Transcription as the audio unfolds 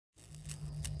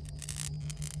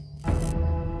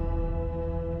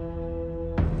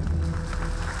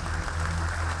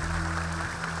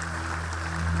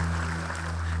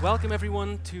Welcome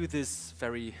everyone to this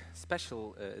very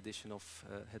special edition of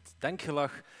het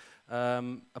Denkgelag.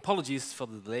 Apologies for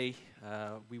the delay.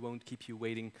 We won't keep you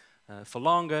waiting for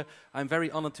longer. I'm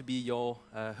very honored to be your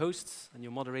host and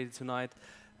your moderator tonight.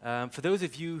 For those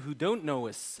of you who don't know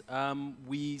us,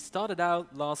 we started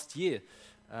out last year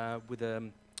with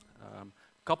a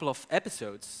couple of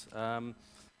episodes,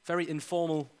 very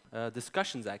informal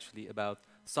discussions actually about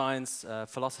science,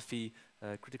 philosophy,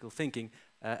 critical thinking,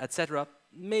 etc.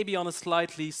 Maybe on a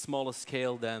slightly smaller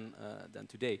scale than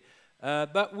today.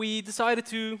 But we decided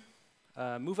to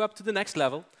move up to the next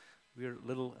level. We're a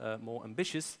little more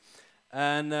ambitious.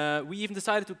 And we even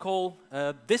decided to call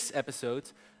this episode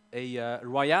a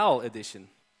Royale edition.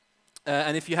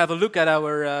 And if you have a look at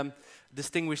our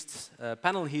distinguished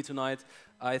panel here tonight,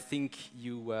 I think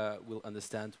you will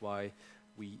understand why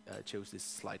we chose this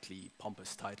slightly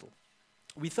pompous title.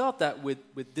 We thought that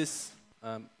with this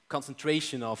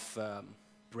concentration of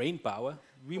brain power,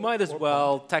 we might as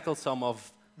well tackle some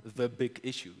of the big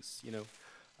issues, you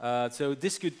know. So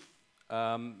this could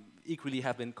equally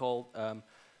have been called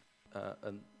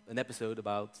an episode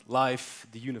about life,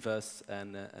 the universe,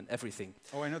 and everything.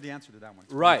 Oh, I know the answer to that one.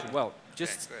 Right. Well,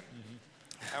 just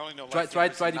I only know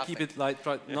try to keep it light.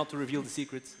 Try not to reveal the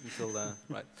secrets until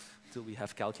until we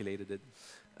have calculated it.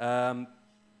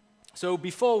 So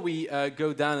before we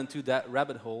go down into that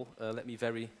rabbit hole, let me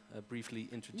very briefly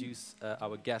introduce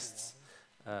our guests.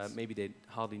 Maybe they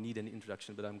hardly need any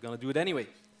introduction, but I'm going to do it anyway.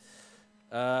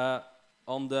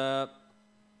 On the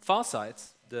far side,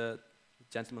 the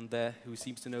gentleman there who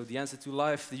seems to know the answer to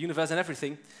life, the universe and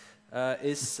everything,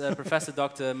 is Professor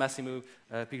Dr. Massimo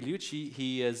Pigliucci.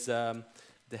 He is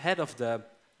the head of the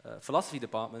philosophy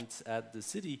department at the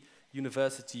City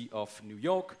University of New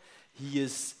York. He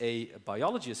is a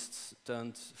biologist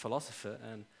turned philosopher,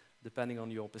 and depending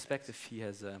on your perspective, he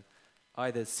has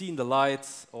either seen the light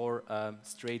or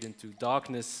strayed into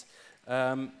darkness.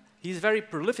 He's a very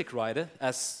prolific writer,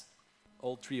 as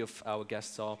all three of our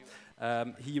guests are.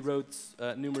 He wrote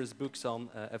numerous books on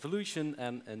evolution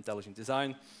and intelligent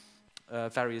design,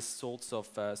 various sorts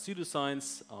of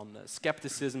pseudoscience, on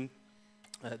skepticism,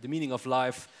 the meaning of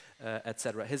life,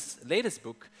 etc. His latest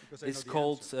book is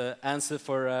called Answers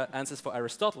for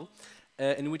Aristotle,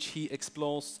 in which he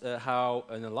explores how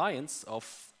an alliance of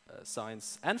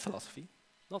science and philosophy,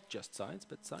 not just science,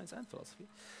 but science and philosophy,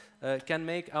 can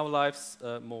make our lives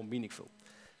more meaningful.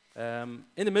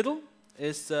 In the middle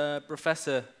is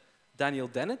Professor Daniel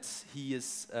Dennett. He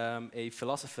is a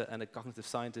philosopher and a cognitive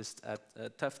scientist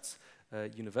at Tufts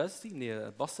University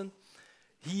near Boston.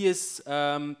 He is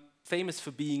famous for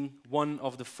being one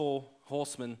of the four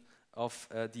horsemen of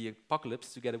the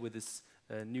apocalypse, together with his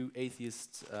new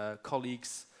atheist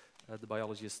colleagues, the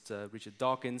biologist Richard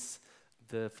Dawkins,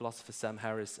 the philosopher Sam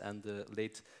Harris, and the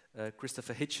late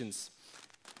Christopher Hitchens.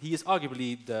 He is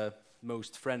arguably the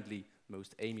most friendly,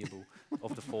 most amiable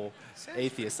of the four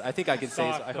atheists. I think I can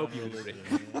say so. I hope you agree.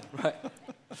 Right.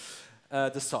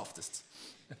 The softest.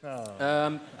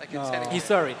 He's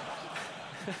sorry.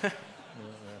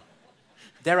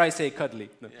 Dare I say cuddly?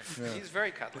 No. Yeah. He's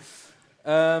very cuddly.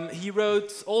 He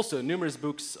wrote also numerous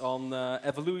books on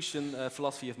evolution,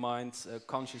 philosophy of mind,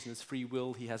 consciousness, free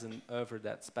will. He has an oeuvre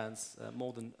that spans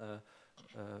more than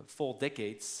 4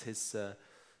 decades. His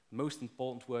most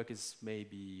important work is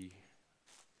maybe...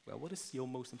 Well, what is your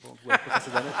most important work, Professor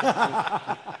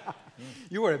Dennett?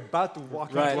 You were about to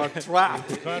walk into a trap.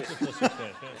 Consciousness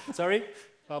explained. Yeah. Sorry?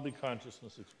 Probably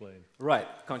consciousness explained. Right,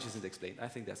 consciousness explained. I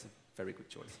think that's a very good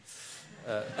choice.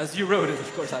 As you wrote it,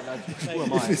 of course, who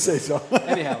am I? If you say so.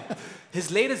 Anyhow,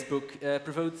 his latest book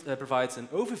provides an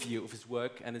overview of his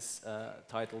work and is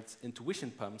titled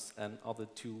Intuition Pumps and Other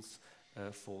Tools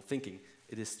for Thinking.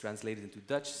 It is translated into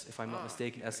Dutch, if I'm not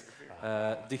mistaken, as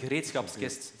de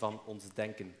gereedschapskist van ons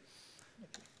denken.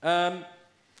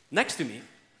 Next to me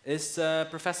is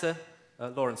Professor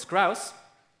Lawrence Krauss.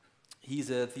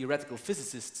 He's a theoretical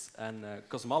physicist and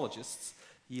cosmologist.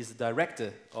 He is the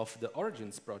director of the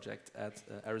Origins project at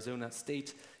Arizona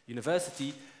State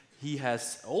University. He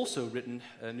has also written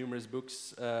numerous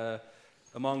books,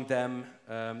 among them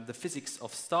The Physics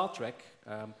of Star Trek,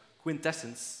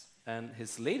 Quintessence, and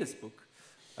his latest book,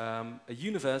 A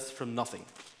Universe from Nothing.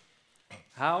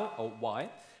 How or why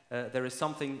there is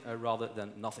something rather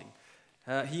than nothing.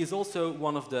 He is also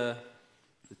one of the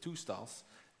 2 stars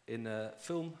in a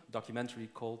film documentary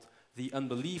called The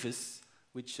Unbelievers,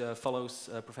 which follows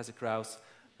Professor Krauss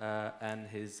and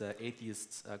his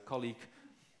atheist colleague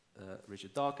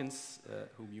Richard Dawkins,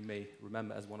 whom you may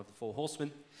remember as one of the 4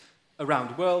 horsemen, around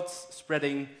the world,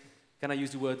 spreading, can I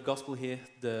use the word gospel here,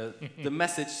 the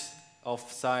message of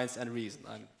science and reason.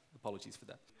 Apologies for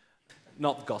that.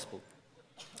 not gospel.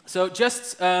 So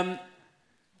just to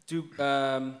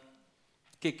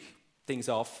kick things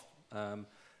off,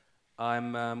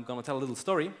 I'm going to tell a little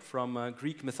story from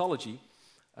Greek mythology.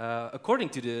 According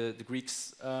to the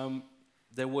Greeks,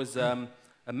 there was a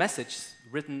message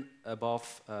written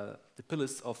above the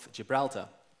pillars of Gibraltar.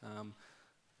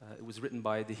 It was written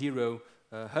by the hero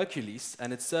Hercules,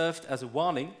 and it served as a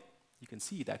warning. You can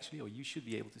see it actually, or you should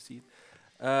be able to see it.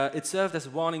 It served as a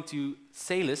warning to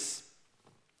sailors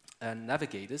and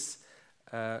navigators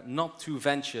not to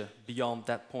venture beyond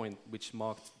that point, which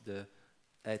marked the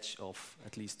edge of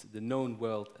at least the known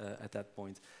world at that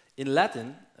point. In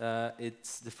Latin,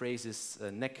 the phrase is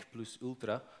nec plus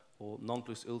ultra, or non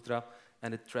plus ultra,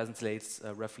 and it translates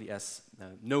roughly as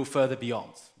no further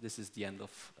beyond. This is the end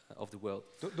of the world.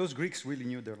 Those Greeks really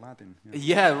knew their Latin.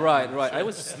 Yeah, right. I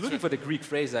was looking for the Greek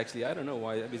phrase, actually. I don't know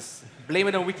why. Blame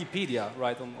it on Wikipedia,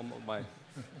 right? On my.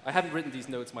 I haven't written these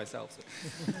notes myself.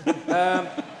 So.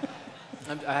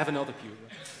 I have another few.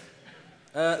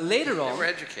 Later on,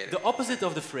 the opposite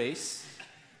of the phrase,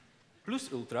 plus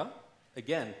ultra,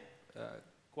 again,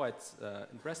 quite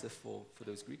impressive for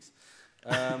those Greeks,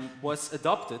 was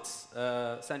adopted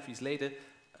centuries later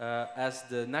as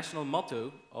the national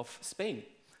motto of Spain.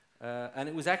 And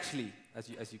it was actually,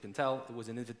 as you can tell, it was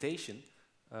an invitation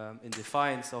in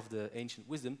defiance of the ancient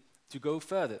wisdom to go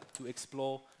further, to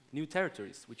explore new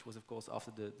territories, which was, of course,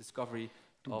 after the discovery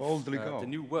of the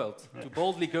new world. Right. To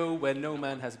boldly go where no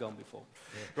man has gone before.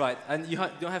 Yeah. Right, and you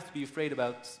don't have to be afraid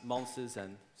about monsters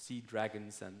and sea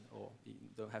dragons, or you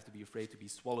don't have to be afraid to be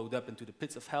swallowed up into the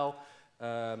pits of hell.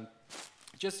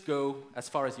 Just go as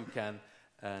far as you can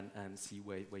and see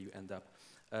where you end up.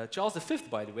 Charles V,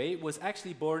 by the way, was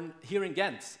actually born here in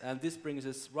Ghent, and this brings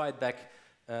us right back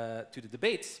to the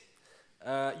debates.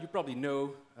 You probably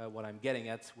know what I'm getting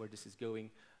at, where this is going.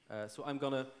 So I'm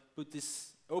going to put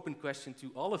this open question to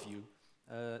all of you.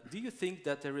 Do you think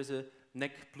that there is a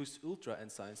nec plus ultra in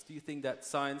science? Do you think that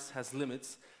science has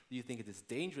limits? Do you think it is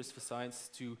dangerous for science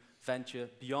to venture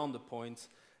beyond the point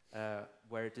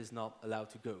where it is not allowed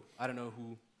to go? I don't know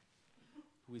who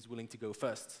is willing to go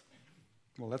first.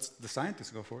 Well, let's the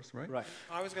scientists go first, right? Right.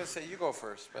 I was going to say you go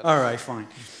first. But all right, fine.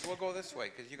 We'll go this way,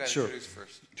 because you got to sure. introduce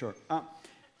first. Sure.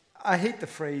 I hate the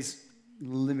phrase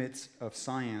limits of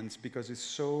science because it's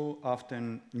so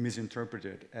often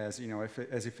misinterpreted as, you know,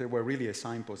 as if it were really a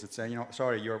signpost that say, you know,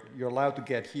 sorry, you're allowed to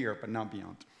get here, but not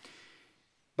beyond.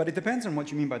 But it depends on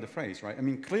what you mean by the phrase, right? I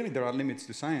mean, clearly there are limits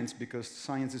to science because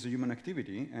science is a human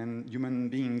activity and human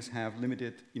beings have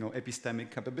limited, you know, epistemic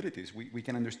capabilities. We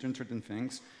can understand certain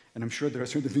things, and I'm sure there are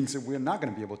certain things that we're not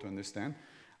going to be able to understand.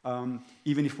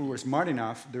 Even if we were smart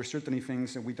enough, there are certainly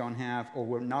things that we don't have or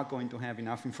we're not going to have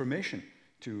enough information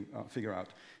to figure out.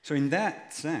 So in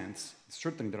that sense,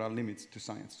 certainly there are limits to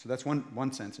science. So that's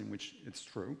one sense in which it's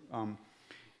true.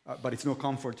 But it's no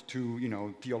comfort to, you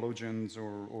know, theologians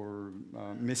or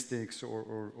mystics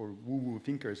or woo-woo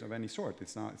thinkers of any sort.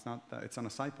 It's on a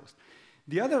signpost.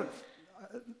 The other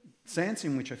sense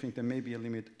in which I think there may be a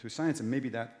limit to science, and maybe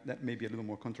that may be a little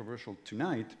more controversial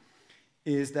tonight,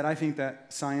 is that I think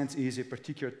that science is a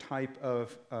particular type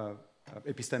of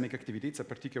epistemic activity. It's a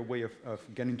particular way of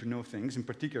getting to know things. In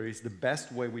particular, it's the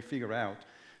best way we figure out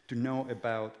to know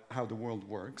about how the world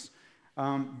works.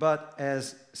 But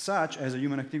as such, as a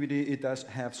human activity, it does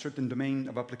have certain domain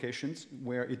of applications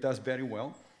where it does very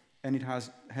well, and it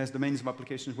has domains of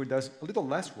applications where it does a little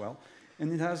less well,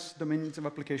 and it has domains of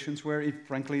applications where it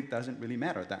frankly doesn't really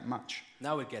matter that much.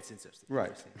 Now it gets interesting.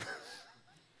 Right.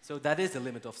 So that is the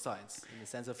limit of science, in the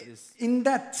sense of this. In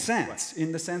that sense, right.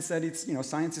 In the sense that it's, you know,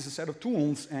 science is a set of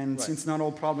tools, and right. Since not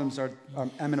all problems are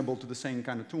amenable to the same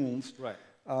kind of tools, right.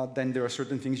 Then there are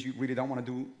certain things you really don't want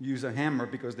to use a hammer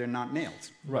because they're not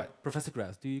nails. Right. Professor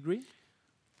Krauss, do you agree?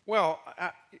 Well,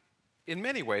 in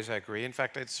many ways I agree. In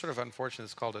fact, it's sort of unfortunate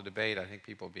it's called a debate. I think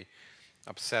people will be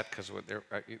upset because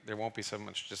there won't be so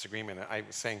much disagreement. I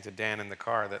was saying to Dan in the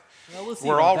car that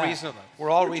we're all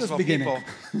reasonable people.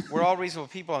 We're all reasonable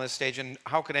people on this stage, and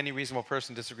how could any reasonable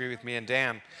person disagree with me and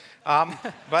Dan?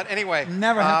 But anyway,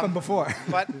 never happened before.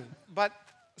 but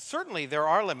certainly there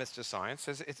are limits to science.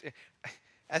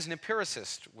 As an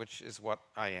empiricist, which is what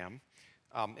I am,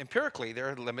 empirically there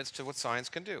are limits to what science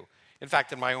can do. In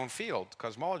fact, in my own field,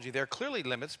 cosmology, there are clearly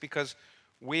limits because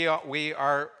we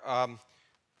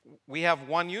have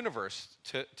one universe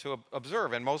to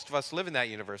observe, and most of us live in that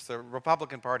universe. The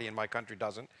Republican Party in my country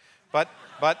doesn't, so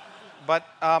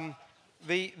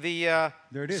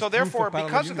therefore,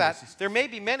 because of that, there may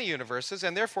be many universes,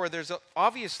 and therefore there's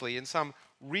obviously, in some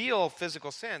real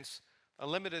physical sense, a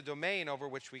limited domain over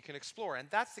which we can explore, and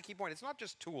that's the key point. It's not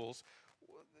just tools.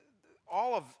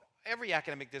 All of every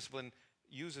academic discipline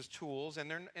uses tools,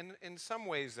 and in some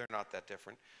ways they're not that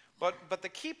different. But the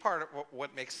key part of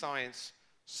what makes science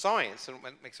science and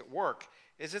what makes it work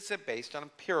is it's based on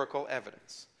empirical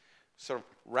evidence. Sort of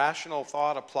rational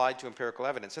thought applied to empirical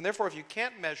evidence. And therefore, if you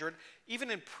can't measure it,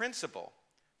 even in principle,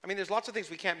 I mean, there's lots of things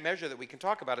we can't measure that we can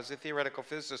talk about. As a theoretical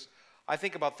physicist, I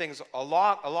think about things, a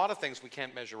lot of things we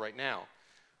can't measure right now.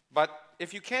 But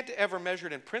if you can't ever measure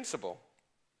it in principle,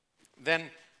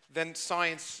 then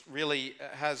science really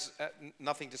has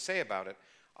nothing to say about it.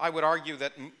 I would argue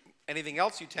that anything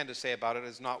else you tend to say about it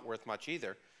is not worth much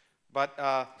either. But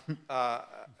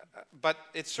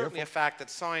it's certainly a fact that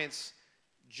science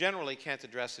generally can't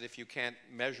address it if you can't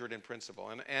measure it in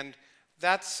principle. And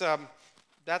that's of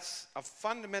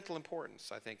fundamental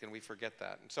importance, I think, and we forget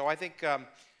that. And so I think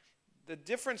the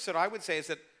difference that I would say is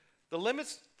that the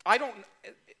limits, I don't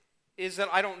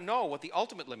know what the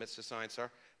ultimate limits to science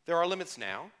are. There are limits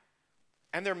now,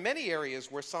 and there are many areas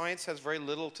where science has very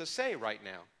little to say right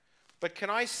now. But can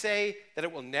I say that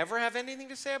it will never have anything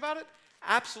to say about it?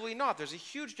 Absolutely not. There's a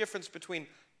huge difference between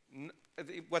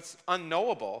what's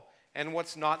unknowable and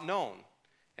what's not known.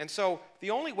 And so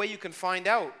the only way you can find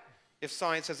out if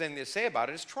science has anything to say about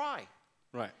it is try.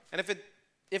 Right. And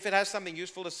if it has something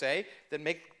useful to say, then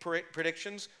make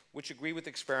predictions which agree with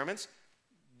experiments,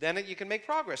 then you can make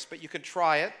progress. But you can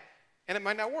try it, and it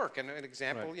might not work. And an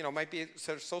example, might be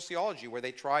sort of sociology, where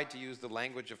they tried to use the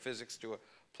language of physics to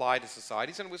apply to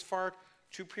societies, and it was far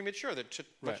too premature. They're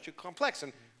much too complex.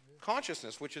 And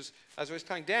consciousness, which is, as I was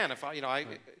telling Dan, if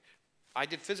I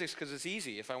did physics because it's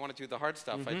easy. If I want to do the hard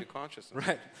stuff, I do consciousness.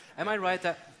 Right. Am I right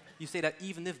that you say that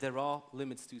even if there are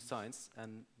limits to science,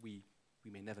 and we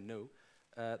may never know,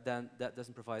 then that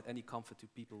doesn't provide any comfort to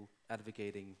people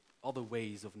advocating other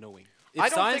ways of knowing?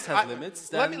 If science has limits,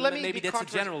 then maybe that's a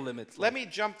general limit. Let me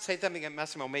say something that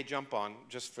Massimo may jump on,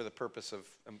 just for the purpose of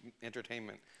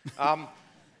entertainment.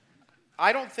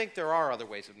 I don't think there are other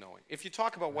ways of knowing. If you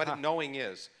talk about what knowing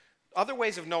is, other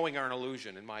ways of knowing are an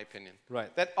illusion, in my opinion.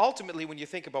 Right. That ultimately, when you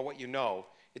think about what you know,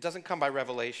 it doesn't come by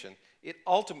revelation. It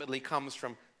ultimately comes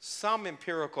from some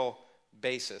empirical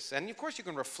basis. And of course, you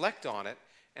can reflect on it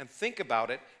and think about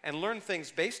it and learn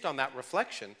things based on that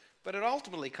reflection, but it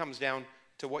ultimately comes down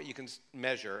to what you can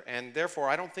measure. And therefore,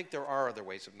 I don't think there are other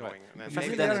ways of knowing. Right. And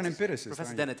Professor Dennett,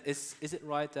 Professor Dennett, is it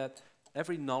right that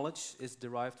every knowledge is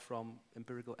derived from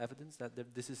empirical evidence, that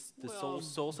this is the sole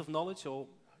source of knowledge? Or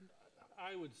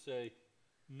I would say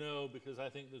no, because I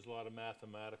think there's a lot of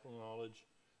mathematical knowledge,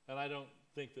 and I don't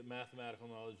think that mathematical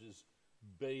knowledge is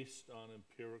based on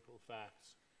empirical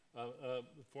facts.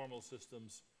 Formal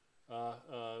systems,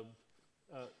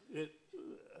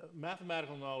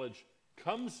 mathematical knowledge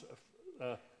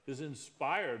is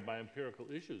inspired by empirical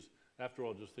issues. After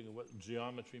all, just think of what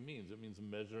geometry means. It means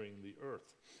measuring the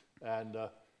Earth. And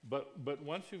but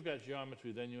once you've got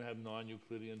geometry, then you have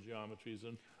non-Euclidean geometries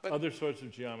and other sorts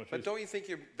of geometries. But don't you think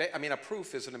a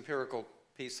proof is an empirical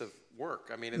piece of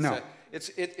work? I mean, it is.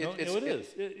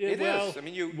 It is. I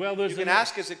mean, you can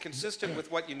ask, is it consistent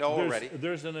with what you know already?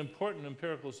 There's an important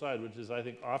empirical side, which is, I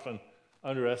think, often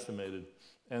underestimated.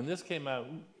 And this came out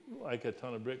like a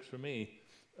ton of bricks for me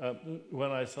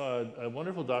when I saw a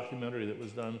wonderful documentary that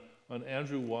was done on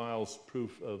Andrew Wiles'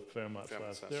 proof of Fermat's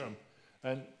last theorem.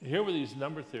 And here were these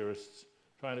number theorists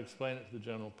trying to explain it to the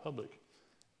general public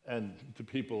and to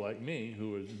people like me,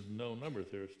 who is no number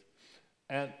theorist.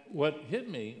 And what hit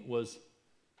me was,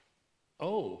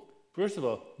 first of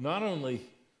all, not only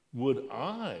would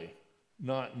I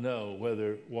not know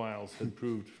whether Wiles had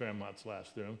proved Fermat's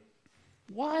last theorem,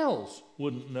 Wiles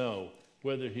wouldn't know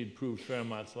whether he'd proved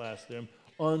Fermat's last theorem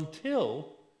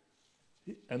until,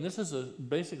 and this is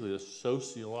basically a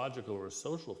sociological or a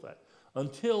social fact,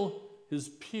 until his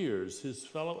peers, his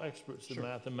fellow experts in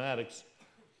mathematics,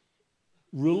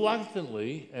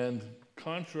 reluctantly and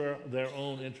contra their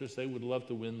own interests, they would love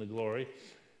to win the glory,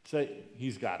 say,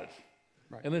 he's got it.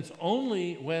 Right. And it's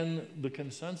only when the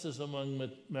consensus among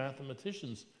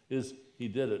mathematicians is he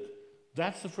did it.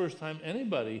 That's the first time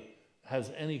anybody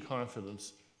has any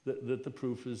confidence that the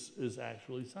proof is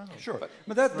actually sound. Sure,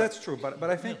 but that's true. But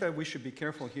I think that we should be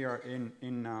careful here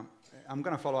I'm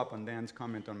going to follow up on Dan's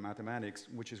comment on mathematics,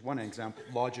 which is one example.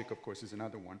 Logic, of course, is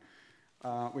another one.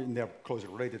 And they're closely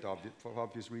related for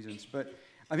obvious reasons. But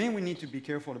I mean, we need to be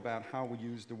careful about how we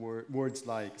use the words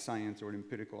like science or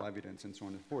empirical evidence and so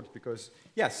on and so forth, because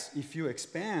yes, if you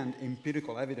expand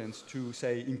empirical evidence to,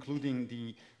 say, including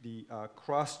the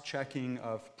cross-checking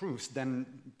of proofs, then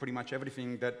pretty much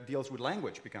everything that deals with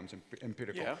language becomes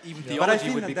empirical. Yeah, even theology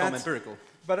would become empirical.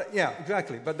 But yeah,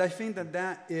 exactly. But I think that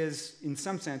that is, in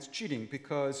some sense, cheating,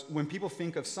 because when people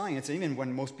think of science, even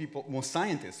when most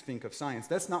scientists think of science,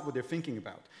 that's not what they're thinking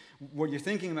about. What you're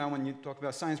thinking about when you talk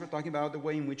about science, we're talking about the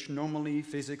way in which normally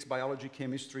physics, biology,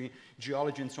 chemistry,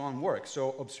 geology, and so on work.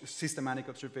 So systematic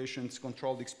observations,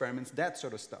 controlled experiments, that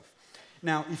sort of stuff.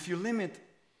 Now, if you limit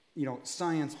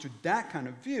science to that kind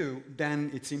of view, then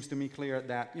it seems to me clear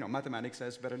that mathematics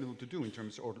has very little to do in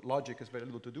terms, or logic has very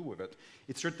little to do with it.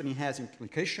 It certainly has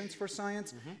implications for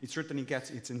science. It certainly gets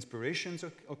its inspirations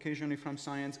occasionally from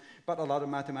science, but a lot of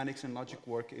mathematics and logic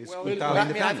work is without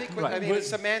independent. I think it's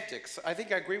semantics. I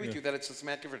think I agree with you that it's a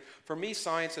semantic difference. For me,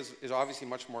 science is obviously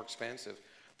much more expansive,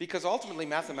 because ultimately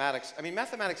mathematics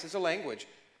is a language.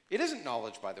 It isn't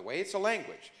knowledge, by the way. It's a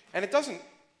language, and it doesn't.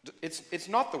 It's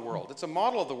not the world. It's a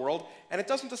model of the world, and it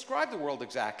doesn't describe the world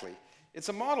exactly. It's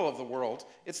a model of the world.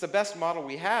 It's the best model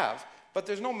we have, but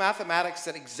there's no mathematics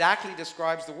that exactly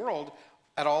describes the world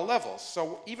at all levels.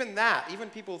 So even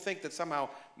people think that somehow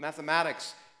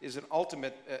mathematics is an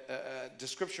ultimate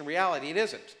description of reality. It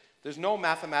isn't. There's no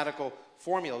mathematical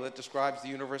formula that describes the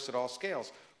universe at all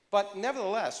scales. But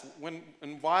nevertheless, when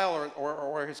Weil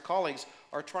or his colleagues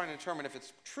are trying to determine if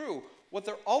it's true, what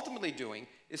they're ultimately doing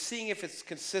is seeing if it's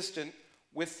consistent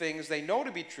with things they know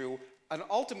to be true, and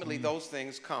ultimately those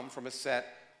things come from a set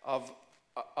of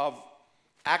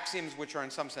axioms which are in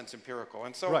some sense empirical.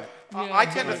 And so I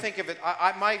tend to think of it,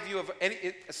 my view of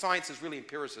science is really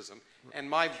empiricism, and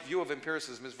my view of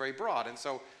empiricism is very broad. And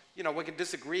so, we can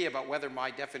disagree about whether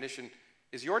my definition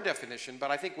is your definition,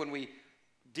 but I think when we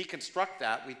deconstruct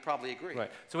that, we'd probably agree. Right.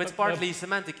 So it's partly a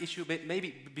semantic issue, but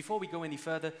maybe before we go any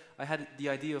further, I had the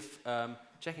idea of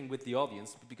checking with the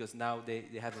audience, because now they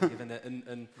haven't given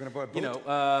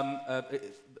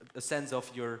a sense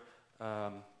of your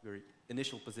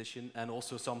initial position and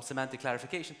also some semantic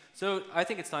clarification. So I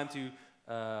think it's time to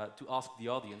ask the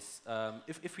audience,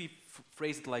 if we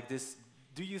phrase it like this: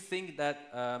 do you think that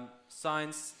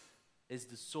science is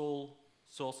the sole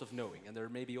source of knowing? And there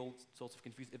may be all sorts of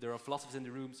confusion. If there are philosophers in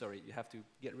the room, sorry, you have to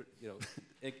get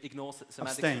ignore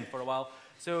semantics for a while.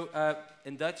 So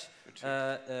in Dutch,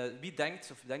 wie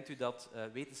denkt u dat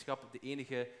wetenschap de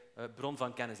enige bron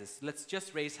van kennis is? Let's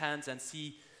just raise hands and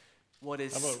see what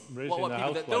is. What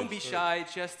people that don't be shy.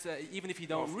 Just even if you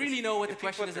don't really know what the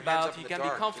question is about, you can be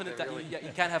confident that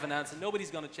you can have an answer.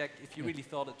 Nobody's going to check if you really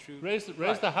thought it true.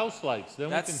 Raise the house lights. Then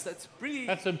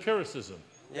that's empiricism.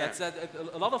 Yeah, it's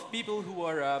a lot of people who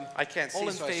are I can't see, all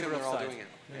in so favor of all science. doing it.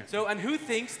 Yeah. So, and who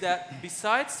thinks that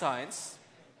besides science,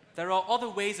 there are other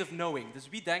ways of knowing? Dus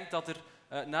wie denkt dat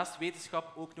naast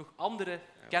wetenschap ook nog andere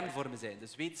kenvormen zijn?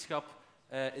 Dus wetenschap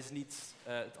is niet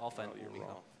het alpha and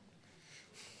omega.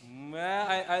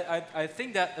 Well, I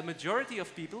think that a majority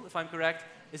of people, if I'm correct,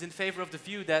 is in favor of the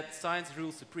view that science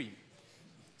rules supreme.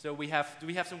 So do we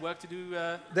have some work to do?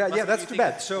 Yeah, that's too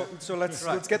bad. So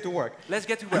let's get to work. Let's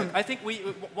get to work. I think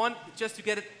just to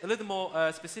get it a little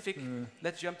more specific,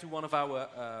 let's jump to one of our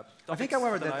topics. I think,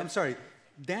 however, that, I'm sorry,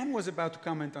 Dan was about to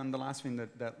comment on the last thing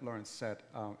that Lawrence said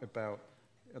about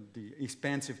the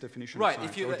expansive definition of science. Right,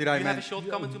 if you have a short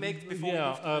comment to make before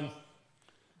we move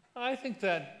I think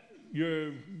that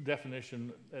your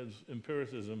definition as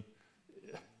empiricism,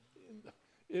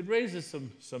 it raises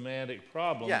some semantic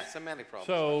problems. Yeah, semantic problems.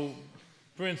 So,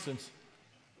 for instance,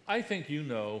 I think you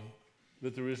know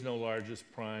that there is no largest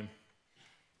prime.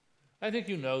 I think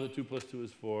you know that 2 + 2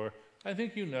 is 4. I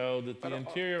think you know that the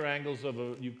interior angles of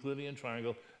a Euclidean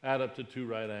triangle add up to 2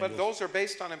 right angles. But those are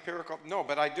based on empirical. No,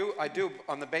 but I do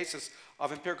on the basis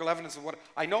of empirical evidence of what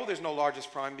I know. There's no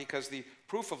largest prime because the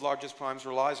proof of largest primes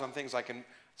relies on things I can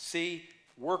see,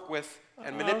 work with,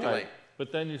 and manipulate. Right.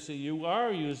 But then you see, you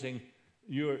are using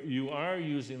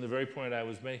the very point I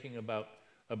was making about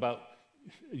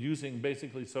using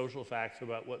basically social facts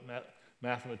about what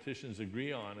mathematicians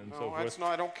agree on and so forth.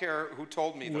 I don't care who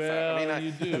told me the fact. I mean,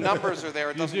 you do. The numbers are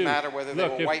there. It doesn't matter whether they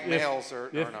were white males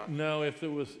or not. No, if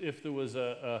there was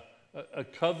a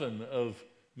coven of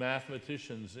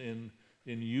mathematicians in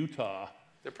Utah.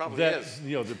 There probably is.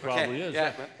 There probably is.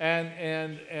 Yeah.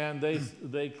 And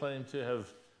they claim to have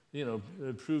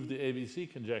proved the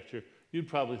ABC conjecture. You'd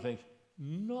probably think,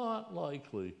 not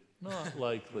likely, not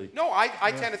likely. No,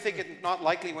 I tend to think it's not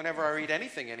likely whenever I read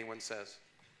anything anyone says.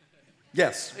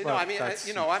 Yes.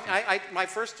 My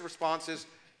first response is,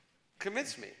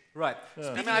 convince me. Right.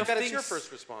 I bet it's your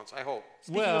first response, I hope.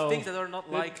 Speaking of things that are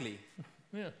not likely.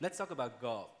 Yeah. Let's talk about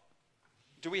God.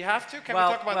 Do we have to? Can Well,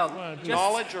 we talk about well,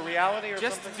 knowledge or reality or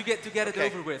Just something? to get it Okay.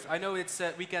 over with. I know it's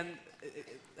we can.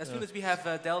 As soon as we have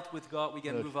dealt with God, we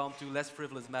can move on to less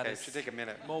frivolous Okay, matters. it should take a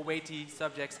minute. More weighty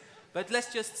subjects. But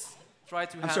let's just try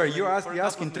to. I'm handle sorry, it you're for a couple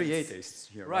asking of 3 minutes. atheists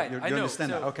here, Right, right? I You know.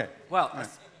 understand so, that? Okay. Well, Right.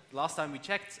 last time we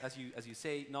checked, as you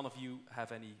say, none of you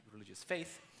have any religious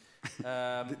faith.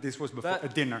 This was before a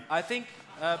dinner. I think,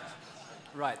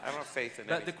 right. I don't have faith in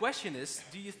But anything. the question is,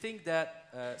 do you think that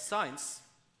science,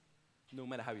 no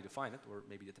matter how you define it, or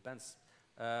maybe it depends,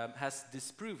 has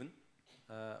disproven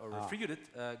or refuted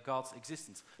God's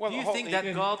existence? Well, do you hold- think you that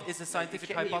can- God is a scientific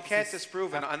You hypothesis? can't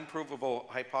disprove an unprovable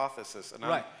hypothesis.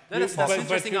 Right. That's an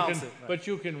interesting answer. But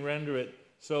you can render it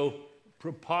so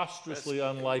preposterously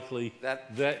unlikely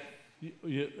that- that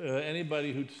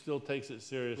anybody who still takes it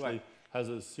seriously Right. has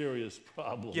a serious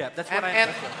problem. Yeah, that's And, what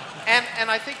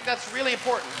and I think that's really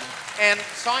important. And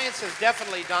science has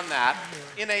definitely done that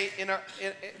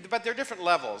but there are different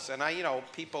levels. And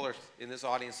people are in this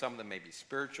audience, some of them may be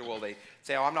spiritual. They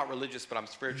say, oh, I'm not religious, but I'm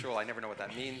spiritual. I never know what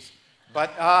that means.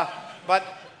 But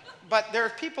there are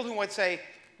people who might say,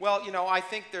 well, I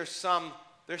think there's some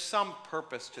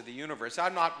purpose to the universe. I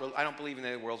don't believe in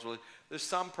the world's religion. There's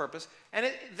some purpose. And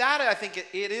I think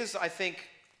it is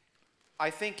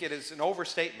an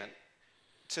overstatement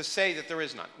to say that there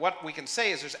is none. What we can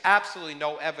say is there's absolutely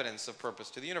no evidence of purpose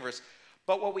to the universe.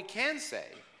 But what we can say,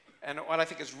 and what I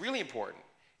think is really important,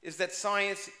 is that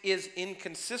science is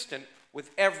inconsistent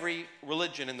with every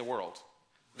religion in the world.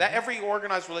 That every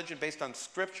organized religion based on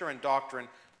scripture and doctrine,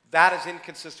 that is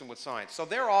inconsistent with science. So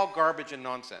they're all garbage and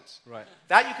nonsense. Right.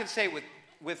 That you can say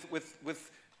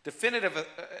with definitive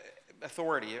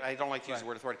authority. I don't like to use the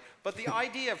word authority. But the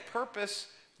idea of purpose,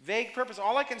 vague purpose,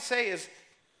 all I can say is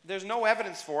there's no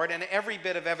evidence for it, and every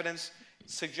bit of evidence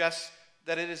suggests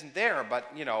that it isn't there. But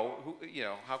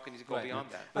how can you go beyond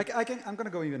that? I'm going to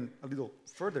go even a little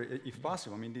further, if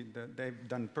possible. I mean, they've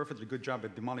done a perfectly good job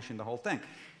at demolishing the whole thing.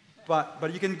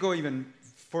 But you can go even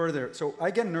further. So I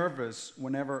get nervous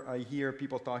whenever I hear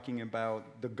people talking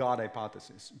about the God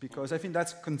hypothesis, because I think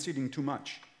that's conceding too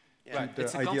much. Right. The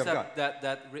It's a idea of God. concept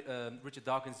that Richard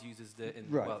Dawkins uses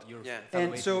Right. your Yeah. fellow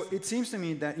And so atheist. it seems to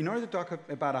me that in order to talk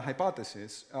about a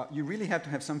hypothesis, you really have to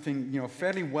have something,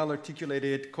 fairly well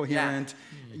articulated, coherent,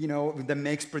 that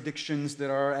makes predictions that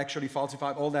are actually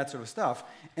falsified, all that sort of stuff.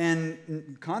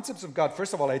 And concepts of God,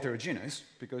 first of all, are heterogeneous,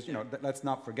 because let's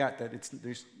not forget that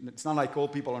it's not like all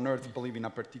people on Earth believe in a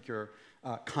particular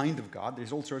kind of God.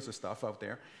 There's all sorts of stuff out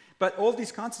there. But all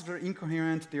these concepts are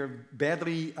incoherent. They're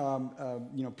badly,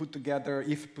 put together,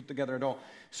 if put together at all.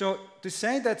 So to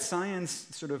say that science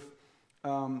sort of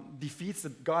defeats the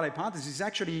God hypothesis is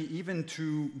actually even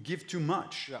to give too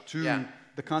much to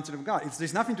the concept of God.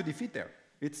 There's nothing to defeat there.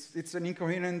 It's an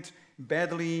incoherent,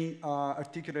 badly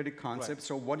articulated concept. Right.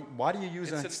 So why do you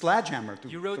use a sledgehammer to?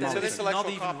 You wrote that it's not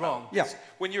even wrong. Yeah.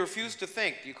 When you refuse to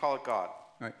think, you call it God.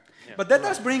 Right. Yeah. But that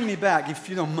does bring me back, if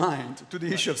you don't mind, to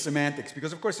the issue of semantics,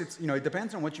 because of course it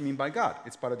depends on what you mean by God.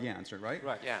 It's part of the answer, right?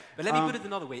 Right. Yeah. But let me put it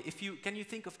another way. Can you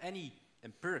think of any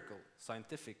empirical,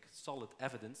 scientific, solid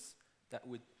evidence that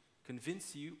would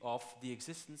convince you of the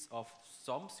existence of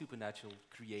some supernatural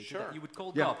creator that you would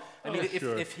call God? I mean,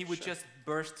 if he would just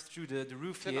burst through the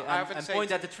roof here and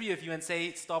point at the three of you and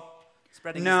say, "Stop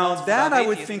spreading." Now that I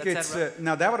would think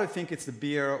it's the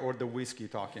beer or the whiskey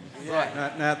talking. Right.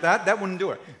 Now that wouldn't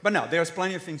do it. But no, there's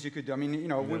plenty of things you could do. I mean,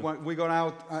 we go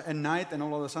out at night and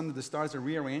all of a sudden the stars are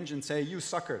rearranged and say, "You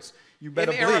suckers, you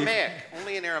better believe." Aramaic,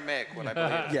 only in Aramaic would I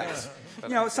believe. Yes.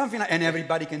 Something like, and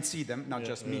everybody can see them, not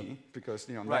just me, because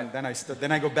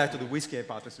then I go back to the whiskey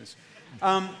hypothesis.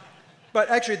 But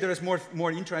actually, there's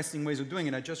more interesting ways of doing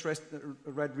it. I just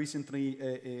read recently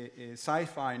a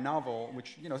sci-fi novel,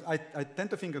 which I tend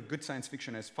to think of good science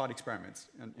fiction as thought experiments,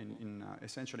 in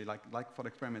essentially like thought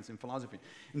experiments in philosophy.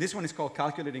 And this one is called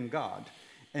Calculating God,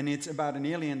 and it's about an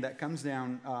alien that comes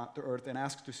down to Earth and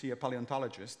asks to see a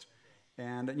paleontologist.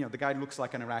 And the guy looks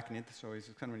like an arachnid, so he's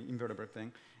kind of an invertebrate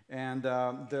thing. And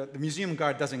the museum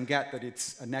guard doesn't get that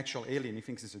it's an actual alien. He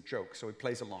thinks it's a joke, so he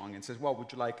plays along and says, "Well,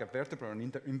 would you like a vertebrate or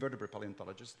an invertebrate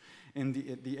paleontologist?" And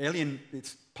the alien,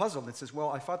 it's puzzled. It says, "Well,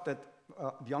 I thought that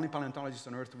the only paleontologists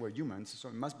on Earth were humans, so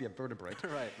it must be a vertebrate."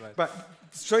 Right. But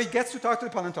so he gets to talk to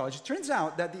the paleontologist. Turns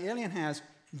out that the alien has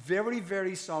very,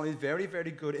 very solid, very, very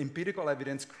good empirical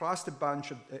evidence across a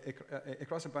bunch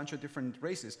of different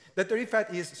races that there in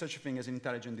fact is such a thing as an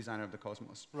intelligent designer of the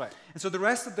cosmos. Right. And so the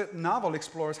rest of the novel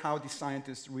explores how the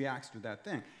scientist reacts to that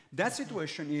thing. That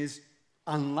situation is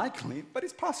unlikely, but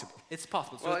it's possible. It's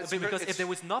possible. Well, Because if there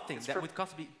was nothing that would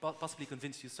possibly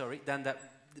convince you, then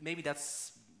maybe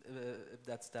that's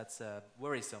that's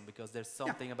worrisome, because there's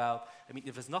something about. I mean,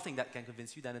 if there's nothing that can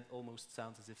convince you, then it almost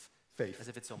sounds as if Faith. as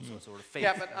if it's some sort of faith.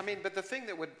 Yeah, but I mean, but the thing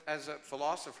that would, as a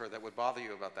philosopher, that would bother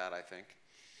you about that, I think,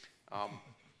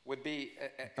 would be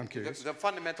I'm curious. the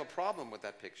fundamental problem with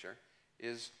that picture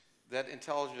is that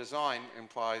intelligent design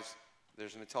implies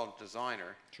there's an intelligent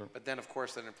designer, Sure. but then of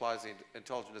course that implies the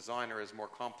intelligent designer is more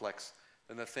complex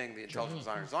than the thing the intelligent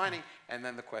designer is designing, and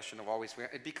then the question of always,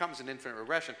 it becomes an infinite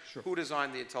regression. Sure. Who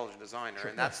designed the intelligent designer?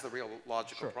 And that's the real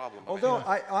logical problem. Although,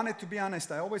 to be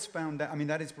honest, I always found that, I mean,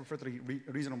 that is a perfectly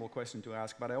reasonable question to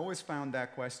ask, but I always found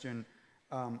that question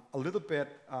a little bit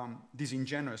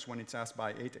disingenuous when it's asked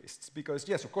by atheists. Because,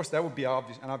 yes, of course, that would be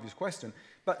an obvious question,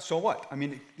 but so what? I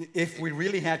mean, if we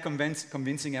really had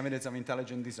convincing evidence of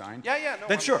intelligent design,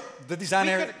 then sure, the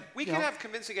designer... We could have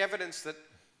convincing evidence that,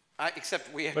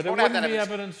 except we but don't it have wouldn't that be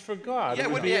evidence. evidence for God. Yeah,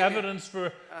 it would be evidence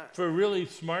for really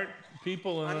smart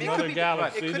people in another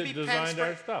galaxy that designed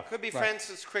our stuff. It could be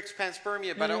Francis Crick's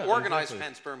panspermia, but Yeah, organized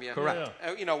exactly. panspermia.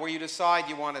 Correct. You know, where you decide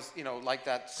you want to, like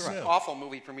that awful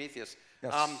movie Prometheus,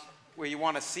 Yes. where you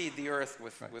want to seed the Earth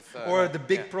with... or the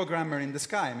big programmer in the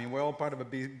sky. I mean, we're all part of a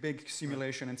big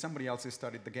simulation, and somebody else has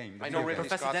studied the game. I know Ridley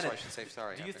Professor Scott, so Dennett, I should say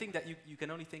sorry. do you think that you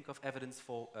can only think of evidence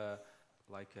for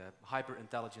like a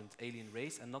hyper-intelligent alien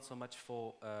race, and not so much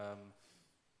for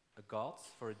a god,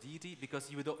 for a deity?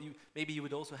 Because maybe you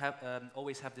would also have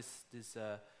always have this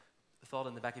thought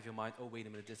in the back of your mind. Oh, wait a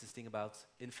minute, there's this thing about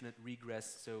infinite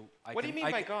regress. So what do you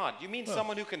mean by God? You mean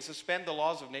someone who can suspend the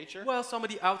laws of nature? Well,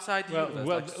 somebody outside the universe.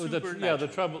 Like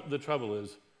supernatural. The trouble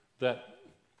is that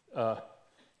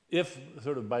if,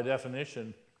 sort of by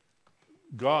definition,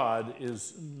 God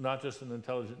is not just an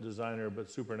intelligent designer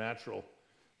but supernatural,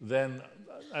 then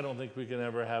I don't think we can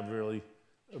ever have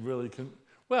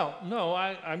well, no,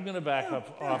 I'm going to back off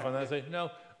on that and say,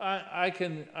 no, I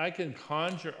can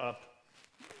conjure up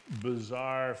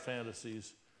bizarre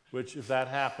fantasies, which, if that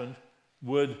happened,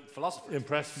 would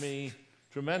impress me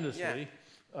tremendously.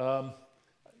 Yeah.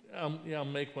 I'll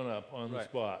make one up on the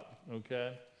spot,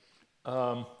 okay?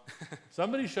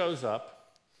 Somebody shows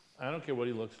up, I don't care what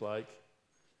he looks like,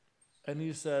 and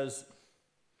he says,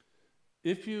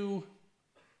 if you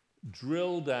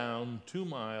drill down 2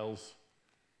 miles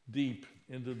deep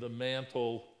into the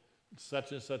mantle,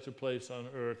 such and such a place on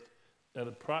Earth,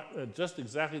 at just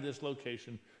exactly this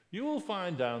location, you will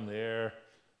find down there,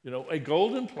 a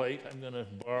golden plate. I'm going to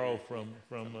borrow from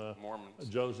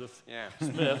Joseph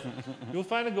Smith. You'll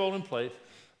find a golden plate,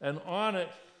 and on it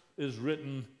is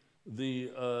written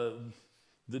the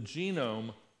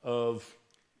genome of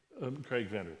Craig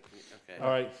Venter. Okay. All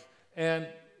right, and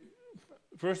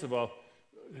first of all,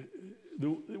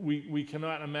 we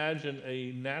cannot imagine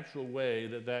a natural way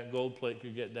that gold plate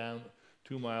could get down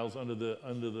 2 miles under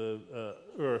the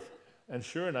Earth, and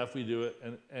sure enough, we do it,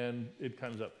 and it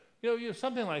comes up.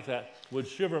 Something like that would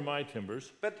shiver my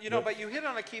timbers. But but you hit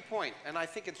on a key point, and I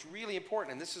think it's really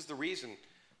important. And this is the reason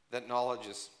that knowledge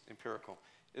is empirical: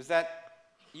 is that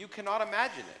you cannot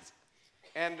imagine it,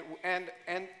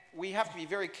 and we have to be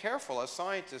very careful as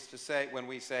scientists to say when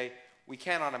we say we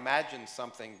cannot imagine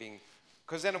something being.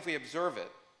 Because then if we observe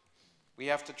it, we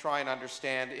have to try and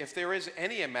understand if there is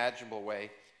any imaginable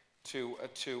way to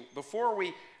before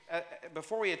we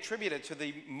attribute it to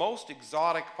the most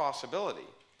exotic possibility,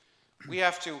 we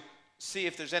have to see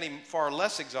if there's any far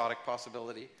less exotic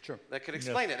possibility that could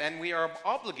explain it. And we are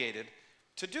obligated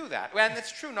to do that. And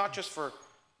it's true not just for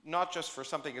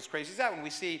something as crazy as that. When we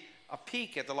see a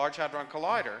peak at the Large Hadron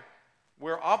Collider,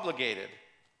 we're obligated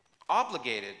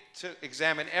to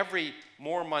examine every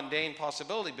more mundane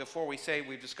possibility before we say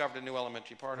we've discovered a new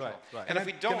elementary particle. Right. And if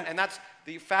we don't, and that's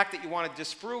the fact that you want to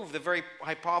disprove the very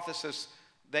hypothesis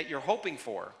that you're hoping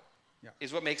for,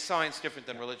 is what makes science different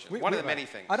than religion. One of the many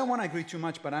things. I don't want to agree too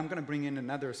much, but I'm going to bring in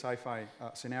another sci-fi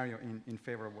scenario in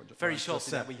favor of what very short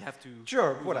so that we have to.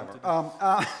 Sure, whatever.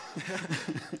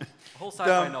 Whole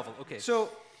sci-fi novel. Okay. So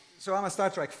I'm a Star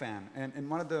Trek fan, and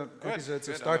one of the episodes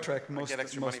of Star Trek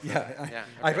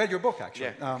I read your book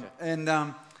actually,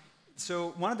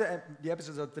 so one of the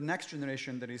episodes of The Next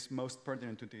Generation that is most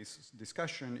pertinent to this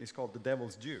discussion is called The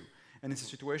Devil's Due, and it's a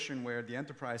situation where the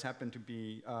Enterprise happened to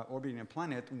be orbiting a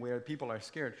planet where people are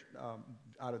scared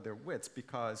out of their wits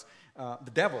because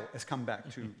the devil has come back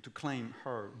to claim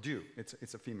her due.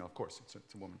 It's a female, of course, it's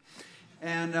a woman,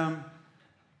 and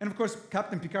And of course,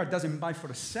 Captain Picard doesn't buy for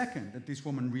a second that this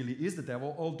woman really is the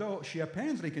devil, although she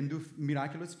apparently can do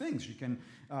miraculous things. She can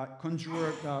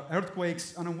conjure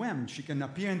earthquakes on a whim. She can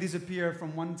appear and disappear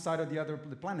from one side or the other of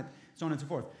the planet, so on and so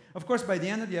forth. Of course, by the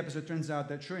end of the episode, it turns out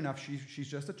that sure enough, she's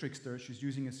just a trickster. She's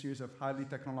using a series of highly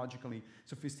technologically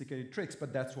sophisticated tricks,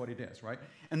 but that's what it is, right?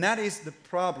 And that is the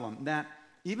problem, that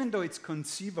even though it's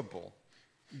conceivable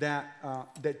that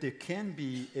there can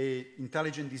be an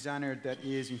intelligent designer that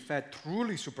is in fact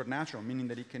truly supernatural, meaning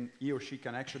that he or she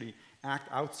can actually act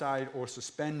outside or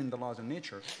suspend in the laws of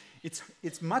nature,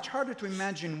 it's much harder to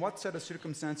imagine what set of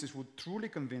circumstances would truly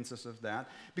convince us of that,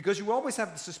 because you always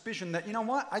have the suspicion that, you know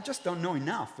what, I just don't know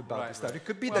enough about this stuff. It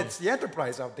could be that it's the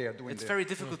Enterprise out there doing this. It's very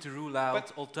difficult to rule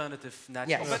out alternative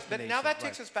natural explanations. But now that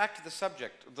takes us back to the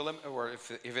subject, or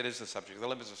if it is the subject, the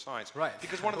limits of science. Right.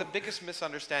 Because one of the biggest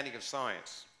misunderstandings of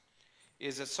science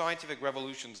is that scientific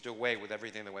revolutions do away with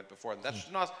everything that went before them.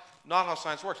 That's not how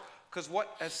science works. Because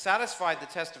what has satisfied the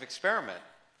test of experiment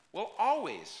will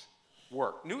always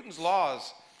work. Newton's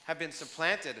laws have been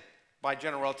supplanted by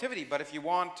general relativity, but if you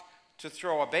want to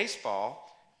throw a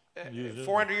baseball,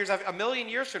 400 years, a million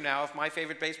years from now, if my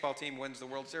favorite baseball team wins the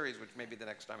World Series, which may be the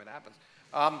next time it happens,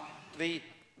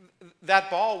 that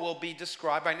ball will be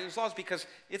described by Newton's laws because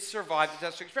it survived the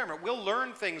test of experiment. We'll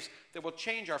learn things that will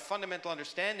change our fundamental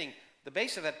understanding, the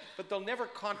base of that, but they'll never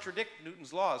contradict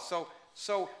Newton's laws.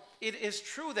 So it is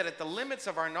true that at the limits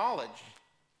of our knowledge,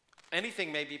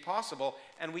 anything may be possible,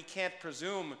 and we can't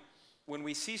presume when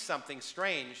we see something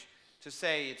strange to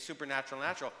say it's supernatural,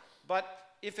 natural. But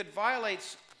if it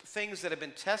violates things that have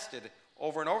been tested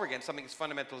over and over again, something that's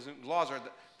fundamental to Newton's laws or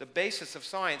the basis of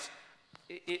science,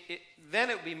 then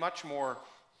it would be much more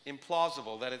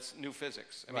implausible that it's new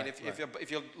physics. I mean,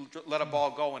 if you let a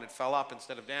ball go and it fell up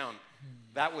instead of down,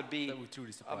 that would be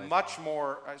much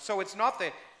more. So it's not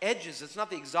the edges, it's not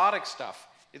the exotic stuff.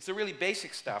 It's the really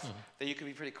basic stuff that you can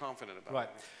be pretty confident about.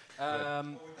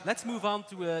 Right. Let's move on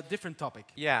to a different topic.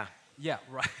 Yeah. Yeah,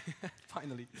 right.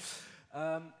 Finally.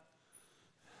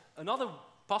 Another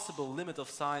possible limit of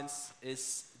science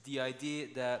is the idea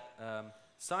that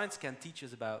science can teach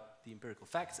us about the empirical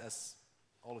facts, as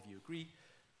all of you agree,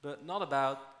 but not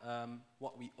about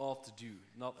what we ought to do,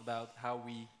 not about how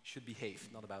we should behave,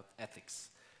 not about ethics.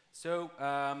 So,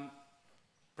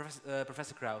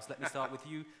 Professor Krauss, let me start with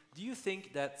you. Do you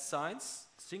think that science,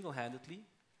 single-handedly,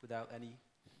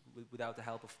 without the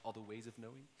help of other ways of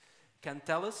knowing, can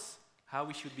tell us how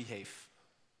we should behave?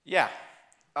 Yeah,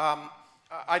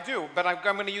 I do, but I'm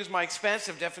going to use my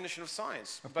expansive definition of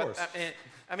science. Of course.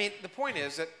 I mean, the point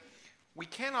is that we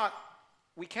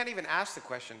can't even ask the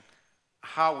question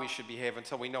how we should behave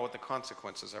until we know what the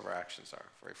consequences of our actions are,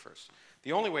 very first.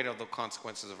 The only way to know the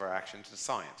consequences of our actions is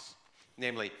science,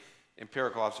 namely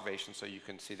empirical observation, so you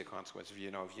can see the consequences. If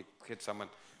you hit someone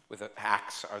with an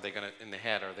axe, are they going to in the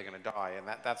head? Are they going to die? And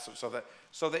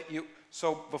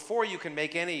so before you can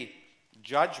make any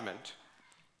judgment,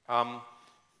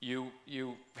 you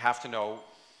have to know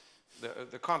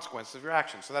the consequences of your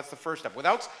actions. So that's the first step.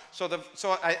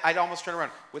 I'd almost turn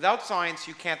around. Without science,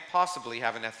 you can't possibly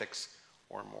have an ethics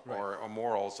or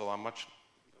morals. Although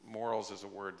morals is a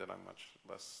word that I'm much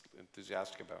less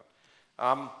enthusiastic about.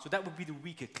 So that would be the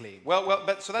weaker claim.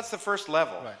 So that's the first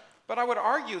level. Right. But I would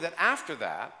argue that after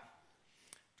that,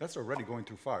 that's already going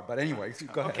too far. But anyway,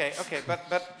 go ahead. Okay.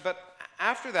 But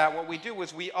after that, what we do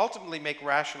is we ultimately make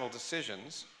rational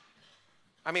decisions.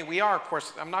 I mean, we are, of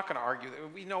course, I'm not going to argue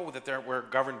that we know that we're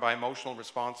governed by emotional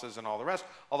responses and all the rest.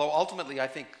 Although ultimately, I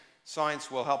think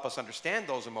science will help us understand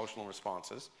those emotional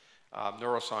responses.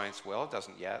 Neuroscience will, it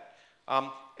doesn't yet.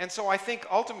 And so I think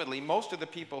ultimately, most of the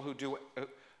people who do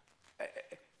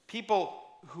people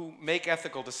who make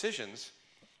ethical decisions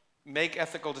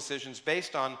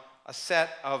based on a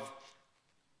set of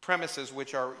premises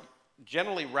which are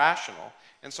generally rational.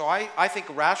 And so I think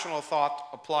rational thought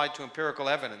applied to empirical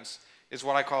evidence is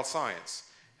what I call science.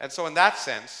 And so in that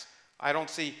sense, I don't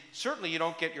see, certainly you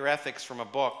don't get your ethics from a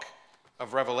book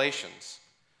of revelations.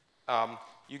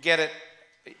 You get it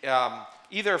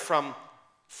either from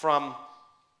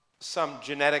some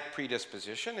genetic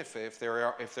predisposition, if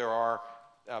there are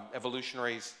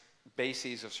evolutionary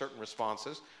bases of certain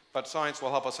responses, but science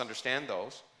will help us understand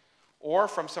those, or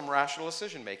from some rational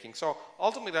decision making. So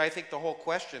ultimately, I think the whole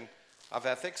question of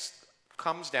ethics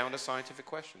comes down to scientific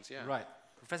questions. Yeah. Right.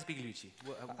 Professor Pigliucci.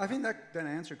 I think that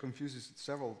answer confuses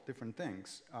several different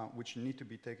things, which need to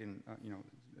be taken,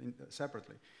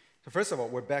 separately. So first of all,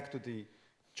 we're back to the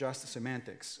just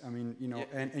semantics. I mean, you know,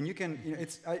 and you can, you know,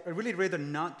 I really rather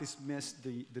not dismiss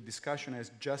the discussion as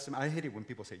just, I hate it when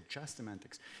people say just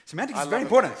semantics. Semantics is very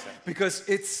important because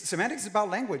semantics is about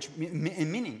language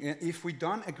and meaning. If we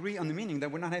don't agree on the meaning,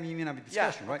 then we're not having even a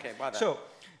discussion, right? Okay, about that.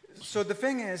 So the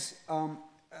thing is,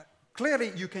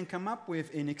 clearly you can come up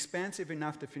with an expansive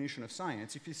enough definition of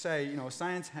science. If you say, you know,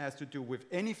 science has to do with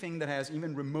anything that has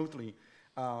even remotely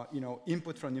you know,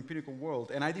 input from the empirical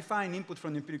world. And I define input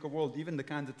from the empirical world, even the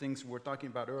kinds of things we were talking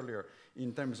about earlier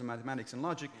in terms of mathematics and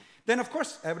logic. Then, of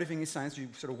course, everything is science. You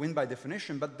sort of win by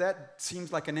definition, but that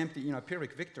seems like an empty, you know,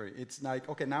 Pyrrhic victory. It's like,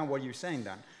 okay, now what are you saying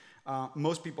then?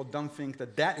 Most people don't think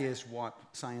that that is what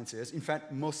science is. In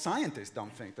fact, most scientists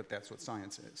don't think that that's what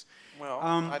science is. Well,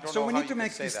 I don't so know we how need to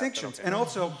make distinctions. And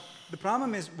also, the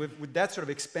problem is with that sort of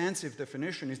expansive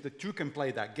definition is that two can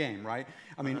play that game, right?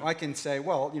 I mean, I can say,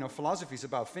 well, you know, philosophy is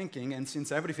about thinking, and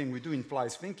since everything we do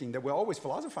implies thinking, that we're always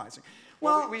philosophizing.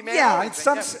 Well, we may yeah, always it's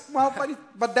think, some, well,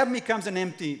 but that becomes an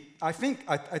empty. I think,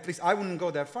 at least, I wouldn't go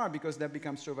that far because that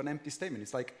becomes sort of an empty statement.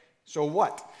 It's like, so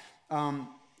what?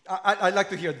 I'd like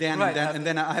to hear Dan, right, and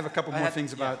then I have a couple more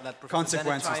things about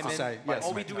consequences to say. Yes.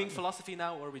 Are we doing philosophy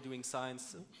now, or are we doing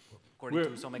science according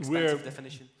to some expansive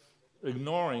definition?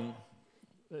 Ignoring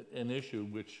an issue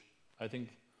which I think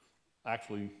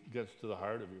actually gets to the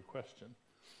heart of your question,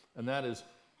 and that is,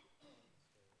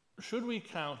 should we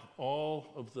count all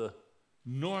of the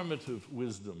normative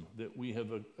wisdom that we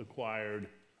have acquired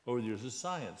over the years as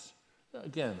science?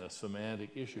 Again, a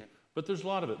semantic issue, but there's a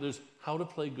lot of it. There's how to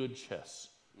play good chess.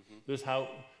 There's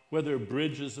whether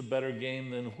bridge is a better game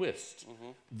than whist.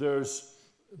 There's,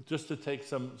 just to take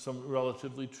some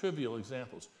relatively trivial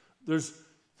examples,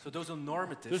 so those are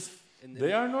normative.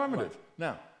 They are normative.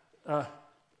 Right. Now,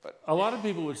 a lot of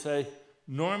people would say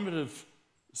normative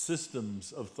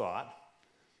systems of thought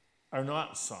are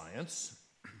not science.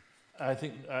 I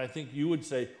think you would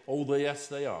say, oh, yes,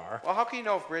 they are. Well, how can you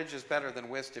know if bridge is better than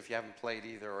whist if you haven't played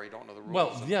either or you don't know the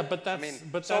rules? Well, yeah, but that's... I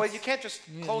mean, so you can't just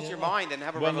close your mind and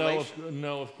have a revelation.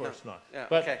 No, of course not.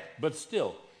 Yeah, but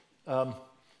still,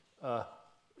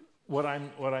 what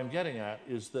I'm getting at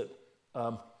is that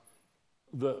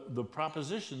the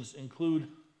propositions include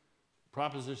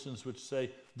propositions which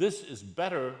say, this is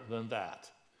better than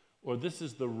that, or this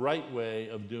is the right way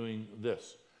of doing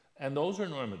this. And those are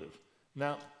normative.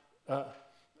 Now,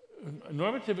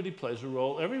 normativity plays a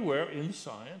role everywhere in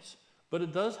science, but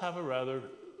it does have a rather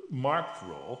marked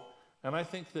role. And I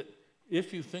think that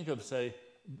if you think of, say,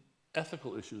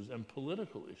 ethical issues and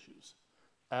political issues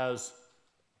as,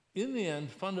 in the end,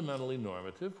 fundamentally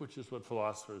normative, which is what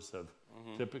philosophers have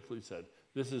typically said,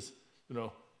 this is, you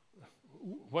know,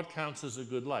 what counts as a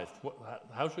good life?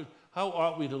 How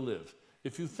ought we to live?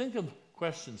 If you think of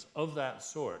questions of that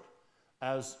sort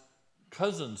as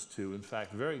cousins to, in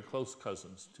fact, very close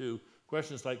cousins to,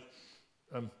 questions like,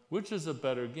 which is a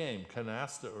better game,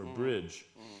 canasta or bridge?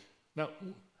 Now,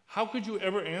 how could you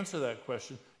ever answer that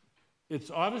question?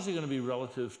 It's obviously going to be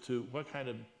relative to what kind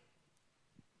of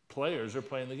players are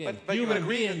playing the game. But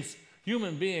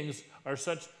human beings are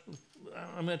such...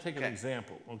 I'm going to take an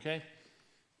example, okay?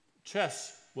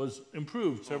 Chess was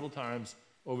improved several times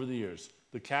over the years.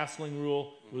 The castling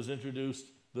rule was introduced,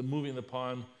 the moving the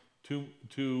pawn to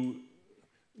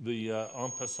the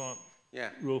en passant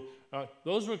rule.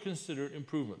 Those were considered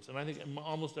improvements, and I think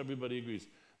almost everybody agrees.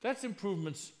 That's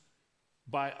improvements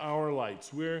by our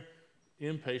lights. We're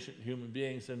impatient human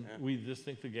beings, and we just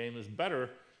think the game is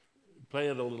better. Play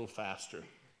it a little faster.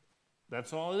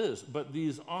 That's all it is. But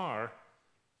these are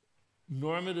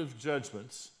normative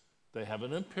judgments. They have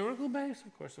an empirical base,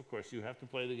 of course. You have to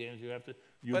play the games. You have to.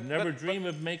 You never dream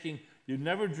of making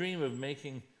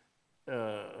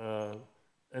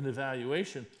an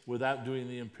evaluation without doing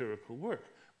the empirical work.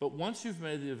 But once you've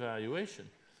made the evaluation,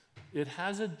 it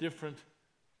has a different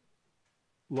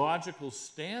logical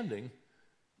standing.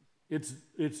 It's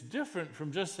different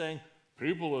from just saying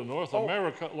people in North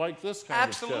America like this kind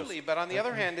of chess. Absolutely, but on the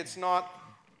other hand, it's not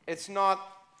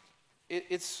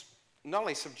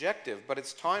only subjective, but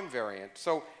it's time variant.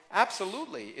 So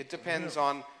absolutely, it depends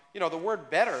on, you know, the word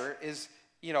better is,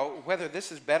 you know, whether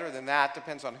this is better than that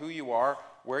depends on who you are,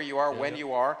 where you are, when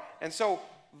you are. And so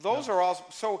those are all,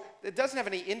 so it doesn't have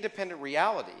any independent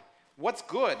reality. What's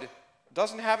good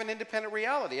doesn't have an independent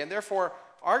reality, and therefore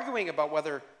arguing about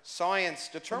whether science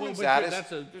determines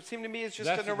it seems to me is just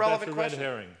an irrelevant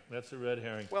question. That's a red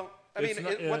herring. Well, I mean,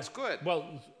 what's good?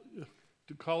 Well,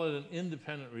 to call it an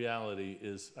independent reality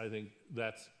is, I think,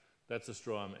 that's a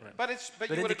straw man. But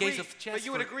you would agree. But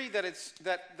you would agree that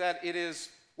it is.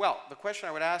 Well, the question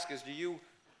I would ask is: do you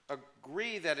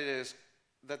agree that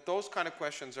those kind of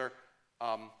questions are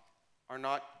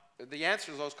not the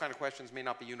answer to those kind of questions may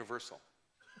not be universal.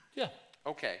 Yeah.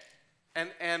 Okay.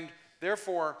 And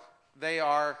therefore, they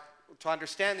are, to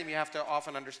understand them, you have to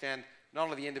often understand not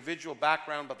only the individual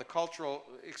background, but the cultural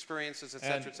experiences, et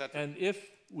cetera, et cetera. And if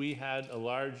we had a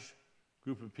large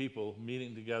group of people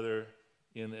meeting together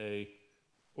in a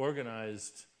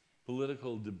organized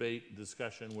political debate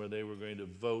discussion where they were going to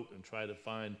vote and try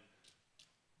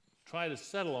to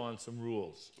settle on some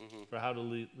rules for how to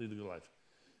lead a good life,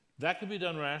 that could be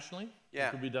done rationally. Yeah.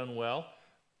 It could be done well.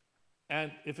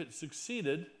 And if it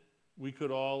succeeded, we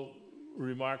could all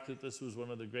remark that this was one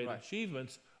of the great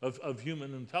achievements of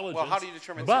human intelligence. Well, how do you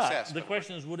determine but success? The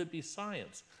question is, would it be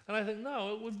science? And I think,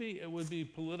 no, it would be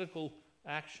political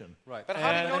action. Right. But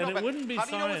how do you know? And it wouldn't be how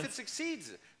do you know if science. it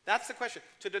succeeds? That's the question.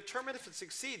 To determine if it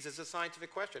succeeds is a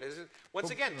scientific question. Is it, once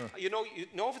again, you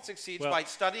know if it succeeds by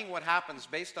studying what happens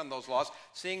based on those laws,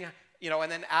 seeing,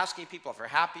 and then asking people if they're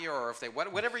happy or if they,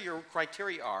 whatever your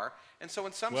criteria are. And so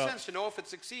in some sense, to know if it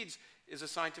succeeds is a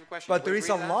scientific question. But there is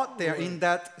a lot there in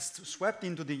that swept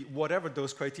into the whatever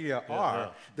those criteria are. Yeah.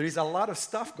 There is a lot of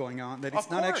stuff going on that is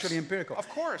not actually empirical. Of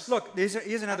course. Look,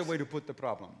 here's another way to put the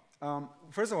problem.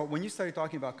 First of all, when you started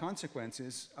talking about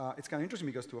consequences, it's kind of interesting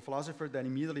because to a philosopher that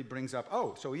immediately brings up,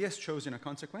 oh, so he has chosen a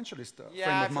consequentialist frame of mind.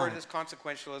 Yeah, I've heard this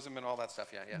consequentialism and all that stuff.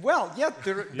 Yeah. Well,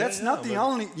 that's not the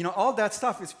only. All that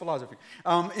stuff is philosophy.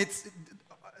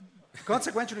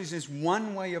 Consequentialism is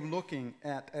one way of looking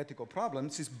at ethical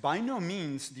problems. It's by no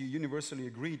means the universally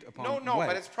agreed upon way.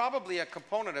 But it's probably a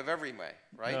component of every way,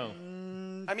 right?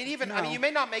 No. I mean, you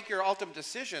may not make your ultimate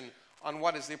decision on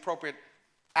what is the appropriate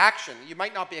action. You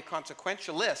might not be a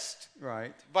consequentialist,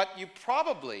 right? But you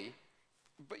probably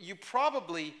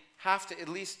have to at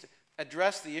least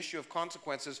address the issue of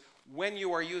consequences when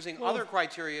you are using other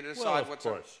criteria to decide what's.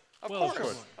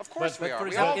 Of course we are. For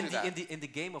We example, all do that. in the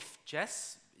game of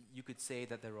chess, you could say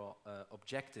that there are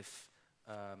objective,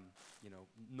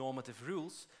 normative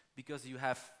rules because you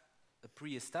have a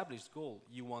pre-established goal.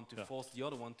 You want to force the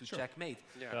other one to checkmate.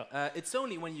 Yeah. It's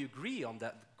only when you agree on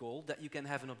that goal that you can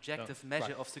have an objective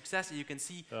measure of success, and you can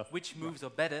see which moves are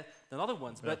better than other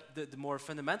ones. But the more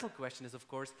fundamental question is, of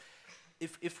course,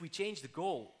 if we change the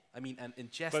goal, I mean, and in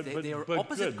chess they are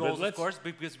opposite goals, of course,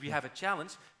 because we have a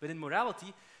challenge. But in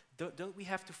morality, don't we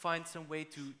have to find some way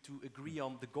to agree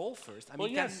on the goal first? I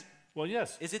mean, yes.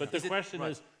 But the question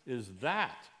is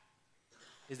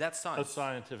that science? A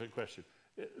scientific question.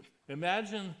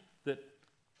 Imagine that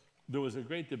there was a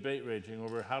great debate raging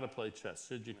over how to play chess.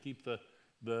 Should you keep the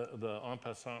en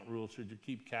passant rule? Should you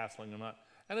keep castling or not?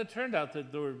 And it turned out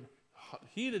that there were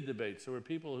heated debates. There were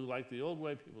people who liked the old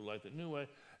way, people who liked the new way,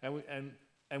 and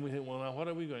we think, well, now what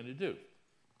are we going to do?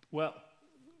 Well,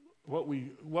 what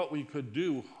we could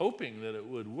do, hoping that it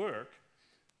would work,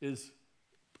 is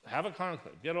have a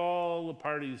conclave, get all the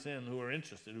parties in who are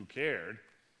interested, who cared,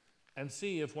 and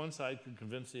see if one side could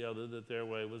convince the other that their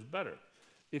way was better.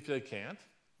 If they can't,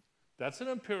 that's an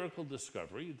empirical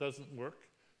discovery. It doesn't work.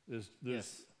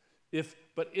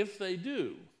 But if they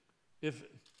do, if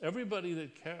everybody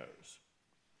that cares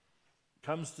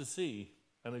comes to see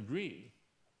and agree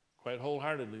quite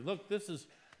wholeheartedly, look, this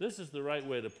is the right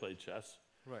way to play chess.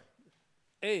 Right.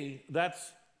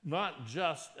 That's not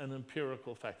just an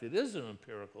empirical fact. It is an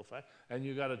empirical fact, and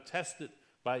you got to test it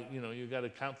by, you got to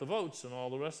count the votes and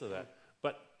all the rest of that.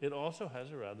 But it also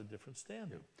has a rather different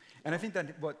standard. And I think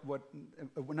that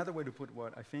another way to put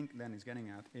what I think Dan is getting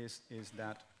at is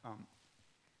that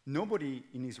nobody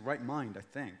in his right mind, I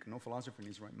think, no philosopher in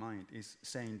his right mind is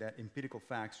saying that empirical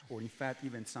facts, or in fact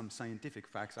even some scientific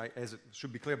facts, as it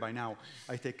should be clear by now,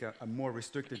 I take a more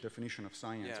restricted definition of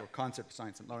science or concept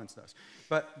science than Lawrence does.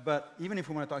 But even if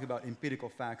we want to talk about empirical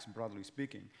facts, broadly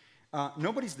speaking,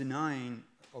 nobody's denying,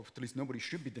 or at least nobody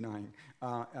should be denying,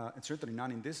 and certainly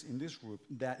not in this group,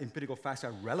 that empirical facts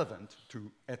are relevant to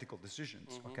ethical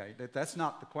decisions. Okay, that's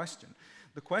not the question.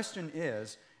 The question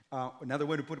is, another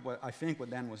way to put what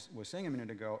Dan was saying a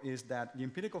minute ago is that the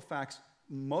empirical facts,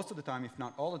 most of the time, if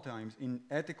not all the times, in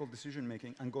ethical decision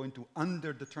making, are going to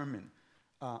underdetermine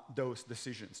those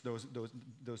decisions,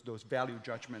 those value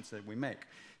judgments that we make.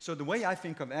 So the way I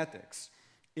think of ethics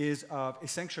is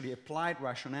essentially applied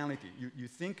rationality. You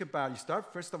think about, you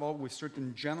start first of all with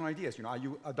certain general ideas. Are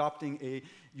you adopting a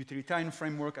utilitarian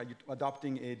framework? Are you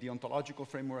adopting a deontological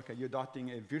framework? Are you adopting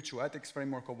a virtue ethics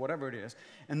framework, or whatever it is?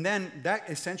 And then that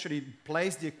essentially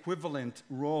plays the equivalent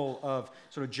role of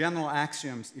sort of general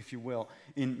axioms, if you will,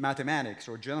 in mathematics,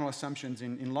 or general assumptions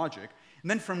in logic. And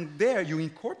then from there, you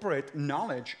incorporate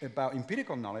knowledge about,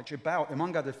 empirical knowledge about,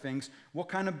 among other things, what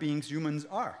kind of beings humans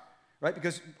are. Right?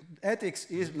 Because ethics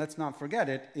is, let's not forget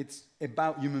it, it's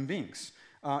about human beings.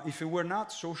 If it were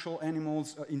not social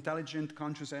animals, intelligent,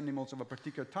 conscious animals of a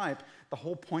particular type, the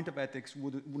whole point of ethics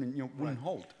wouldn't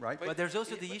hold, right? But there's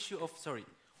also the issue of, sorry.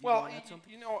 Well,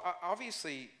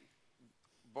 obviously,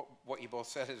 what you both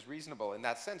said is reasonable in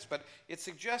that sense, but it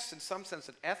suggests in some sense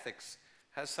that ethics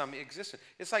has some existence.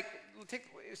 It's like,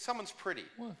 if someone's pretty.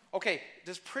 What? Okay,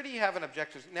 does pretty have an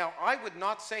objective? Now, I would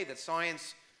not say that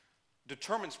science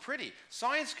determines pretty.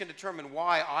 Science can determine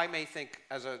why I may think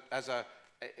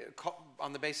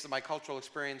on the basis of my cultural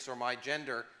experience or my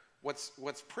gender, what's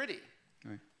pretty.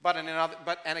 Right.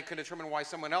 And it could determine why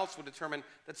someone else would determine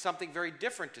that something very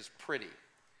different is pretty.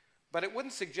 But it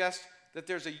wouldn't suggest that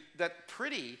that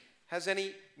pretty has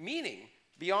any meaning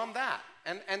beyond that.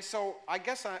 And so I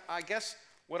guess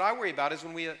what I worry about is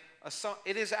when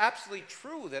it is absolutely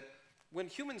true that when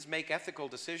humans make ethical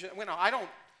decisions, I don't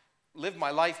live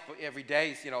my life every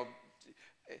day,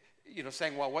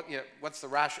 saying, well, what's the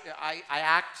rational? I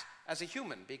act as a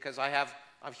human because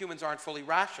humans aren't fully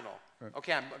rational. Right.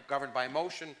 Okay, I'm governed by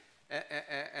emotion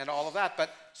and all of that.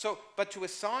 But to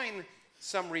assign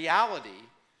some reality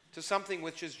to something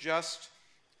which is just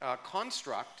a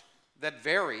construct that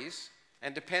varies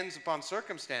and depends upon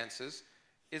circumstances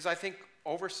is, I think,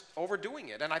 overdoing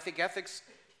it. And I think ethics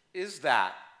is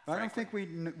that. I don't think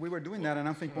we were doing that, and I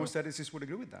don't think most ethicists would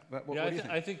agree with that. What do you think?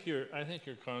 I think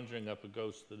you're conjuring up a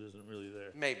ghost that isn't really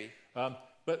there. Maybe.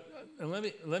 But let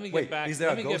me Wait, get back. is there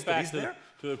let a me ghost get that back is to, there?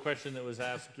 to the question that was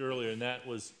asked earlier, and that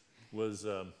was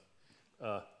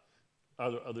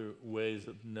other ways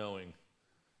of knowing.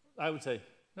 I would say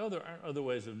no, there aren't other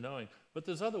ways of knowing, but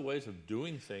there's other ways of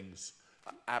doing things.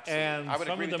 Absolutely. And I would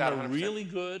some agree of with them that are 100%. really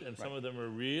good, and some of them are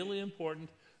really important.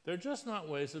 They're just not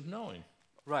ways of knowing.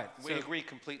 Right. We agree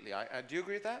completely. Do you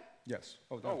agree with that? Yes.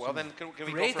 Oh, well, then can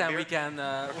we Great, go for a and beer? we can...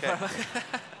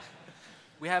 Okay.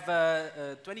 We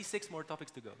have 26 more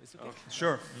topics to go. Is it okay?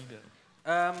 Sure.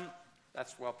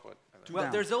 That's well put. Well,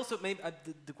 down. there's also maybe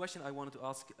the question I wanted to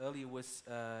ask earlier was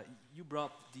you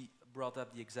brought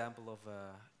up the example of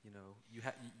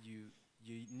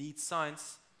you need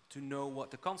science to know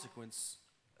what the consequence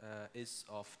is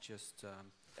of just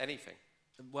Anything.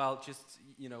 well, just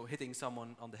hitting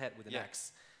someone on the head with an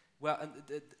axe. Well,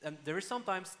 and there is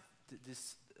sometimes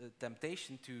this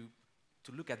temptation to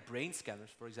look at brain scanners,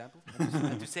 for example,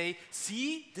 and to say,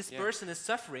 see, this person is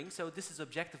suffering, so this is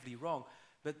objectively wrong.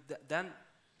 But then,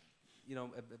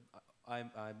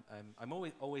 I'm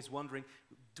always wondering,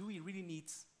 do we really need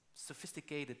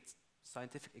sophisticated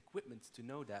scientific equipment to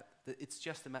know that? It's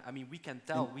just we can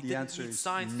tell. And we the didn't answer need is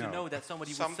science no. to know that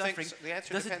somebody was Some suffering. things- the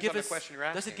answer Does it depends give on the us? question you're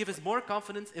Does it asking. give us more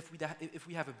confidence if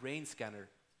we have a brain scanner?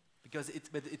 Because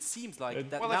it seems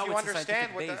like that Well, now if you it's a understand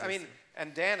scientific basis.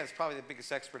 and Dan is probably the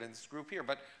biggest expert in this group here,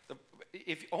 but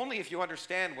if you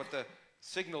understand what the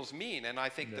signals mean, and I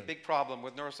think the big problem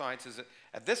with neuroscience is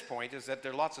at this point is that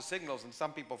there are lots of signals, and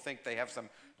some people think they have some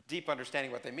deep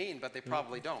understanding what they mean, but they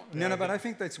probably don't. No, but I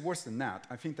think that's worse than that.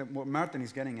 I think that what Maarten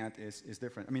is getting at is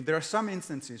different. There are some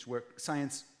instances where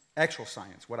actual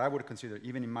science, what I would consider,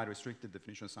 even in my restricted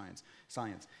definition of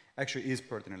science actually is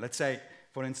pertinent. Let's say,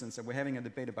 for instance, that we're having a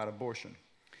debate about abortion.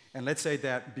 And let's say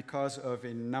that because of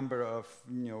a number of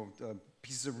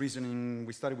pieces of reasoning,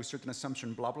 we started with certain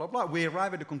assumption, blah, blah, blah, we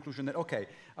arrive at the conclusion that, okay,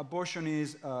 abortion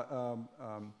is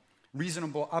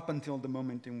reasonable up until the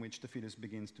moment in which the fetus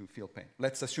begins to feel pain.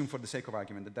 Let's assume for the sake of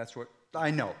argument that that's what,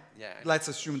 I know. Yeah. Let's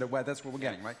assume that that's what we're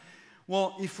getting, right?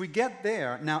 Well, if we get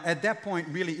there, now at that point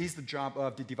really is the job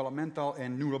of the developmental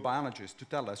and neurobiologists to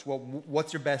tell us, well,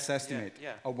 what's your best estimate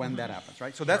of when that happens,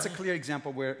 right? So that's a clear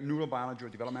example where neurobiology or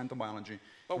developmental biology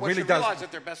But what really you does... realize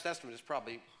that their best estimate is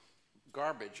probably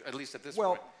garbage, at least at this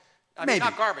Well, point. I maybe. mean,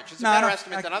 not garbage. It's No, a better no,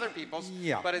 estimate than other people's,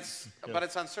 but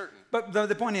it's uncertain. But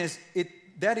the point is,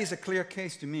 that is a clear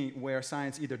case to me where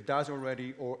science either does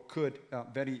already or could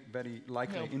very, very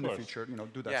likely in the future,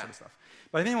 do that sort of stuff.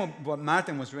 But I think what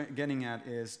Maarten was getting at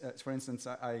is, for instance,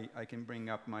 I can bring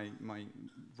up my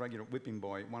regular whipping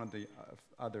boy, one of the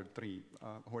other three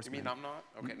horsemen. You mean I'm not?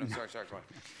 Okay, no, sorry, go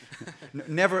on.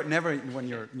 Never when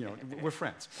you're, we're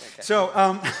friends. Okay.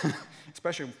 So,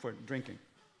 especially for drinking.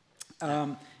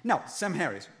 Now, Sam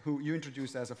Harris, who you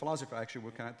introduced as a philosopher, actually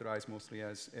would characterize mostly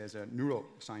as a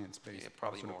neuroscience-based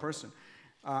sort of person.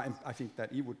 And I think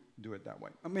that he would do it that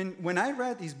way. When I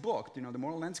read his book, The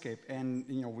Moral Landscape, and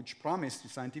which promised a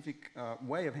scientific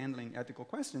way of handling ethical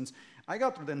questions, I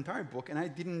got through the entire book and I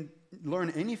didn't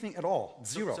learn anything at all,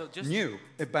 zero, new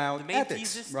about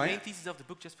ethics. The main thesis of the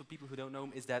book, just for people who don't know,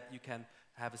 is that you can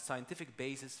have a scientific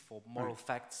basis for moral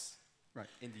facts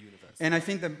in the universe. And I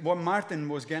think that what Maarten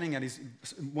was getting at is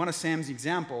one of Sam's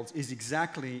examples is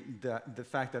exactly the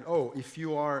fact that, if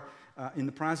you are in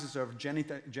the process of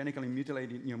genetically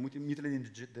mutilating, mutilating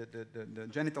the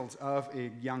genitals of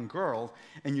a young girl,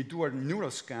 and you do a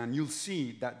neuroscan, you'll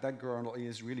see that that girl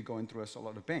is really going through a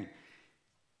lot of pain.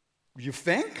 You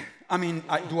think? I mean,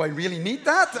 do I really need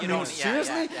that? I mean,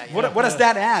 seriously? What does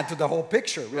that add to the whole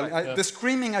picture? Really? The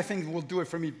screaming, I think, will do it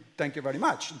for me. Thank you very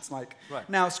much. It's like,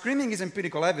 now, screaming is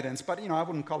empirical evidence, but I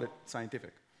wouldn't call it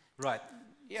scientific. Right.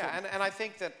 Yeah, and I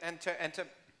think that, and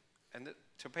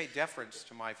to pay deference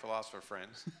to my philosopher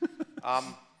friends,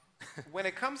 when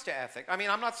it comes to ethics, I mean,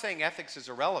 I'm not saying ethics is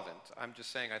irrelevant. I'm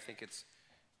just saying I think it's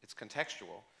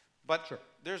contextual. But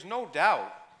there's no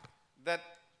doubt that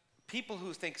people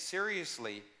who think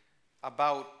seriously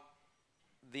about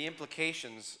the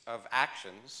implications of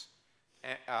actions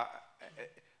are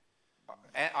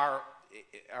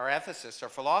ethicists, are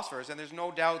philosophers, and there's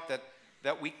no doubt that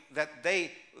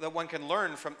one can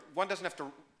learn from. One doesn't have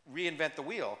to reinvent the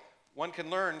wheel. One can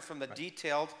learn from the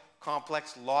detailed,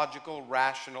 complex, logical,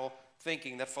 rational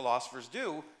thinking that philosophers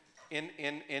do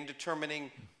in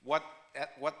determining what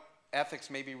ethics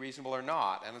may be reasonable or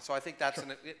not. And so I think that's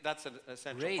an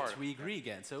essential part. Great, we agree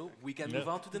again. So we can move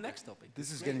on to the next topic.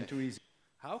 This is getting too easy.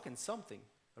 How can something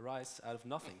arise out of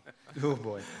nothing? Oh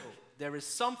boy. There is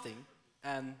something,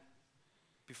 and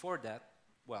before that,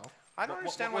 well, I don't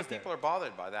understand why people are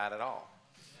bothered by that at all.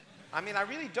 I mean, I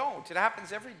really don't. It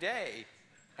happens every day,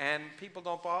 and people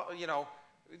don't bother,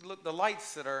 look, the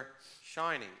lights that are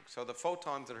shining, so the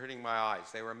photons that are hitting my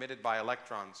eyes, they were emitted by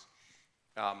electrons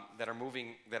that are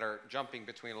moving, that are jumping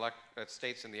between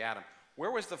states in the atom.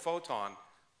 Where was the photon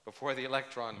before the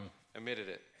electron emitted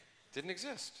it? Didn't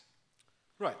exist.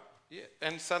 Right. Yeah,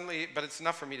 and suddenly, but it's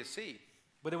enough for me to see.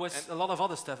 But there was a lot of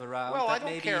other stuff around well, that I don't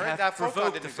maybe care. have That photon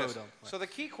provoked didn't the exist. photon. So the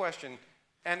key question,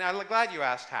 and I'm glad you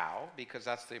asked how, because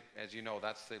that's the, as you know,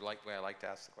 that's the way I like to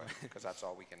ask the question, because that's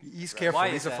all we can. He's careful. Why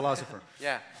He's a philosopher.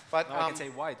 Yeah, but I can say,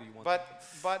 why do you want?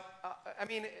 But I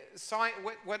mean,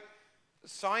 what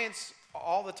science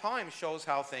all the time shows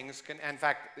how things can. In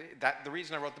fact, the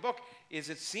reason I wrote the book is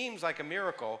it seems like a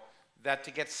miracle that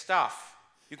to get stuff,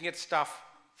 you can get stuff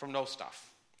from no stuff.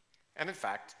 And in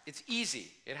fact, it's easy.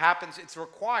 It happens. It's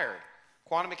required.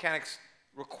 Quantum mechanics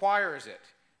requires it.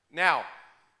 Now,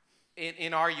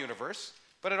 in our universe,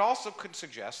 but it also could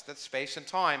suggest that space and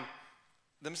time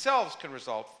themselves can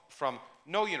result from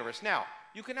no universe. Now,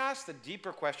 you can ask the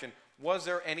deeper question, was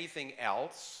there anything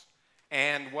else?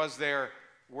 And was there,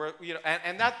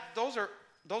 those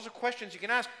are questions you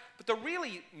can ask. But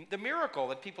the miracle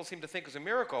that people seem to think is a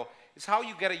miracle is how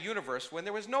you get a universe when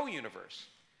there was no universe.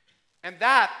 And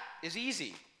that is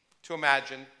easy to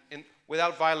imagine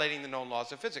without violating the known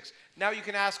laws of physics. Now you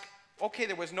can ask, okay,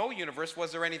 there was no universe,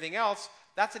 was there anything else?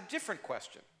 That's a different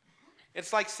question.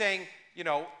 It's like saying,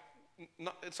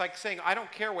 I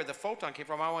don't care where the photon came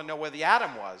from, I want to know where the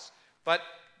atom was. But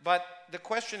the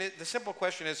simple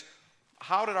question is,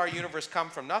 how did our universe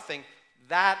come from nothing?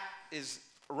 That is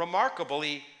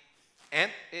remarkably,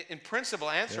 and in principle,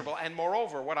 answerable. Yeah. And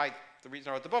moreover, the reason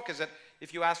I wrote the book is that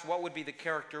if you ask what would be the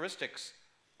characteristics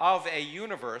of a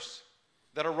universe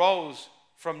that arose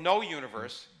from no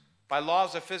universe by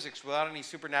laws of physics without any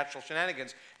supernatural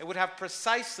shenanigans, it would have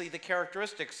precisely the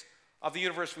characteristics of the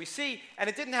universe we see, and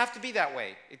it didn't have to be that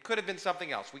way. It could have been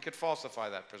something else. We could falsify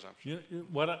that presumption.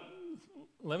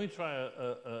 Let me try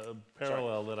a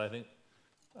parallel that I think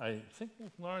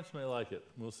Lawrence may like it.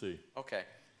 We'll see. Okay.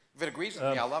 If it agrees with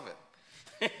me, I'll love it.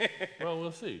 Well,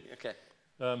 we'll see. Okay.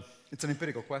 It's an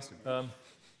empirical question.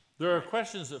 There are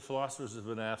questions that philosophers have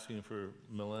been asking for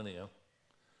millennia,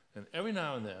 and every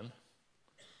now and then,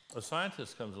 a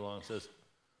scientist comes along and says,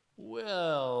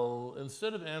 well,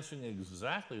 instead of answering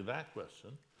exactly that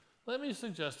question, let me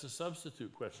suggest a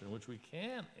substitute question which we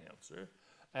can answer,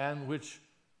 and which,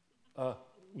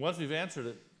 once we've answered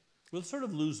it, we'll sort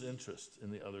of lose interest in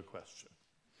the other question.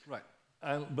 Right.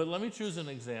 But let me choose an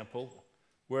example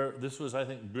where this was, I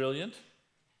think, brilliant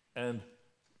and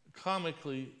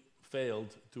comically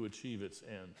failed to achieve its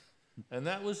end. And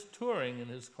that was Turing in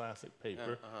his classic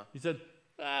paper. He said,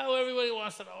 well, everybody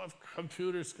wants to know if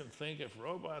computers can think, if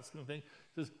robots can think.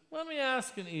 He says, let me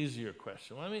ask an easier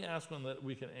question. Let me ask one that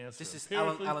we can answer. This is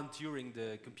Alan Turing,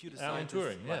 the computer scientist.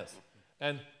 Alan Turing, yes.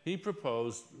 And he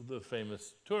proposed the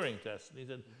famous Turing test. And he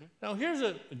said, now here's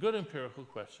a good empirical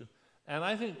question. And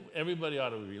I think everybody ought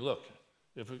to agree, look,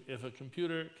 if a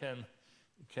computer can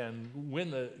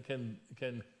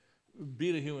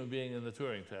beat a human being in the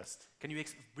Turing test. Can you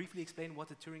briefly explain what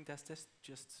the Turing test is?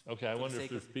 Just okay, I wonder if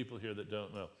there's people here that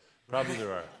don't know. Probably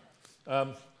there are.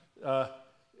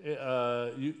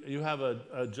 You have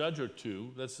a judge or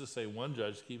two, let's just say one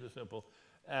judge, keep it simple,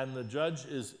 and the judge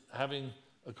is having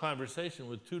a conversation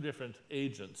with two different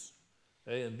agents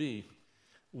A and B.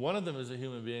 One of them is a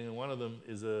human being, and one of them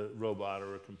is a robot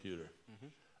or a computer.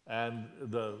 And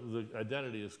the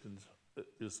identity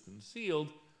is concealed,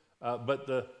 but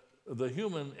the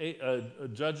human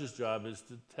judge's job is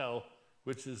to tell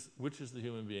which is the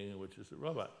human being and which is the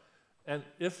robot. And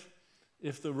if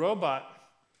the robot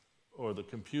or the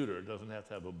computer, it doesn't have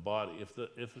to have a body, if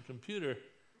the computer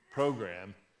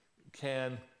program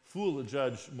can fool the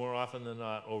judge more often than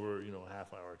not over a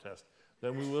half-hour test,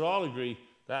 then we would all agree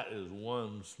that is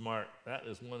one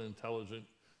intelligent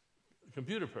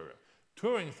computer program.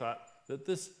 Turing thought that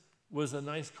this was a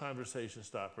nice conversation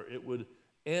stopper. It would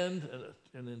end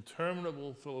an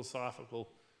interminable philosophical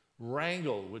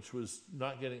wrangle, which was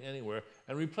not getting anywhere,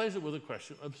 and replace it with a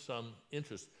question of some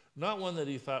interest. Not one that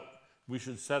he thought we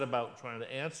should set about trying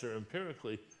to answer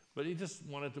empirically, but he just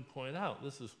wanted to point out,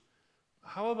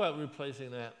 how about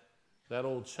replacing that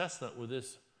old chestnut with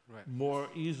this more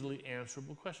easily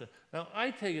answerable question? Now,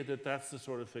 I take it that that's the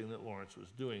sort of thing that Lawrence was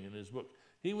doing in his book.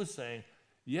 He was saying,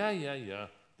 yeah,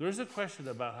 there's a question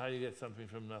about how you get something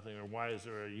from nothing, or why is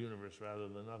there a universe rather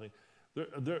than nothing.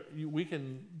 We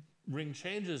can bring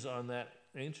changes on that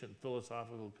ancient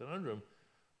philosophical conundrum,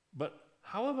 but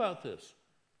how about this?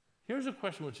 Here's a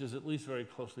question which is at least very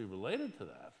closely related to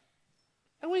that,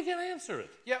 and we can answer it.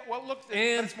 Yeah, well, look,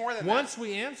 and it's more than once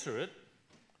we answer it,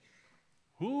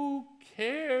 who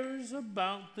cares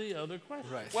about the other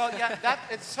question? Right. Well, yeah,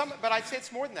 but I'd say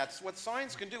it's more than that. What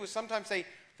science can do is sometimes say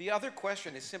the other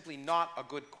question is simply not a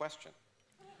good question.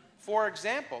 For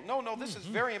example, no, this is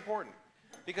very important,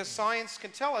 because science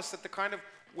can tell us that the kind of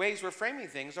ways we're framing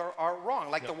things are wrong.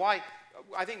 Like the why,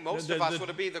 I think most of us would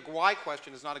agree the why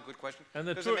question is not a good question. And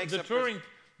the Turing,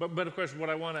 but of course, what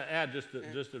I want to add, just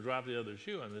to drop the other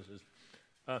shoe on this is,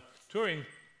 Turing,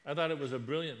 I thought it was a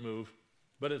brilliant move,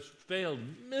 but it's failed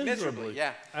miserably.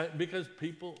 Yeah. Because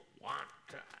people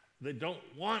they don't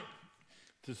want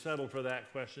to settle for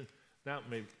that question. Now,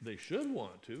 maybe they should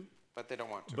want to. But they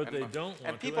don't want to. But they don't want to.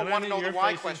 And people want to know the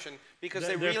why question because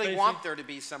they really want there to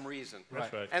be some reason.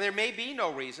 That's right. And there may be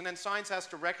no reason, and science has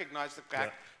to recognize the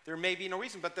fact there may be no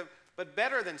reason. But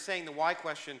better than saying the why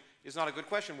question is not a good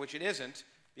question, which it isn't,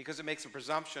 because it makes a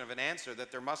presumption of an answer that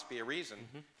there must be a reason,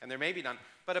 and there may be none.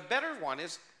 But a better one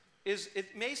is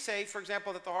it may say, for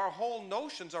example, that our whole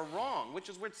notions are wrong, which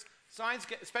is where science,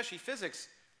 especially physics,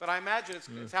 but I imagine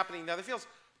it's happening in other fields,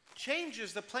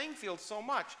 changes the playing field so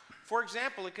much. For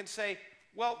example, it can say,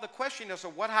 well, the question is,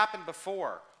 what happened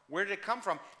before? Where did it come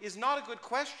from? Is not a good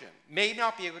question. May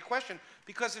not be a good question,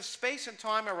 because if space and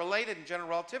time are related in general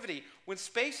relativity, when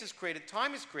space is created,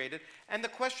 time is created, and the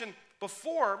question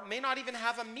before may not even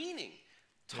have a meaning.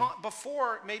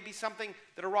 Before may be something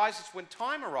that arises when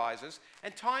time arises,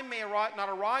 and time may not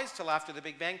arise till after the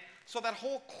Big Bang. So that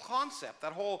whole concept,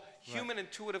 that whole human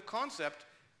intuitive concept,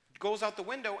 goes out the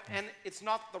window, and it's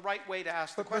not the right way to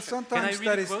ask the question. But sometimes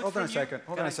that is. Hold on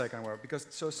a second, because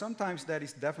sometimes that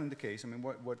is definitely the case. I mean,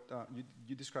 what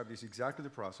you described is exactly the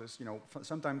process.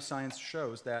 Sometimes science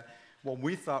shows that what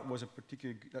we thought was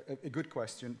a good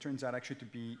question turns out actually to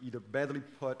be either badly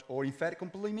put or in fact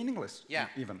completely meaningless. Yeah.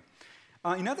 Even.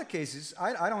 In other cases,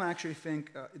 I don't actually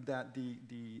think that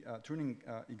the Turing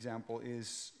example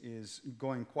is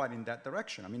going quite in that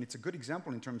direction. I mean, it's a good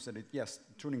example in terms that, yes,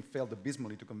 Turing failed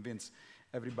abysmally to convince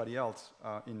everybody else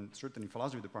in certain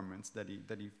philosophy departments that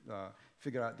he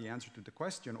figured out the answer to the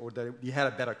question, or that he had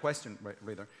a better question,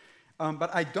 rather.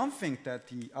 But I don't think that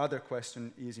the other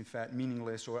question is, in fact,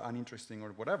 meaningless or uninteresting or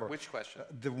whatever. Which question?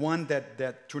 The one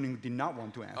that Turing did not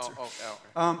want to answer.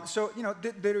 Oh. So,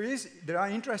 there are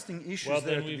interesting issues there.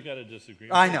 there. Well, then we've got to disagree.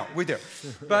 I know, we do.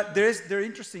 But there are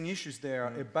interesting issues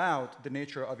there about the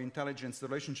nature of intelligence, the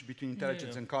relationship between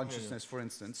intelligence and consciousness, for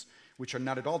instance, which are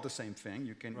not at all the same thing.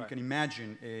 You can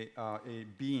imagine a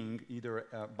being, either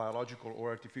biological or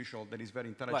artificial, that is very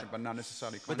intelligent but not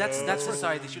necessarily conscious. But that's the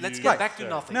side issue. Let's get back to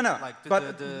nothing. No.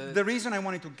 But the reason I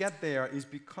wanted to get there is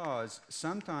because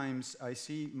sometimes I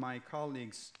see my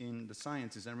colleagues in the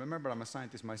sciences, and remember, I'm a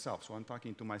scientist myself, so I'm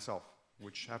talking to myself,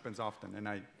 which happens often, and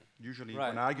I usually,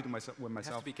 when I argue with myself...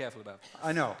 You have to be careful about it.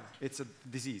 I know, it's a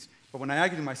disease. But when I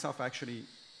argue with myself, actually,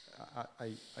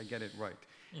 I get it right.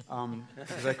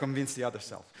 Because I convince the other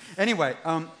self. Anyway,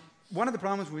 one of the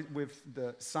problems with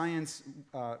the science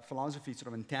philosophy sort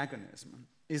of antagonism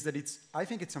is that I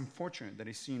think it's unfortunate that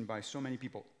it's seen by so many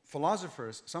people,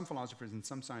 some philosophers and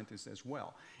some scientists as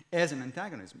well, as an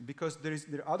antagonism, because there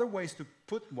are other ways to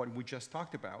put what we just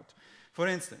talked about For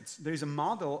instance, there is a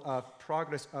model of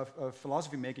progress, of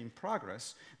philosophy making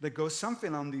progress that goes something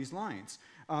along these lines.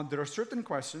 There are certain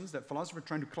questions that philosophers are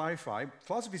trying to clarify.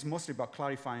 Philosophy is mostly about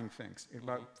clarifying things,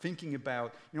 about thinking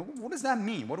about, what does that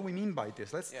mean? What do we mean by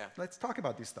this? Let's talk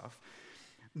about this stuff.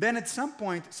 Then at some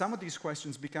point, some of these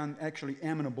questions become actually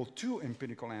amenable to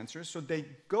empirical answers, so they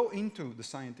go into the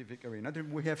scientific arena.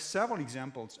 We have several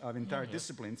examples of entire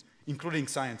disciplines, including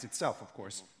science itself, of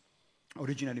course,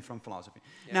 originating from philosophy.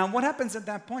 Now, what happens at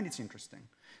that point? It's interesting.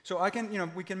 So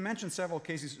we can mention several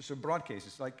cases, so broad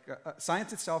cases, like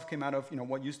science itself came out of,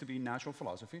 what used to be natural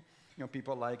philosophy.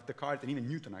 People like Descartes and even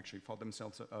Newton actually thought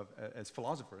themselves as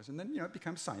philosophers, and then, it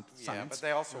becomes science. Yeah, but they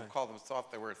also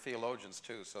thought they were theologians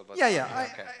too. So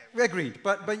we agreed.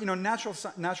 But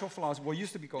natural philosophy, what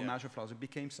used to be called natural philosophy,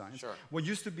 became science. Sure. What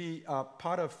used to be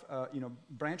part of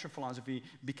branch of philosophy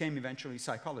became eventually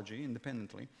psychology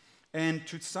independently. And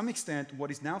to some extent,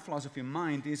 what is now philosophy of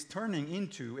mind is turning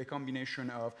into a combination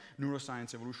of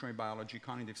neuroscience, evolutionary biology,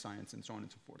 cognitive science, and so on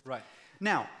and so forth. Right.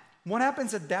 Now, what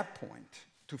happens at that point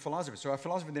to philosophy? So our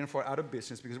philosophy therefore out of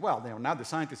business because, now the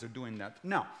scientists are doing that.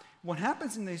 Now, what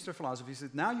happens in the history of philosophy is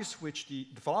that now you switch, the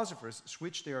philosophers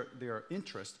switch their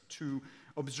interest to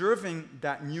observing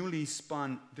that newly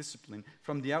spun discipline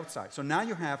from the outside. So now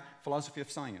you have philosophy of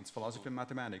science, philosophy of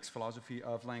mathematics, philosophy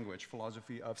of language,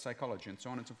 philosophy of psychology, and so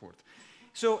on and so forth.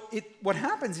 So what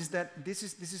happens is that this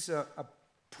is a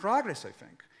progress, I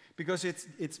think, because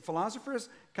it's philosophers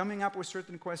coming up with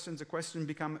certain questions. The questions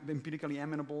become empirically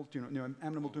amenable to,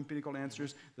 amenable to empirical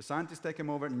answers. The scientists take them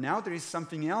over. Now there is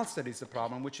something else that is the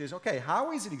problem, which is, okay,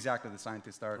 how is it exactly the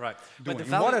scientists are doing? But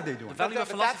what are they doing? The value of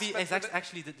philosophy is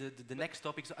actually the next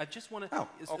topic. So I just want to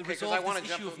resolve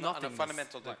this issue of nothingness. On a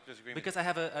fundamental disagreement. Because I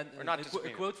have a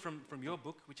quote from your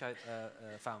book, which I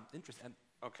found interesting and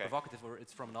provocative, or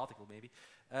it's from an article maybe.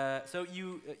 So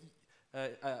you...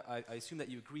 I assume that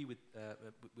you agree with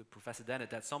Professor Dennett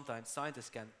that sometimes scientists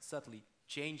can subtly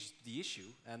change the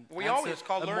issue and we always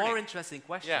call a more interesting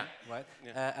question, right?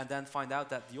 Yeah. And then find out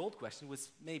that the old question was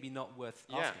maybe not worth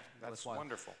asking. Yeah, that's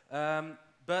wonderful.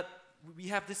 But we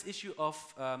have this issue of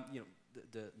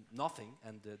the nothing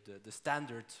and the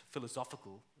standard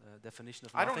philosophical definition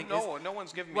of nothing. I don't know. No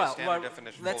one's given me a standard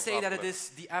definition. Let's say that it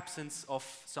is the absence of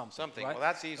something. Right? Well,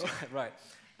 that's easy. Right.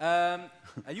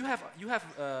 You have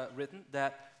written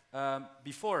that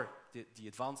before the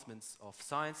advancements of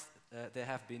science, there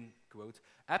have been, quote,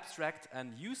 abstract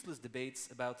and useless debates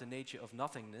about the nature of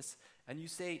nothingness, and you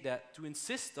say that to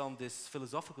insist on this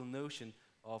philosophical notion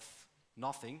of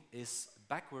nothing is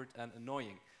backward and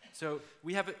annoying. So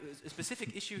we have a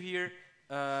specific issue here.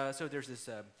 So there's this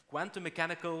quantum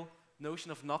mechanical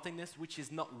notion of nothingness, which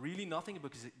is not really nothing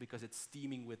because it's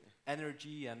steaming with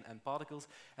energy and particles.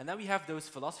 And then we have those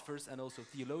philosophers and also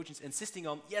theologians insisting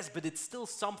on, yes, but it's still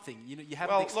something. You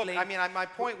haven't explained. Look, I mean, my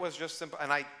point was just simple,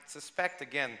 and I suspect,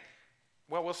 again,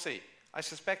 well, we'll see. I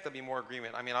suspect there'll be more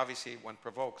agreement. I mean, obviously one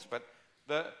provokes, but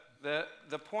the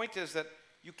point is that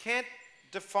you can't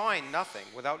define nothing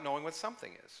without knowing what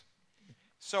something is.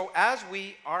 So as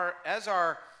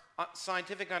our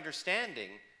scientific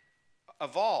understanding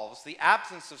evolves, the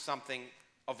absence of something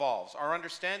evolves, our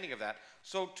understanding of that.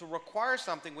 So to require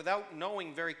something without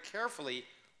knowing very carefully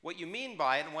what you mean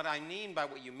by it, and what I mean by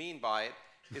what you mean by it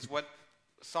is what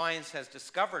science has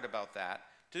discovered about that.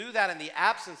 To do that in the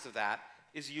absence of that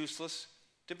is useless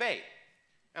debate.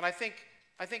 And I think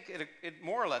it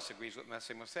more or less agrees with what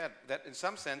Massimo said, that in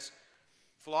some sense,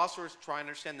 philosophers try and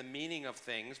understand the meaning of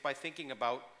things by thinking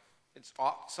about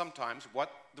sometimes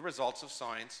what the results of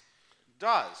science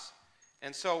does.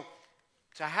 And so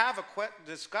to have a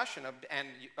discussion and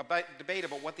debate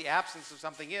about what the absence of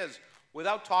something is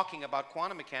without talking about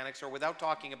quantum mechanics or without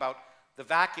talking about the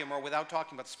vacuum or without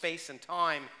talking about space and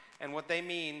time and what they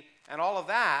mean and all of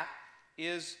that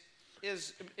is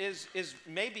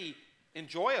maybe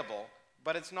enjoyable,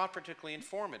 but it's not particularly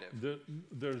informative.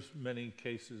 There's many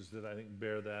cases that I think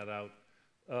bear that out.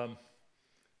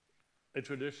 A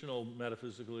traditional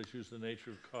metaphysical issue is the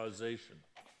nature of causation.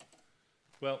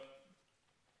 Well,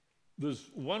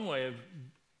 there's one way of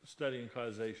studying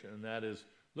causation, and that is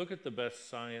look at the best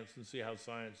science and see how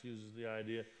science uses the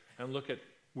idea, and look at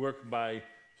work by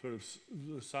sort of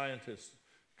scientists,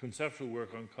 conceptual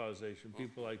work on causation,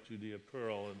 people like Judea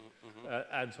Pearl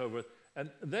and so forth. And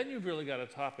then you've really got a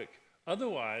topic.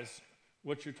 Otherwise,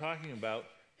 what you're talking about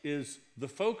is the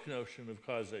folk notion of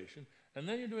causation, and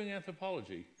then you're doing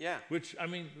anthropology. Yeah. Which, I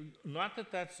mean, not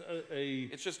that that's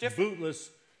it's just different. Bootless,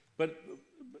 but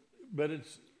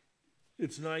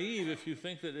it's naive if you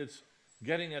think that it's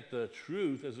getting at the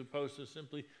truth as opposed to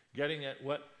simply getting at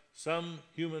what some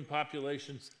human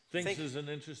population thinks is an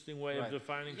interesting way of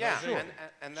defining causation.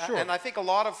 And I think a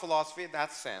lot of philosophy in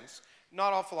that sense,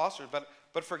 not all philosophers,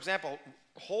 but for example,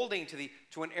 holding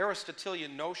to an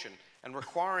Aristotelian notion and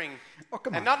requiring,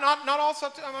 and not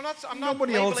also, I'm not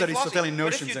Nobody holds Aristotelian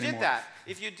notions but if you anymore. did that,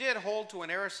 if you did hold to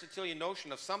an Aristotelian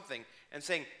notion of something and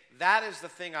saying, that is the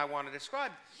thing I want to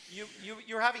describe,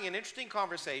 you're having an interesting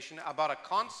conversation about a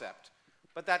concept,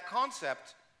 but that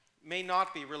concept may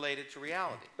not be related to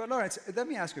reality. But Lawrence, let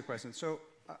me ask you a question. So,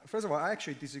 first of all, I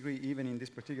actually disagree even in this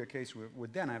particular case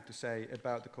with Dan, I have to say,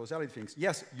 about the causality things.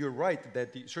 Yes, you're right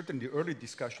that certainly the early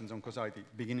discussions on causality,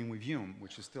 beginning with Hume,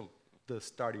 which is still the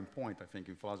starting point, I think,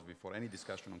 in philosophy for any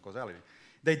discussion on causality,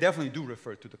 they definitely do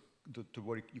refer to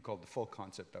what you call the full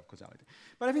concept of causality.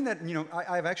 But I think that,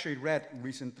 I've actually read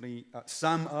recently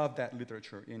some of that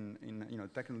literature in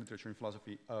technical literature in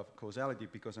philosophy of causality,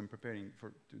 because I'm preparing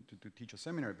to teach a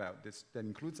seminar about this that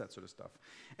includes that sort of stuff.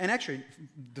 And actually,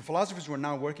 the philosophers who are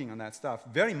now working on that stuff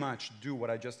very much do what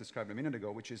I just described a minute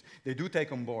ago, which is they do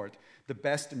take on board the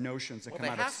best notions that come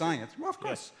out of science. Well, of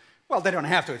course. Yes. Well, they don't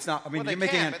have to. It's not. I mean, you're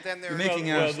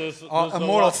making a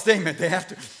moral statement. They have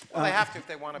to. Well, they have to if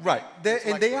they want to. Right,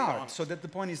 and they are. Honest. So that the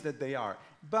point is that they are.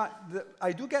 But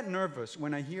I do get nervous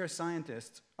when I hear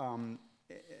scientists,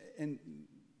 and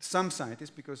some scientists,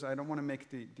 because I don't want to make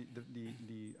the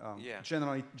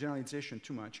generalization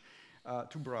too much,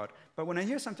 too broad. But when I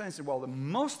hear sometimes, well,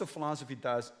 most of philosophy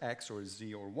does X or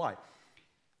Z or Y.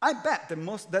 I bet that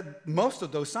most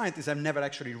of those scientists have never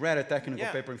actually read a technical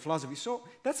paper in philosophy. So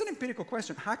that's an empirical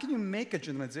question. How can you make a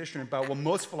generalization about what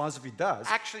most philosophy does?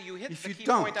 Actually, you hit the key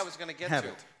point I was going to get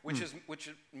to, which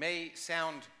may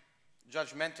sound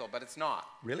judgmental, but it's not.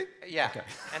 Really? Yeah. Okay.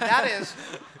 And that is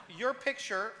your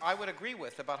picture, I would agree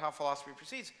with, about how philosophy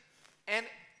proceeds. And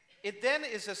it then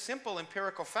is a simple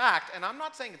empirical fact, and I'm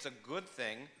not saying it's a good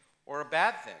thing or a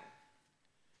bad thing,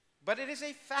 but it is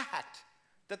a fact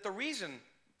that the reason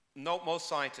most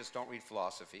scientists don't read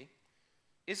philosophy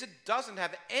is it doesn't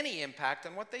have any impact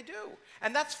on what they do.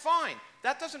 And that's fine.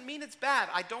 That doesn't mean it's bad.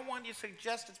 I don't want you to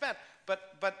suggest it's bad.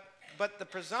 But the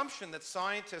presumption that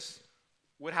scientists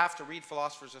would have to read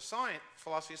philosophy of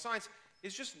science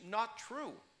is just not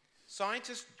true.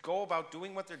 Scientists go about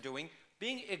doing what they're doing,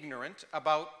 being ignorant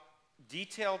about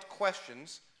detailed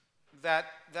questions that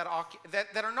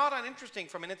are not uninteresting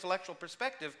from an intellectual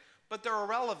perspective, but they're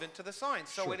irrelevant to the science.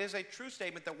 So it is a true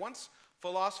statement that once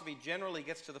philosophy generally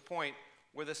gets to the point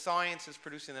where the science is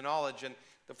producing the knowledge and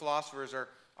the philosophers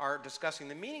are discussing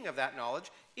the meaning of that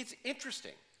knowledge, it's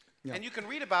interesting. Yeah. And you can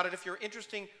read about it if you're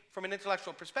interesting from an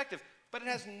intellectual perspective, but it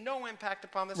has no impact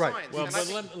upon the science. Well,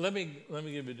 but let me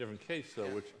give you a different case,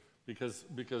 though,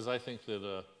 because I think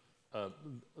that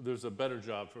there's a better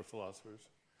job for philosophers.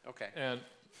 Okay. And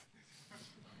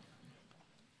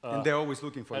they're always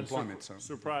looking for employment. So.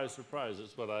 Surprise, surprise,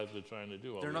 that's what I've been trying to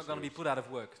do. They're not going to be put out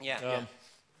of work.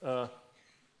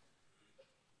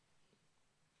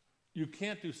 You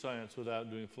can't do science without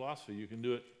doing philosophy. You can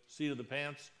do it seat of the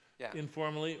pants,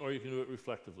 informally, or you can do it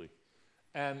reflectively.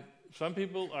 And some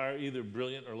people are either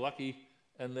brilliant or lucky,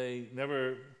 and they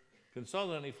never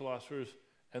consult any philosophers,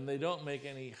 and they don't make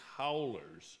any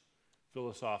howlers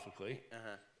philosophically.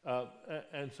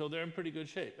 And so they're in pretty good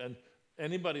shape. And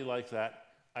anybody like that,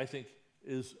 I think,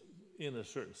 is, in a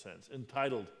certain sense,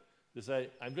 entitled to say,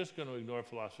 I'm just going to ignore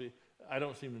philosophy. I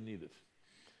don't seem to need it.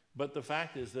 But the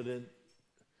fact is that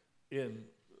in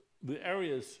the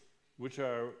areas which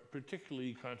are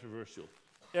particularly controversial,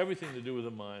 everything to do with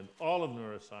the mind, all of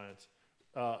neuroscience,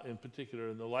 in particular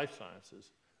in the life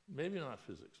sciences, maybe not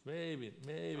physics, maybe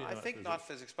I think not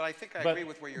physics, but I think I agree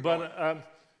with where you're going. But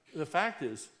the fact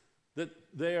is that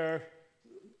they are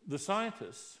the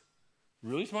scientists,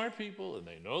 really smart people, and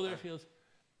they know their fields,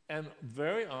 and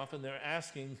very often they're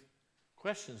asking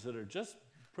questions that are just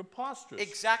preposterous.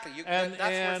 Exactly.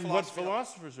 And what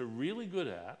philosophers are really good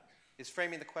at is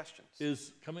framing the questions.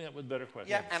 Is coming up with better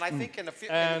questions. Yeah, and I think in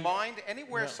the mind,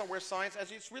 anywhere where science,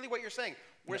 as it's really what you're saying,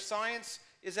 where science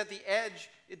is at the edge,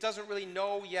 it doesn't really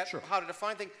know yet how to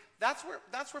define things. That's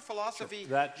where philosophy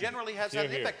generally has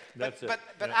that impact.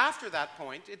 But after that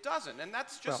point, it doesn't, and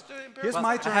that's just empirical. Here's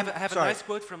my turn. I have a nice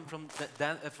quote from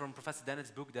Professor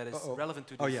Dennett's book that is relevant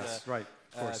to this,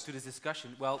 to this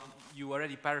discussion. Well, you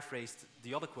already paraphrased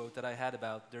the other quote that I had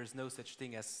about there is no such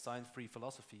thing as science-free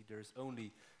philosophy. There is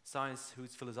only science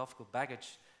whose philosophical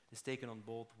baggage is taken on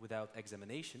board without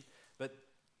examination. But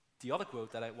the other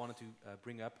quote that I wanted to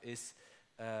bring up is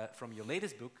from your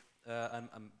latest book.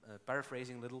 I'm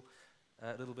paraphrasing a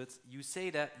little bit. You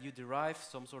say that you derive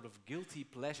some sort of guilty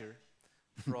pleasure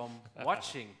from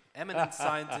watching eminent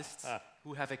scientists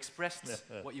who have expressed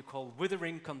what you call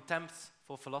withering contempt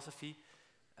for philosophy,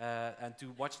 and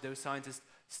to watch those scientists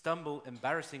stumble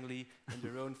embarrassingly in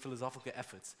their own philosophical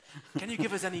efforts. Can you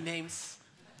give us any names,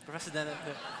 Professor Dennett?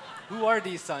 Who are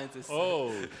these scientists?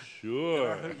 Oh,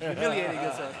 sure. Humiliating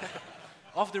us.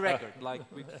 Off the record, like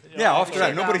we. Yeah, off the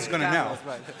record. Nobody's going to know.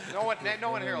 Right.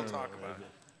 No one here will talk about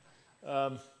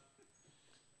it.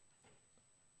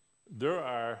 There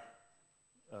are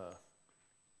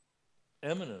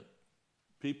eminent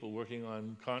people working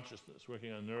on consciousness,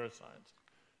 working on neuroscience,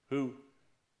 who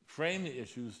frame the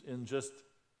issues in just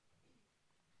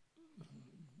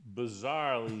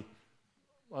bizarrely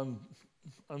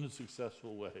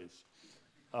unsuccessful ways.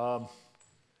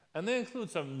 And they include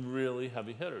some really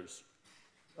heavy hitters.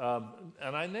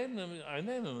 And I name them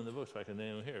in the book, so I can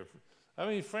name them here. I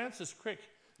mean, Francis Crick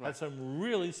had some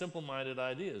really simple-minded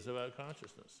ideas about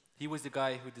consciousness. He was the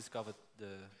guy who discovered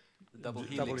the double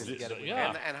helix together.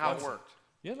 Yeah. And how it worked.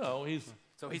 You know, he's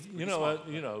smart.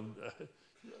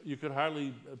 You could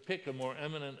hardly pick a more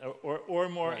eminent or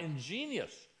more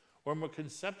ingenious or more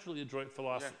conceptually adroit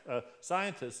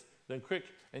scientist than Crick.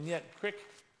 And yet Crick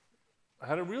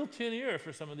had a real tin ear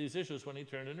for some of these issues when he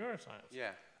turned to neuroscience.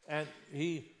 Yeah. And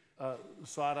he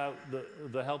sought out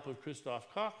the help of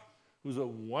Christoph Koch, who's a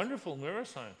wonderful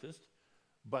neuroscientist,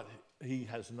 but he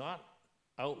has not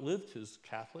outlived his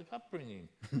Catholic upbringing.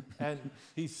 And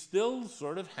he's still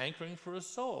sort of hankering for a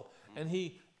soul. And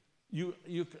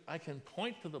I can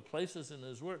point to the places in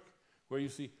his work where you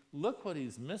see, look what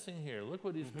he's missing here, look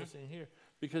what he's missing here,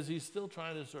 because he's still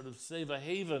trying to sort of save a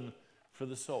haven for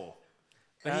the soul.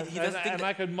 But and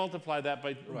I could multiply that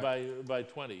by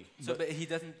 20. So, but he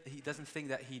doesn't think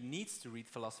that he needs to read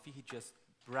philosophy. He just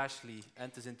rashly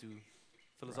enters into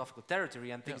philosophical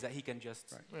territory and thinks that he can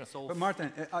just solve. But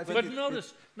Maarten, But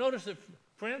notice that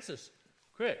Francis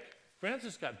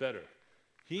got better.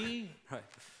 He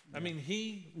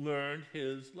learned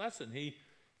his lesson.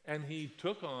 He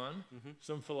took on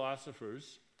some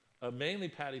philosophers, mainly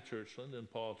Paddy Churchland and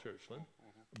Paul Churchland,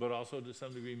 but also to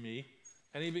some degree me.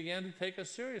 And he began to take us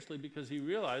seriously because he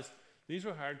realized these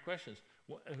were hard questions.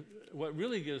 What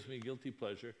really gives me guilty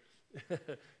pleasure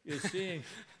is seeing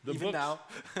the Even books. now.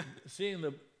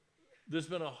 There's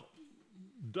been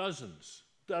dozens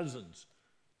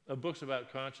of books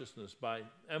about consciousness by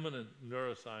eminent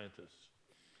neuroscientists.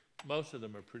 Most of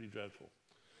them are pretty dreadful.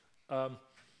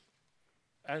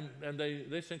 And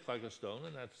they sink like a stone,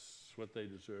 and that's what they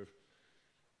deserve.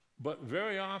 But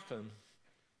very often,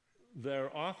 their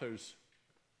authors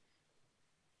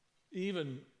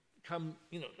even come,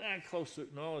 that close to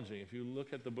acknowledging, if you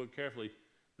look at the book carefully,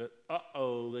 that,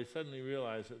 they suddenly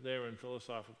realize that they're in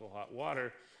philosophical hot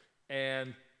water,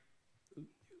 and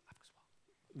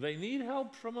they need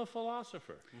help from a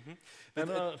philosopher. And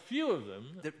a few of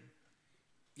them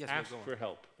ask for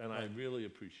help, and I really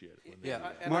appreciate it. When they do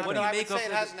that. And I would say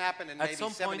it hasn't happened in maybe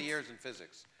 70 years in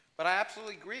physics. But I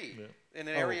absolutely agree in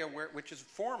an area which is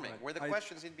forming, where the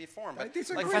questions need to be formed. But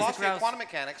like philosophy of quantum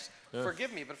mechanics,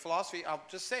 forgive me, but philosophy, I'll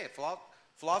just say it,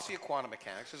 philosophy of quantum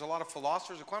mechanics, there's a lot of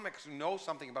philosophers of quantum mechanics who know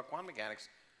something about quantum mechanics,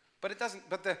 but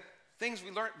the things we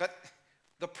learn, but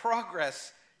the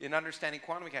progress in understanding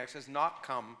quantum mechanics has not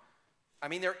come. I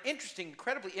mean, they're interesting,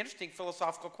 incredibly interesting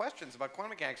philosophical questions about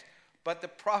quantum mechanics, but the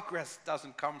progress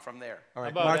doesn't come from there. All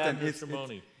right, how about Maarten, Andrew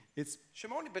Shimoni?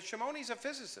 But Shimoni's a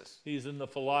physicist. He's in the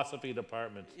philosophy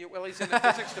department. Well, he's in the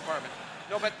physics department.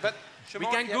 No, but Shimoni... We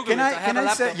can Google Can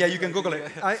I say? Yeah, you can Google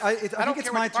it. I think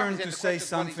it's my turn to say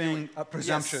something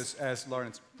presumptuous, as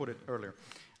Lawrence put it earlier.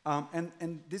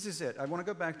 And this is it. I want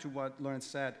to go back to what Lawrence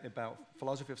said about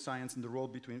philosophy of science and the role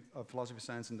between philosophy of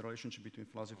science and the relationship between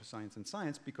philosophy of science and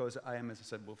science, because I am, as I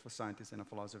said, both a scientist and a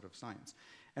philosopher of science.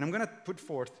 And I'm going to put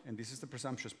forth, and this is the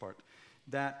presumptuous part,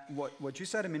 that what you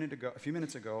said a few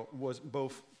minutes ago, was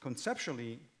both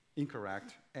conceptually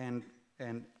incorrect and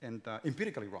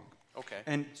empirically wrong. Okay.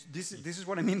 And this is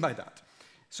what I mean by that.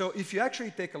 So if you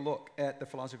actually take a look at the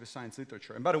philosophy of science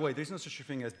literature, and by the way, there's no such a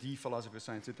thing as the philosophy of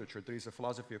science literature. There is a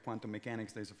philosophy of quantum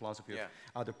mechanics, there is a philosophy of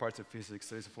other parts of physics,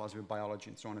 there is a philosophy of biology,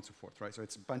 and so on and so forth, right? So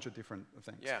it's a bunch of different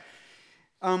things. Yeah.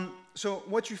 So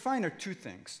what you find are two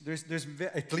things. There's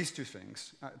at least two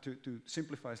things, to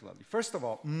simplify slightly. First of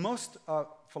all, most of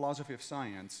philosophy of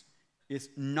science is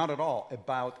not at all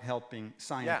about helping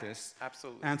scientists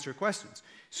answer questions.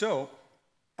 So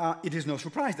it is no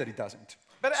surprise that it doesn't.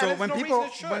 But so when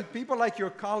people like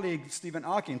your colleague Stephen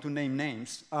Hawking, to name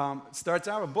names, starts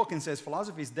out a book and says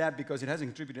philosophy is dead because it hasn't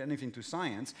contributed anything to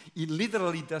science, he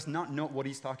literally does not know what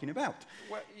he's talking about.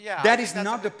 Well, yeah, that is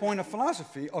not the point of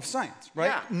philosophy of science,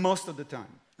 right? Yeah. Most of the time.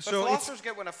 But so philosophers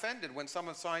get offended when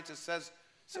some scientist says,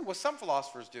 well, some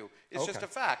philosophers do. It's just a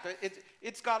fact.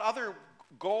 It's got other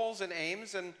goals and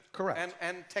aims and Correct.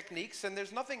 and techniques, and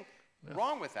there's nothing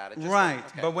wrong with that. It just Right,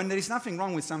 okay. but when there is nothing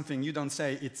wrong with something, you don't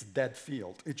say it's dead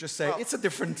field. You just say it's a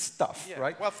different stuff, Yeah.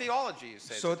 right? Well, theology, you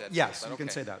say. So it's a dead yes, field, you but can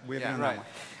say that. We Yeah, agree on right.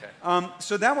 that one. Okay.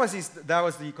 So that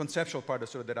was the conceptual part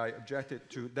of that I objected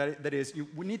to. That is,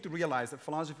 we need to realize that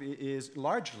philosophy is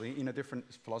largely in a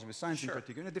different philosophy of science in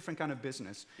particular, in a different kind of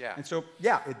business. Yeah. And so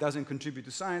it doesn't contribute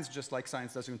to science, just like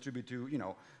science doesn't contribute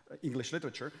to English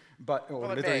literature,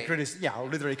 or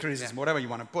literary criticism, whatever you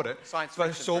want to put it. Science But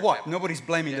fiction, so for what? example. Nobody's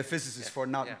blaming the physicists for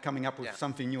not Yeah. coming up with Yeah.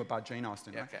 something new about Jane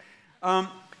Austen. Yeah, Right?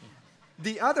 okay.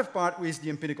 The other part is the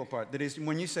empirical part. That is,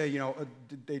 when you say,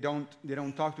 they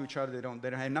don't talk to each other, they don't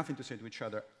have nothing to say to each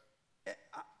other.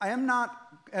 I am not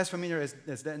as familiar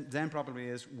as Dan probably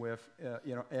is with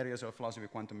areas of philosophy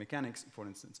of quantum mechanics, for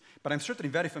instance. But I'm certainly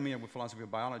very familiar with philosophy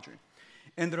of biology.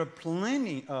 And there are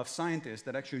plenty of scientists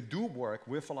that actually do work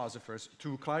with philosophers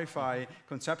to clarify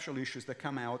conceptual issues that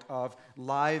come out of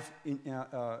live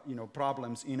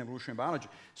problems in evolutionary biology.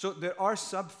 So there are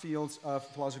subfields of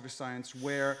philosophy of science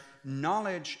where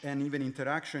knowledge and even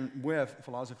interaction with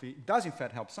philosophy does in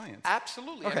fact help science.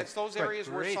 Absolutely, and it's those areas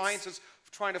where Great. science is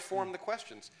trying to form the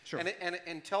questions. Sure. And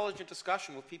intelligent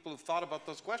discussion with people who've thought about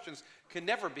those questions can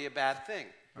never be a bad thing.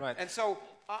 Right. And so,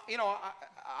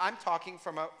 I'm talking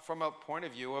from a point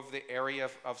of view of the area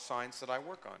of science that I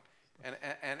work on,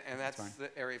 and that's the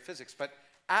area of physics. But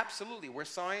absolutely, where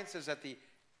science is at the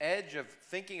edge of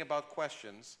thinking about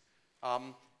questions,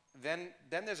 then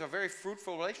there's a very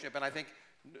fruitful relationship. And I think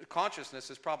consciousness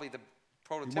is probably the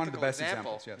prototypical One of the best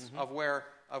example examples, yes.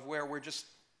 of where we're just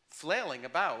flailing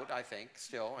about, I think,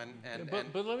 still.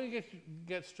 But let me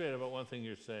get straight about one thing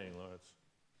you're saying, Lawrence.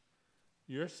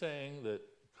 You're saying that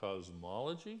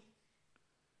cosmology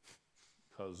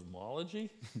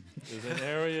is an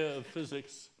area of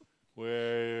physics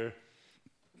where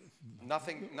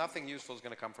nothing useful is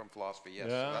going to come from philosophy. Yes,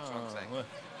 Yeah. that's what I'm saying.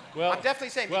 well, I'm definitely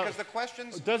saying well, because the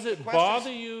questions. Does it the questions-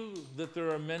 bother you that there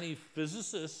are many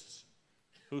physicists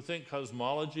who think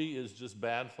cosmology is just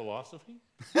bad philosophy?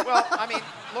 Well, I mean,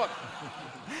 look.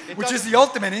 Which is the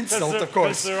ultimate insult, of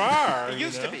course. Because there are. It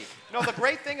used to be. No, the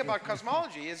great thing about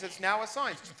cosmology is it's now a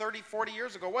science. 30, 40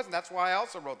 years ago it wasn't. That's why I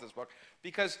also wrote this book.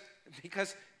 Because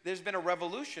there's been a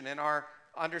revolution in our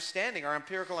understanding, our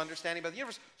empirical understanding about the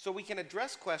universe, so we can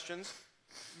address questions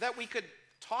that we could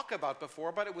talk about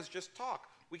before, but it was just talk.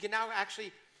 We can now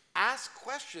actually ask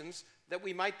questions that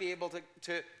we might be able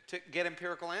to get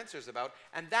empirical answers about,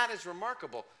 and that is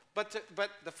remarkable. But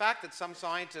the fact that some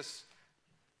scientists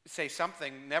say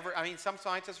something some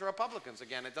scientists are Republicans.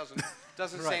 Again, it doesn't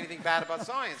say anything bad about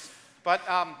science. But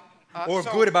Or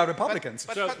good about Republicans.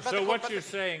 So what you're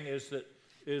saying is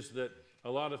that a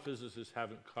lot of physicists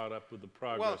haven't caught up with the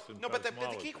progress in no, cosmology.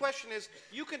 but the key question is,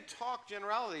 you can talk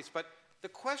generalities, but the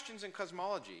questions in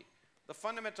cosmology, the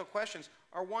fundamental questions,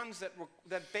 are ones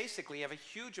that basically have a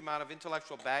huge amount of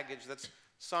intellectual baggage that's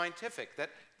scientific, that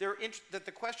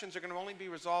the questions are going to only be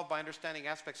resolved by understanding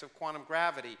aspects of quantum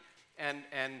gravity and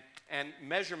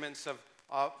measurements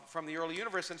from the early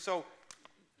universe. And so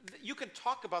you can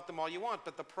talk about them all you want,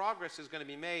 but the progress is going to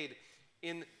be made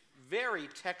in very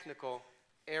technical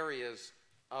areas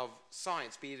of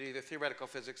science, be it either theoretical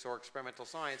physics or experimental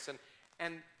science,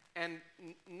 and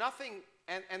nothing,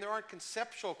 and there aren't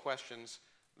conceptual questions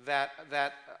that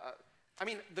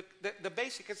the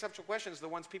basic conceptual questions, the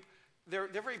ones people, they're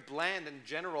very bland and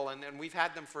general, and we've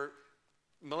had them for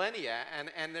millennia,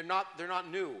 and they're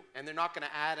not new, and they're not going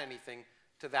to add anything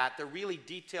to that. They're really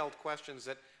detailed questions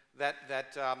that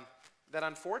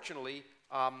unfortunately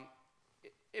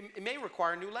it may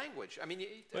require new language. I mean,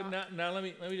 but now let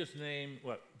me just name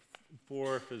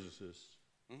four physicists.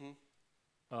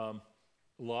 Mm-hmm.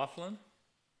 Laughlin.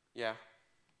 Yeah.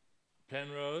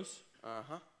 Penrose.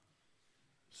 Uh-huh.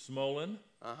 Smolin.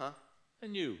 Uh-huh.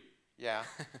 And you. Yeah.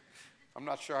 I'm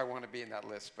not sure I want to be in that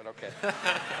list, but okay.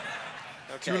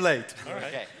 Too late. All right.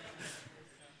 Okay.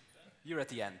 You're at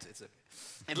the end. It's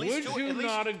At least Would you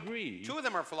not agree? Two of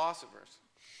them are philosophers.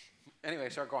 Anyway,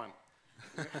 sorry, go on.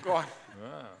 Go on.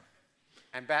 Wow.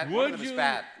 And bad. One of them is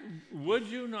bad. Would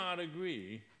you not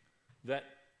agree that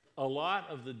a lot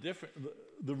of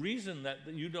the reason that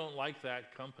you don't like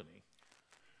that company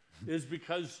is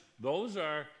because those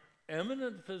are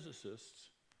eminent physicists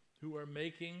who are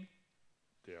making,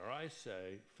 dare I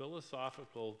say,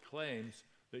 philosophical claims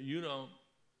that you don't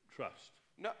trust.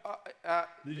 No, That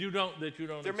you don't they're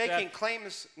accept. making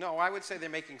claims. No, I would say they're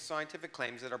making scientific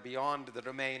claims that are beyond the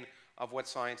domain of what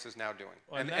science is now doing.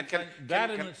 Well,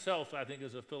 that in itself, I think,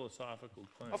 is a philosophical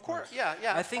claim. Of course, yeah,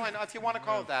 I think- fine, if you want to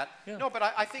call it that. Yeah. No, but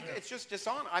I think it's just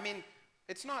dishonest. I mean,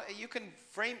 it's not. You can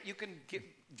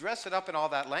dress it up in all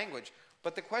that language.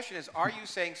 But the question is, are you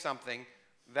saying something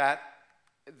that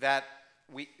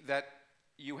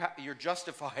you're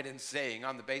justified in saying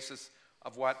on the basis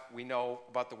of what we know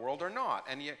about the world or not?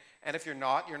 And if you're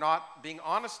not being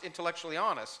honest, intellectually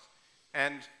honest,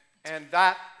 and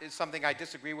that is something I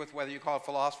disagree with, whether you call it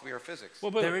philosophy or physics.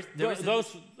 Well, but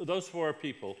those four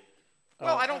people.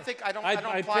 Well, I don't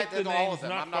apply that to all of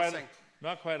them. I'm not saying.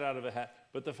 Not quite out of a hat,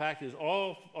 but the fact is,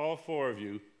 all four of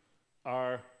you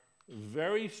are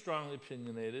very strongly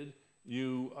opinionated.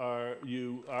 You're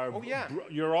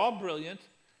all brilliant,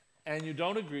 and you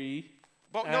don't agree.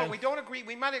 Well, no, we don't agree.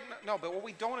 We might no, but what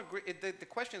we don't agree. The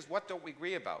question is, what don't we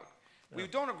agree about? We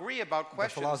don't agree about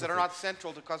questions that are not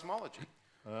central to cosmology.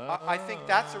 I think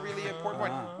that's a really important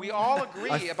point. We all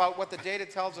agree about what the data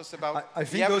tells us about. I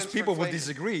think those people will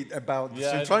disagree about the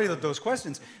centrality of those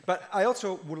questions. But I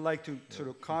also would like to sort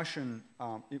of caution,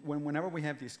 whenever we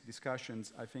have these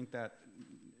discussions, I think that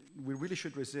we really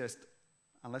should resist,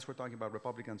 unless we're talking about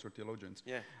Republicans or theologians,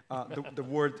 the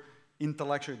word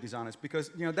intellectually dishonest, because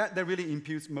that really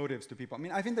imputes motives to people. I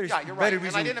mean, I think there is very reasonable disagreement.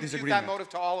 And I didn't impute that motive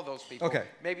to all of those people. Okay.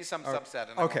 Maybe some subset.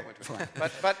 And okay.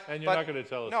 And you're not going to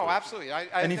tell us. No, absolutely.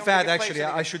 And in fact, actually,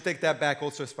 I should take that back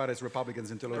also as far as Republicans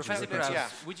and theologians. Professor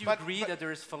Krauss, would you agree that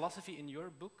there is philosophy in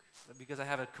your book? Because I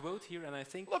have a quote here, and I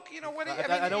think. Look, what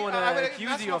I don't want to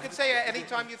accuse you of. You can say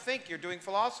anytime you think you're doing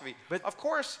philosophy. But of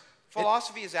course,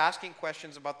 philosophy is asking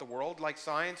questions about the world, like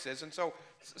science is, and so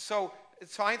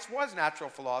science was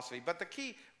natural philosophy. But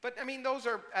I mean, those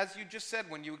are, as you just said,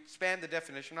 when you expand the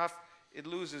definition enough, it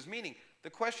loses meaning.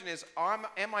 The question is,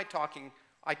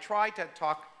 I try to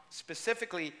talk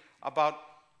specifically about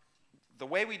the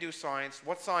way we do science,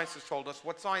 what science has told us,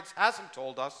 what science hasn't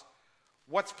told us,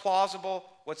 what's plausible,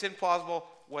 what's implausible,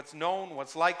 what's known,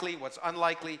 what's likely, what's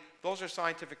unlikely. Those are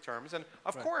scientific terms. And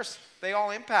of course, they all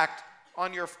impact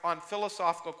on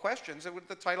philosophical questions. And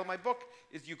the title of my book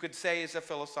you could say is a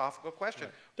philosophical question.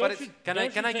 Right. But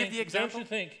can I give the example? Don't you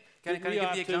think can I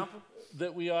give the example?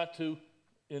 That we ought to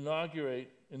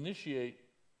initiate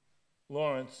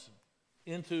Lawrence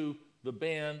into the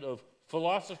band of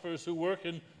philosophers who work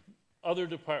in other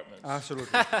departments? Absolutely.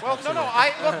 Well, absolutely.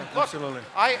 Look. Absolutely.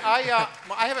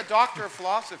 I have a doctor of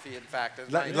philosophy, in fact.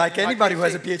 Like anybody who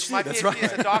has a PhD, that's right. My PhD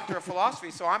is a doctor of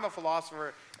philosophy, so I'm a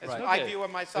philosopher. Right. I view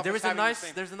myself there as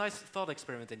there's a nice thought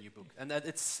experiment in your book, and it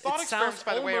experiments,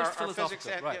 by the way, are physics.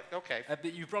 Right. Okay.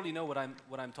 But you probably know what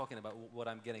I'm talking about, what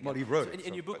I'm getting. Well, at. he wrote so it.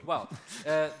 In your book,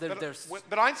 there's.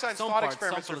 But Einstein's some thought parts,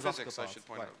 experiments some are physics. I should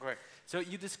point right. out. Right. So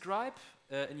you describe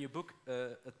in your book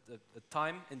a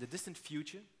time in the distant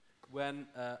future when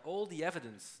all the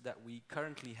evidence that we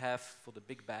currently have for the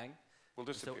Big Bang, will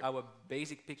disappear. so our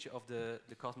basic picture of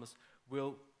the cosmos,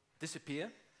 will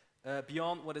disappear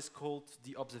beyond what is called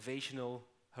the observational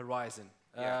horizon.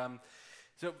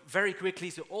 So very quickly,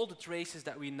 so all the traces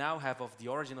that we now have of the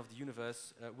origin of the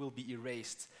universe will be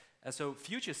erased. And so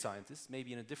future scientists,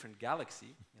 maybe in a different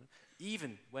galaxy,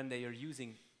 even when they are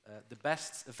using the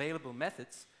best available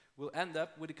methods, will end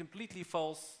up with a completely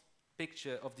false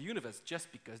picture of the universe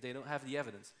just because they don't have the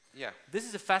evidence. Yeah. This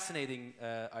is a fascinating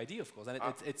idea, of course, and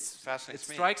it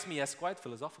strikes me as quite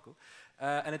philosophical.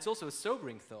 And it's also a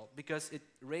sobering thought because it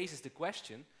raises the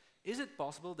question, is it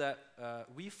possible that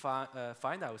we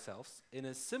find ourselves in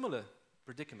a similar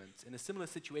predicament, in a similar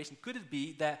situation? Could it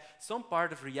be that some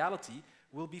part of reality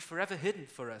will be forever hidden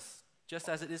for us, just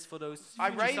as it is for those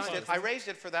scientists? I raised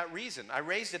it for that reason. I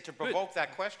raised it to provoke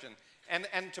that question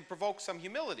and to provoke some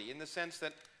humility in the sense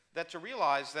that to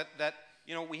realize that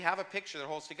we have a picture that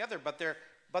holds together,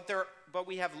 but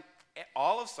we have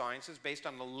all of science is based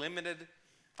on a limited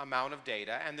amount of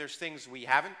data, and there's things we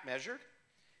haven't measured,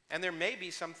 and there may be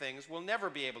some things we'll never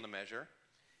be able to measure,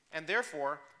 and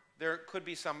therefore there could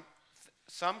be some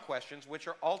questions which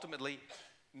are ultimately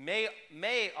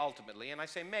may ultimately, and I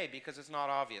say may because it's not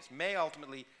obvious, may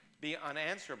ultimately be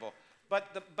unanswerable. But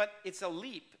it's a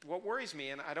leap. What worries me,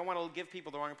 and I don't want to give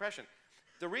people the wrong impression,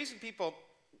 the reason people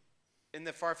in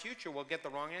the far future will get the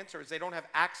wrong answer is they don't have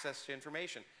access to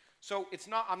information. So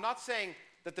I'm not saying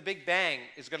that the Big Bang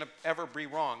is going to ever be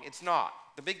wrong. It's not.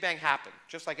 The Big Bang happened,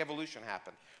 just like evolution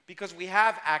happened, because we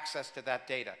have access to that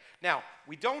data. Now,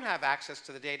 we don't have access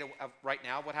to the data right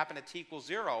now, what happened at t =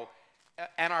 0,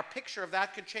 and our picture of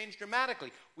that could change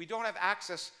dramatically. We don't have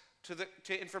access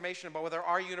to information about whether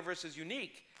our universe is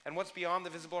unique and what's beyond the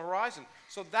visible horizon.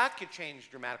 So that could change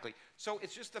dramatically. So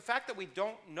it's just the fact that we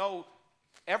don't know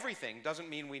everything doesn't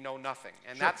mean we know nothing.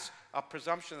 And that's a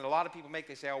presumption that a lot of people make.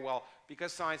 They say, oh, well,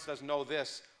 because science doesn't know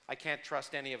this, I can't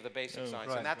trust any of the basic science.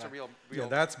 right, And that's right. a real Yeah,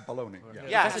 that's baloney. Yeah.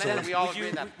 Yeah, Professor and Dennett, we all would agree you-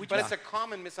 on that. would But you- it's a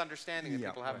common misunderstanding that Yeah,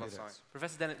 people have right, about it science. is.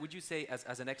 Professor Dennett, would you say,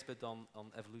 as an expert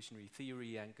on evolutionary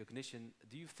theory and cognition,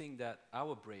 do you think that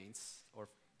our brains, or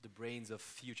the brains of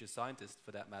future scientists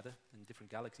for that matter, in different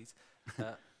galaxies,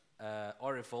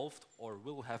 are evolved or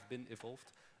will have been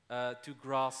evolved to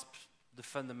grasp the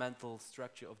fundamental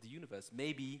structure of the universe?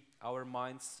 Maybe our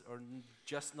minds are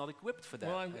just not equipped for that.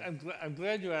 Well, I'm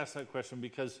glad you asked that question,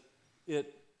 because it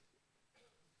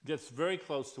gets very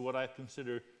close to what I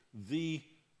consider the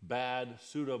bad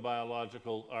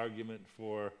pseudo-biological argument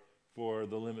for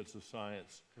the limits of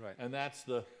science. Right. And that's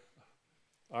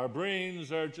our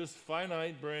brains are just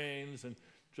finite brains, and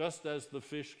just as the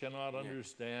fish cannot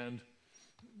understand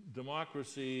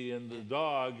democracy and the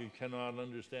dog cannot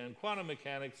understand quantum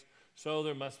mechanics, so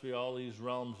there must be all these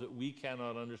realms that we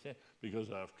cannot understand, because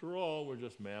after all, we're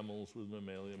just mammals with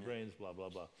mammalian brains, blah, blah,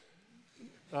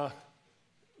 blah.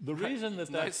 The reason that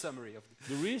nice summary of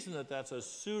the reason that that's a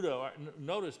pseudo,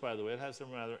 notice, by the way, it has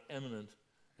some rather eminent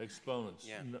exponents.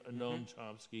 Yeah. Noam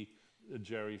Chomsky,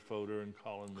 Jerry Fodor, and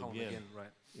Colin McGinn,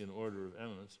 right. in order of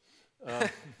eminence.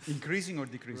 Increasing or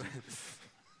decreasing?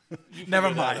 You Never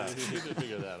figure that mind. out. You can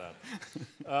figure that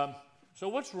out. So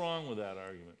what's wrong with that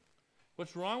argument?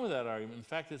 What's wrong with that argument, in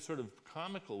fact, it's sort of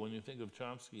comical when you think of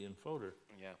Chomsky and Fodor,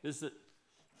 is that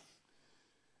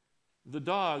the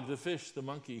dog, the fish, the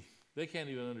monkey, they can't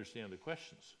even understand the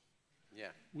questions. Yeah.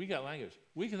 We got language.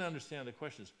 We can understand the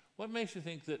questions. What makes you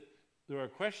think that there are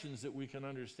questions that we can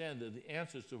understand, that the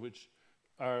answers to which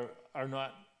are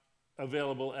not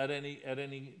available at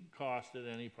any cost, at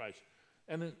any price?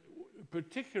 And then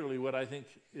particularly what I think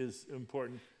is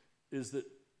important is that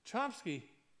Chomsky,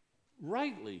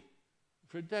 rightly,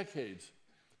 for decades,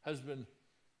 has been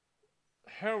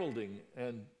heralding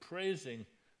and praising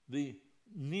the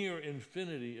near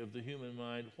infinity of the human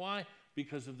mind. Why?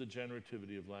 Because of the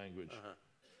generativity of language.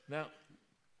 Now,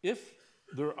 if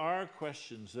there are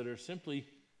questions that are simply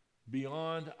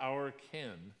beyond our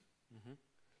ken,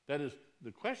 that is,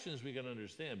 the questions we can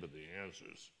understand, but the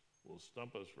answers will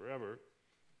stump us forever,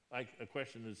 like a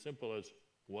question as simple as,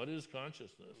 what is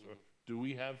consciousness? Or do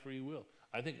we have free will?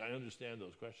 I think I understand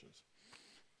those questions.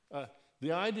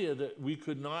 The idea that we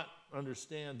could not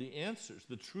understand the answers,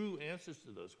 the true answers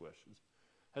to those questions,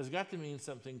 has got to mean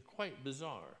something quite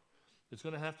bizarre. It's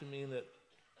going to have to mean that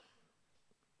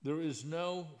there is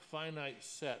no finite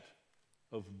set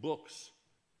of books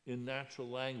in natural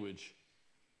language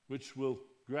which will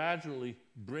gradually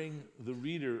bring the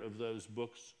reader of those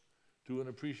books to an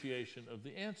appreciation of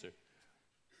the answer.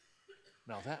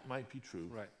 Now, that might be true.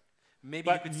 Right. Maybe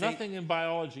But you could nothing in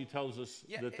biology tells us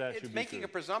Yeah, that it's should be making true. a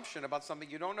presumption about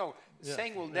something you don't know. Yeah.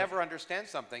 Saying we'll never understand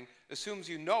something assumes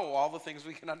you know all the things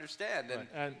we can understand.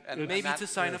 And maybe that- it's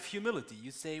a sign of humility. You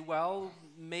say, well,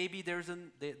 maybe there's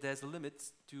a limit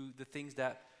to the things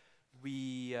that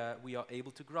we are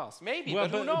able to grasp. Maybe, Well,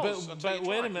 but who knows? until but you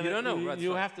wait try. a minute. You don't know, You, that's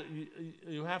you right. have to.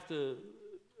 You have to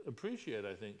appreciate,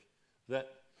 I think,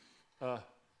 that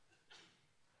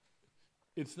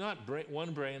it's not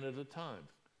one brain at a time.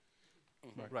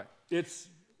 Right. It's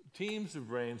teams of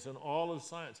brains and all of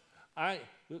science. I'm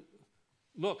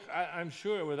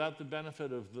sure without the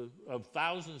benefit of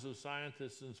thousands of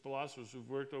scientists and philosophers who've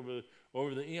worked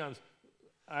over the eons,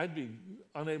 I'd be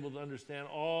unable to understand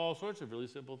all sorts of really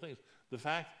simple things. The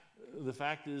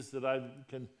fact is that I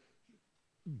can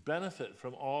benefit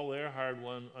from all their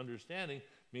hard-won understanding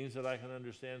means that I can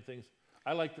understand things.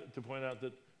 I like to point out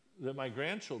that my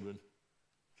grandchildren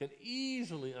can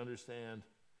easily understand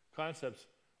concepts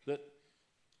that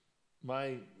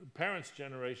my parents'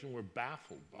 generation were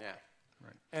baffled by. Yeah.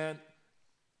 Right. And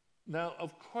now,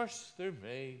 of course, there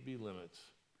may be limits,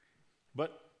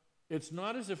 but it's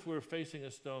not as if we're facing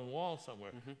a stone wall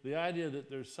somewhere. The idea that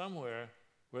there's somewhere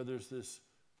where there's this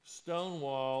stone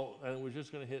wall and we're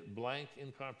just going to hit blank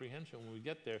incomprehension when we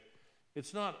get there,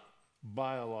 it's not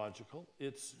biological,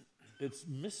 it's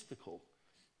mystical.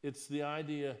 It's the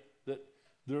idea that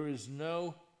there is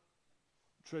no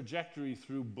trajectory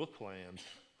through bookland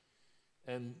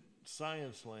and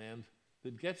science land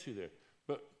that gets you there.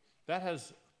 But that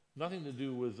has nothing to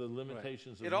do with the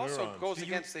limitations of It neurons. also goes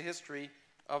against the history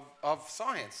of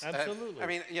science. Absolutely. I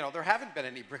mean, there haven't been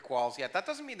any brick walls yet. That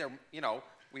doesn't mean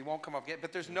we won't come up yet,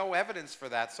 but there's no evidence for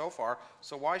that so far.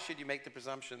 So why should you make the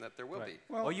presumption that there will be?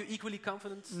 Well, Are you equally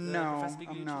confident, No, Professor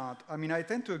Pigliucci? I'm not. I mean, I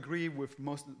tend to agree with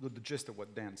most of the gist of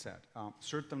what Dan said.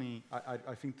 Certainly,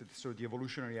 I think that sort of the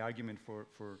evolutionary argument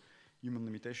for human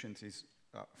limitations is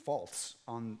false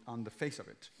on the face of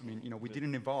it. I mean, we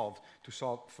didn't evolve to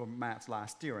solve for Matt's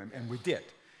last theorem, and we did.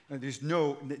 There's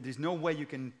no way you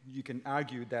can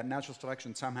argue that natural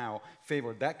selection somehow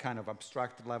favored that kind of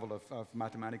abstract level of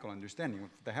mathematical understanding.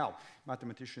 What the hell?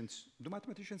 Do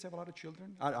mathematicians have a lot of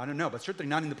children? I don't know, but certainly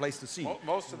not in the Pleistocene.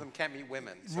 Most of them can't meet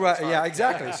women. So Right, yeah,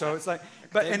 exactly. So it's like...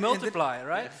 But, they multiply,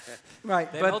 right?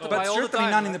 Right, They but multiply all the certainly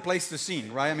time, not right? in the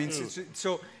Pleistocene, right? I mean,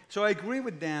 so I agree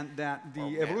with Dan that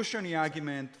the evolutionary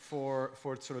argument for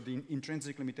sort of the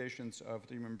intrinsic limitations of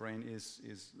the human brain is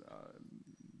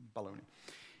baloney.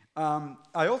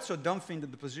 I also don't think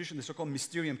that the so-called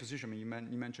Mysterian position, I mean,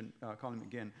 you mentioned Colin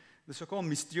McGinn, the so-called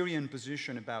Mysterian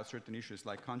position about certain issues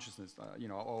like consciousness,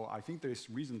 I think there is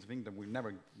reason to think that we'll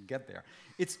never get there.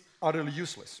 It's utterly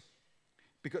useless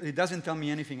because it doesn't tell me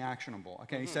anything actionable.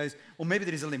 Okay, It says, well, maybe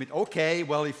there is a limit. Okay,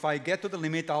 well, if I get to the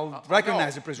limit, I'll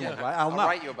recognize the presumed, right? I'll know.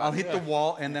 write you about I'll hit the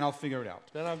wall and then I'll figure it out.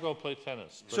 Then I'll go play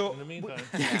tennis. But So in the meantime,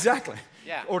 exactly.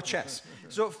 Yeah. Or chess.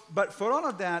 So, but for all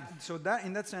of that, so that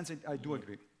in that sense, I do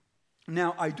agree.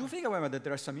 Now, I do think, however, that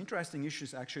there are some interesting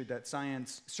issues actually that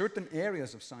certain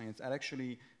areas of science are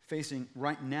actually facing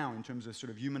right now in terms of sort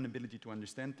of human ability to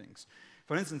understand things.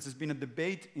 For instance, there's been a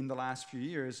debate in the last few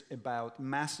years about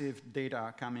massive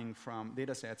data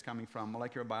sets coming from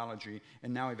molecular biology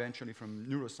and now eventually from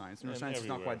neuroscience. Neuroscience is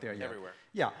not quite there yet. Everywhere.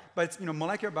 Yeah, but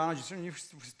molecular biology, certainly you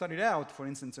studied out, for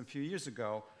instance, a few years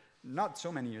ago, not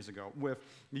so many years ago, with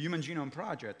the Human Genome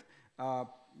Project,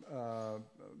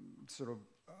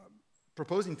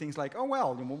 proposing things like, oh,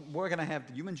 well, we're going to have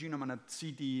the human genome on a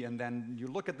CD, and then you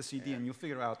look at the CD and you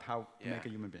figure out how to make a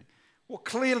human being. Well,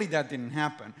 clearly that didn't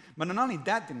happen. But not only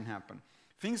that didn't happen,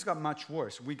 things got much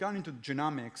worse. We got into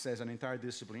genomics as an entire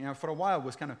discipline. For a while, it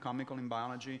was kind of comical in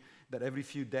biology that every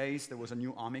few days there was a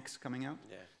new omics coming out.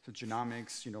 Yeah. So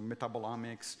genomics,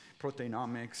 metabolomics,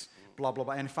 proteinomics, blah, blah,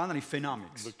 blah. And finally,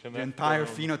 phenomics, the entire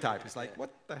phenotype. It's like,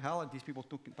 what the hell are these people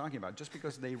talking about? Just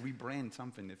because they rebrand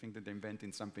something, they think that they're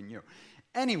inventing something new.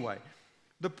 Anyway,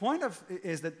 the point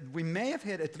is that we may have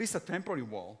hit at least a temporary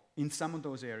wall in some of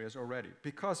those areas already,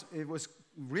 because it was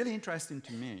really interesting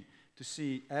to me to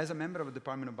see, as a member of the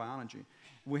Department of Biology,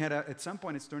 we had at some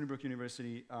point at Stony Brook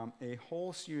University a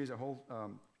whole series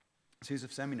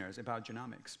of seminars about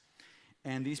genomics.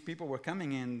 And these people were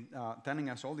coming in, telling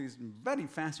us all these very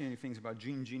fascinating things about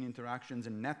gene-gene interactions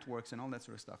and networks and all that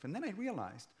sort of stuff. And then I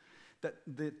realized that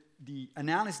the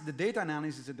data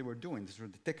analysis that they were doing,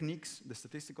 the techniques, the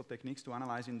statistical techniques to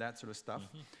analyzing that sort of stuff,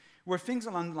 were things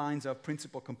along the lines of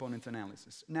principal component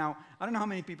analysis. Now, I don't know how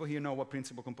many people here know what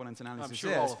principal components analysis is. I'm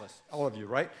sure all of us. All of you,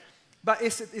 right? But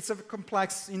it's a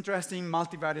complex, interesting,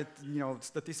 multivariate,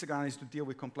 statistical analysis to deal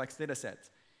with complex data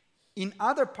sets. In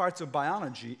other parts of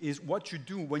biology is what you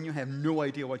do when you have no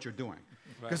idea what you're doing.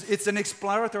 Because it's an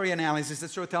exploratory analysis that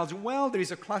sort of tells you, well, there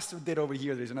is a cluster of data over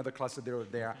here, there's another cluster of data over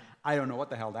there. I don't know what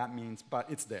the hell that means, but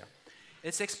it's there.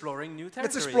 It's exploring new territory.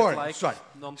 It's exploring, like right.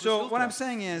 So what filter. I'm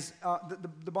saying is,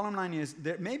 the bottom line is,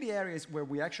 there may be areas where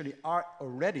we actually are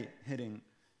already hitting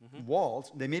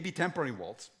walls. They may be temporary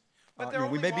walls. But they're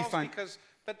only walls because,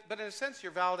 but in a sense,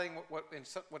 you're validating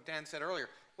what Dan said earlier.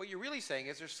 What you're really saying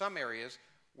is there's some areas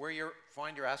where you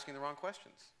find you're asking the wrong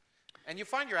questions. And you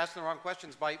find you're asking the wrong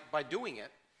questions by doing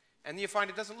it, and you find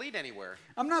it doesn't lead anywhere.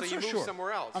 I'm not so you sure. move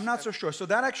somewhere else. I'm not so sure. So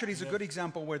that actually is a good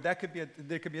example where there could be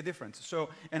a difference. So,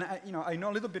 and I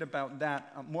know a little bit about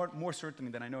that more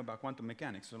certainly than I know about quantum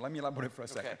mechanics. So let me elaborate for a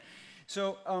second.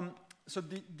 So,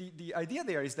 the idea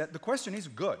there is that the question is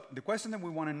good. The question that we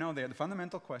want to know there, the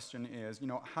fundamental question is,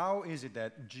 how is it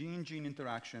that gene-gene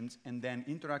interactions and then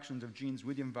interactions of genes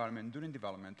with the environment during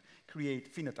development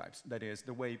create phenotypes? That is,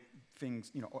 the way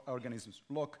things, organisms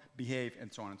look, behave,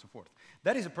 and so on and so forth.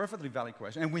 That is a perfectly valid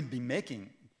question, and we've been making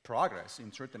progress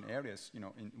in certain areas,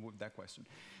 with that question.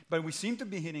 But we seem to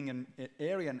be hitting an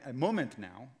area, a moment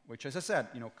now, which, as I said,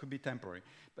 could be temporary,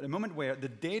 but a moment where the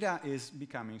data is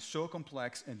becoming so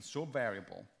complex and so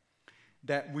variable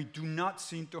that we do not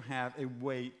seem to have a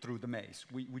way through the maze.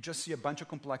 We just see a bunch of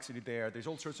complexity there. There's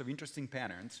all sorts of interesting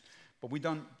patterns, but we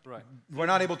don't. Right. We're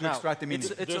not able to extract the meaning.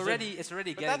 It's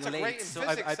already getting late. So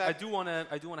I do want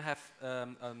to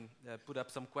have put up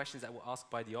some questions that were asked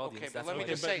by the audience. Okay, but let me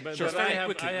just say, just very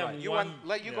quickly.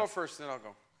 Let you go first, then I'll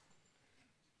go.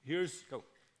 Here's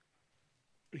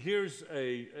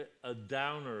a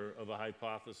downer of a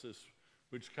hypothesis,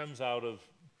 which comes out of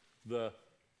the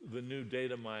new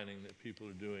data mining that people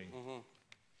are doing,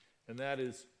 and that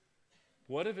is,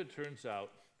 what if it turns out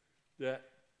that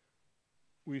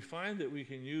we find that we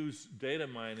can use data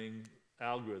mining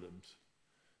algorithms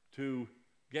to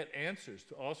get answers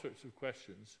to all sorts of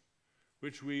questions,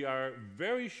 which we are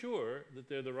very sure that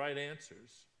they're the right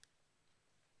answers,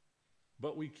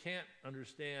 but we can't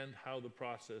understand how the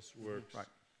process works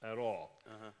at all.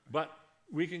 But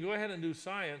we can go ahead and do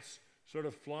science sort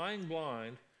of flying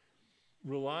blind,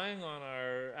 relying on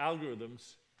our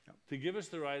algorithms to give us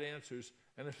the right answers.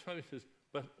 And if somebody says,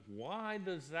 but why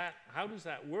does that, how does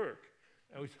that work?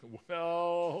 And we say,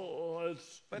 well,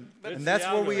 it's... and that's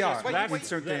where we are.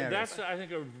 That's, I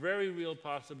think, a very real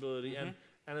possibility. And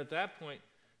at that point,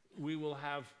 we will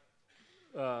have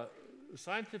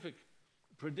scientific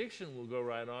prediction will go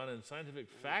right on, and scientific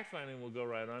fact-finding will go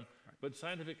right on, but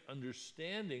scientific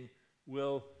understanding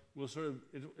will sort of,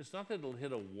 it's not that it'll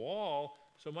hit a wall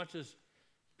so much as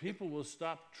people will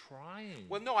stop trying.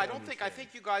 Well, no, I don't think, I think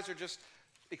you guys are just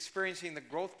experiencing the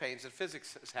growth pains that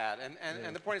physics has had.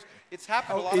 And the point is, it's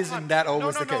happened a lot of times. Isn't that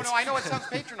always the case? No, I know it sounds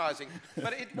patronizing,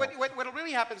 but what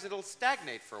really happens, it'll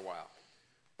stagnate for a while.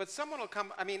 But someone will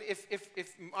come, I mean, if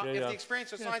the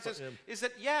experience of science is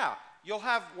that, you'll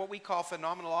have what we call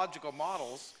phenomenological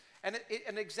models, and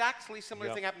an exactly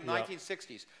similar thing happened in the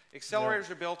 1960s.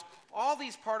 Accelerators are built, all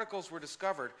these particles were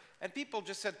discovered, and people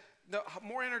just said, the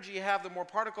more energy you have, the more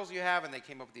particles you have, and they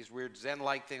came up with these weird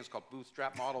Zen-like things called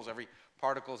bootstrap models. Every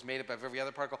particle is made up of every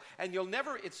other particle, and you'll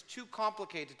never, it's too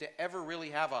complicated to ever really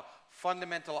have a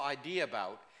fundamental idea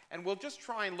about, and we'll just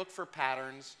try and look for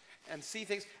patterns and see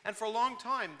things, and for a long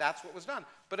time, that's what was done.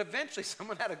 But eventually,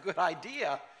 someone had a good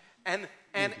idea, and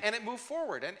it moved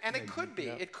forward, and it could be.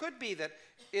 It could be that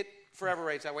it forever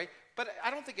rates that way, but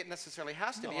I don't think it necessarily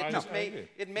has to be.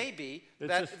 It may be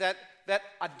that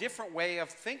a different way of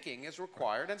thinking is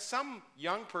required, and some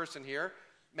young person here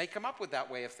may come up with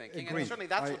that way of thinking, and certainly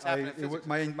that's what's happening in physics.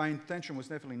 My intention was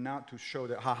definitely not to show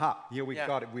that, here we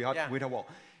got it, we hit a wall.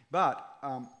 But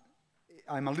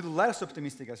I'm a little less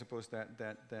optimistic, I suppose,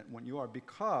 that when you are,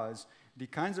 because the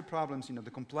kinds of problems,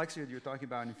 the complexity that you're talking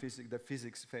about in physics, that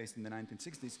physics faced in the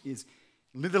 1960s is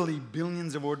literally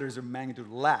billions of orders of magnitude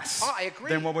less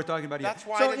than what we're talking about here. That's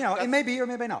why so, it may be or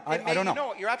maybe not. I don't know.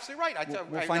 No, you're absolutely right.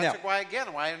 We'll find out. That's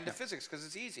why I'm into physics, because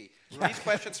it's easy. These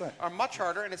questions are much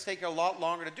harder, and it's taking a lot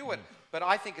longer to do it. But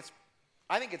I think it's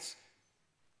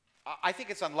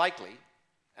unlikely.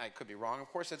 I could be wrong,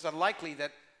 of course. It's unlikely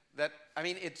that I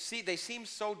mean, they seem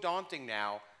so daunting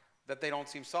now that they don't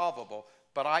seem solvable.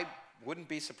 But I wouldn't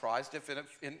be surprised if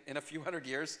in a few hundred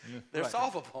years they're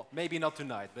solvable. Maybe not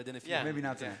tonight, but in a few. Maybe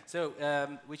not tonight. So,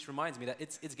 which reminds me that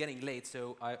it's getting late,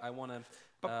 so I want to.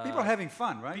 But people are having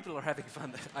fun, right? People are having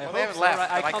fun. Well, they haven't left,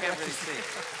 but I can't really see.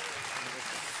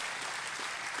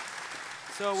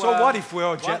 So what if we're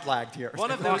all jet lagged here?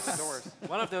 One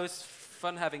of those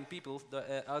fun-having people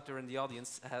out there in the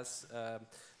audience has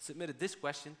submitted this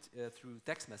question through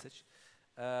text message.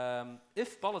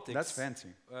 If politics That's fancy.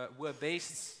 were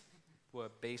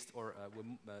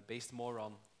based more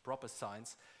on proper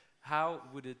science, how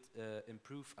would it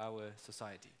improve our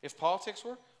society? If politics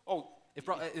were?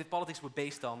 If politics were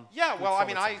based on... Yeah, well, I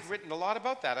mean, I've written a lot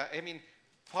about that. I mean,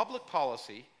 public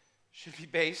policy should be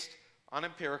based on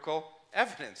empirical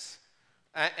evidence.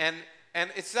 And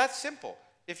it's that simple.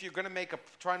 If you're going to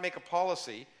try and make a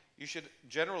policy, you should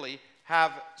generally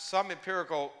have some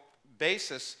empirical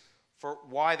basis for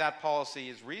why that policy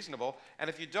is reasonable. And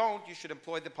if you don't, you should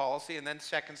employ the policy and then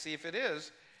second see if it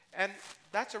is. And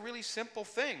that's a really simple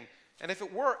thing. And if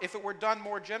it were done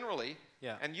more generally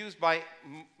and used by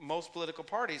most political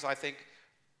parties, I think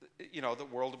the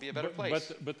world would be a better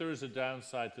place. But there is a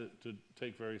downside to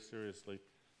take very seriously,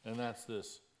 and that's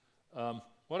this.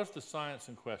 What if the science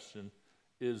in question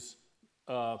is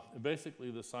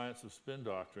basically the science of spin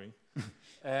doctoring,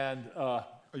 and are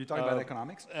you talking about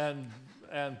economics?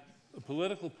 And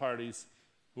political parties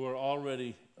who are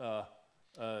already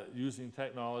using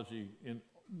technology in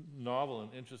novel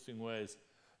and interesting ways,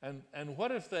 and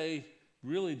what if they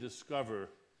really discover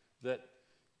that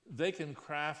they can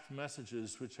craft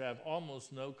messages which have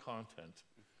almost no content,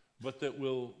 but that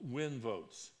will win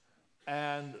votes,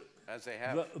 and as they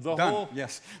have the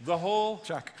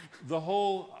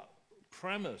whole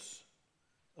premise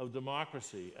of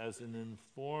democracy as an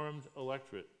informed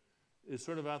electorate is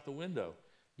sort of out the window.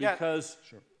 Because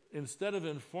instead of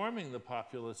informing the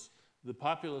populace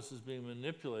is being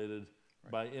manipulated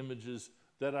by images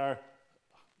that are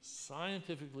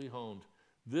scientifically honed.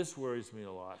 This worries me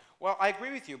a lot. Well, I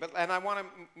agree with you, and I want to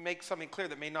make something clear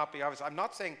that may not be obvious. I'm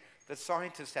not saying that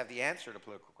scientists have the answer to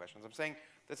political questions. I'm saying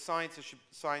that science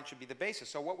should be the basis.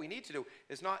 So what we need to do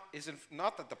is not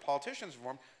that the politicians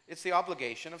inform, it's the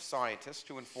obligation of scientists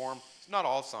to inform, not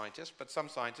all scientists, but some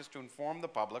scientists, to inform the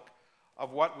public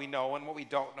of what we know and what we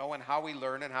don't know and how we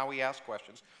learn and how we ask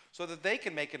questions so that they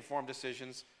can make informed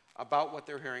decisions about what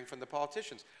they're hearing from the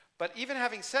politicians. But even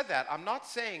having said that, I'm not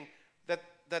saying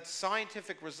that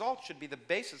scientific results should be the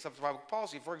basis of public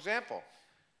policy. For example,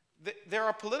 there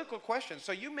are political questions.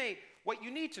 So you may what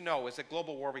you need to know is that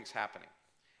global warming's happening.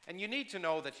 And you need to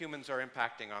know that humans are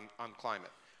impacting on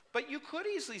climate. But you could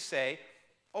easily say,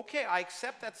 okay, I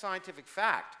accept that scientific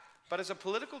fact, but as a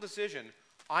political decision,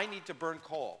 I need to burn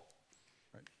coal.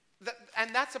 Right.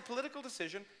 And that's a political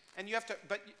decision, and you have to,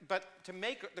 but to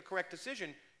make the correct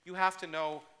decision, you have to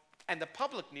know, and the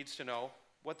public needs to know,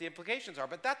 what the implications are.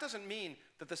 But that doesn't mean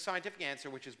that the scientific answer,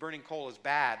 which is burning coal is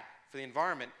bad for the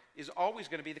environment, is always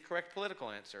going to be the correct political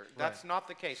answer. Right. That's not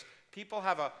the case. People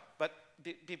have a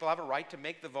right to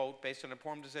make the vote based on an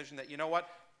informed decision that, you know what,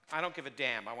 I don't give a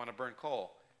damn, I want to burn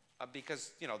coal.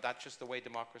 Because, you know, that's just the way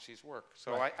democracies work.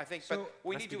 So right. I think, so but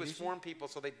what we need to do is form people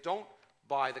so they don't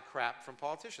buy the crap from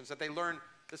politicians, that they learn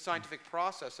the scientific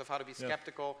process of how to be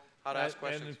skeptical, how to ask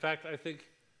questions. And in fact, I think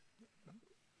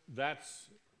that's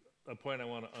a point I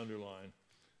want to underline.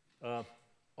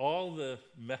 All the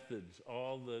methods,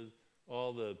 all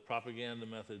the propaganda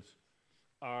methods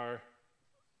are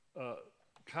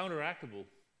counteractable,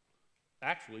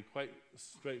 actually quite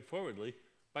straightforwardly,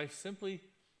 by simply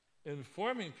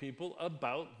informing people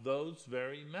about those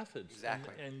very methods.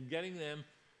 Exactly. And getting them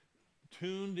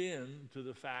tuned in to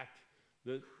the fact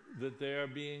that that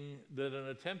an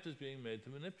attempt is being made to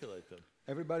manipulate them.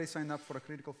 Everybody signed up for a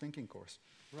critical thinking course.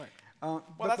 Right. Well,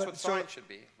 that's what science should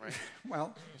be, right?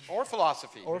 Well, or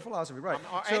philosophy. Or philosophy, right.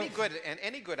 So,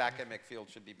 any good academic field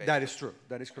should be based. That is true.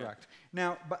 That is correct. Yeah.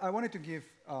 Now, but I wanted to give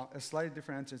a slightly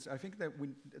different answer. I think that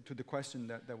to the question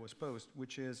that was posed,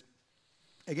 which is,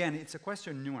 again, it's a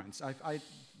question of nuance. I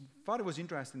thought it was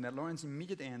interesting that Lauren's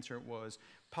immediate answer was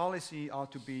policy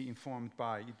ought to be informed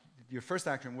by, your first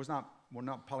action was not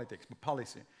politics, but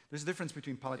policy. There's a difference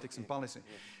between politics and policy.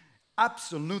 Yeah.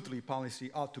 Absolutely, policy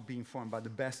ought to be informed by the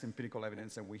best empirical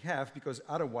evidence that we have, because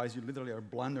otherwise you literally are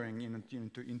blundering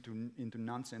into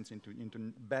nonsense,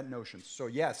 into bad notions. So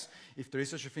yes, if there is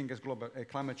such a thing as global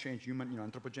climate change,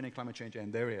 anthropogenic climate change,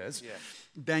 and there is,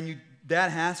 then that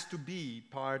has to be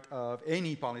part of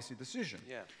any policy decision.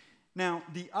 Yeah. Now,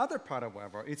 the other part,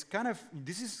 however,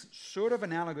 this is sort of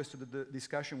analogous to the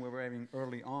discussion we were having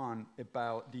early on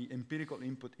about the empirical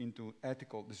input into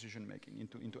ethical decision making,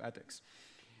 into ethics.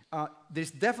 There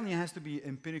definitely has to be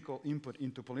empirical input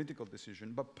into political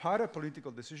decision, but part of political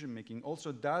decision making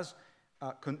also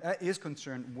is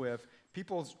concerned with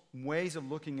people's ways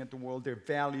of looking at the world, their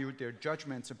value, their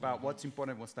judgments about what's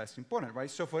important, what's less important,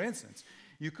 right? So, for instance,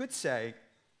 you could say,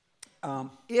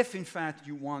 if in fact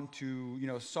you want to,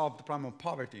 solve the problem of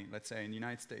poverty, let's say in the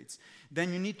United States,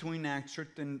 then you need to enact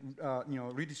certain,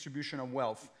 redistribution of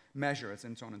wealth measures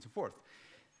and so on and so forth,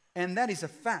 and that is a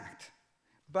fact.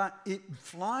 But it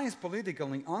flies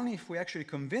politically only if we actually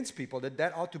convince people that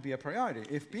that ought to be a priority.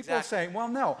 If people say, well,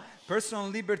 no, personal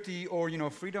liberty or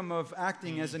freedom of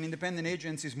acting as an independent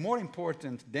agency is more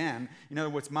important than, in other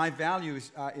words, my value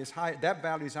is high, that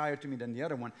value is higher to me than the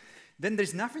other one, then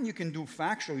there's nothing you can do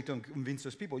factually to convince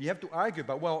those people. You have to argue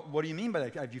about, well, what do you mean by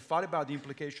that? Have you thought about the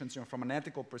implications from an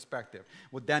ethical perspective?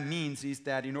 What that means is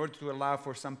that in order to allow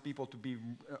for some people to be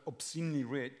obscenely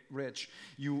rich,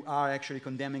 you are actually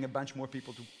condemning a bunch more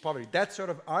people to poverty. That sort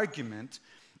of argument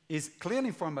is clearly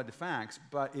informed by the facts,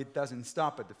 but it doesn't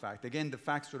stop at the fact. Again, the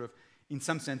facts sort of, in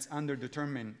some sense,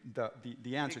 underdetermine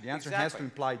the answer. The answer has to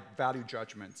imply value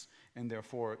judgments, and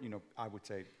therefore, I would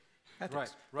say,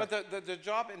 ethics. Right. But the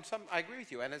job, I agree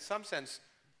with you, and in some sense,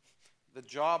 the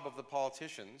job of the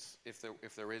politicians, if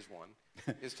there is one,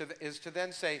 is to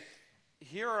then say,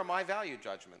 here are my value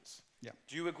judgments. Yeah.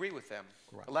 Do you agree with them?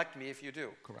 Correct. Elect me if you do.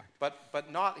 Correct.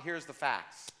 But not, here's the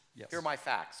facts. Yes. Here are my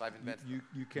facts. I've invented them.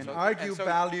 You can argue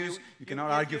values. You cannot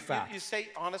argue facts. You say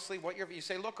honestly you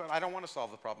say. Look, I don't want to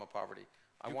solve the problem of poverty.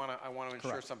 I want to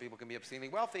ensure some people can be obscenely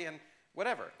wealthy and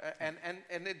whatever. And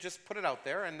just put it out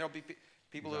there, and there'll be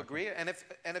people who agree. And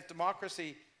if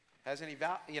democracy has any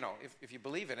value, if you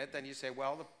believe in it, then you say,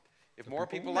 well, if more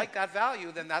people like that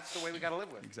value, then that's the way we got to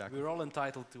live with. Exactly. We're all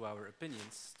entitled to our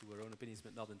opinions,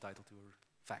 but not entitled to our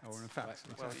facts. Our own facts.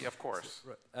 Right. Exactly. Well, yeah, of course.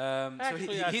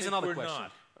 Actually, so here's another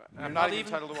question. I'm not even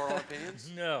entitled to our own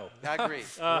opinions? No. I agree.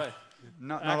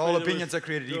 Not all opinions are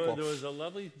created equal. There was a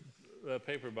lovely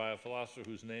paper by a philosopher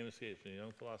whose name escapes me, a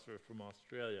young philosopher from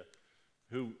Australia,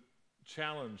 who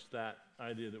challenged that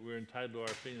idea that we're entitled to our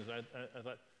opinions. I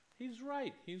thought, he's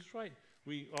right.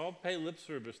 We all pay lip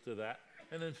service to that.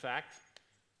 And in fact,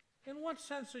 in what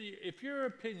sense are you, if your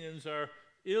opinions are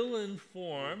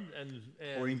ill-informed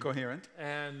or incoherent,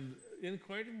 in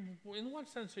what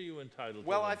sense are you entitled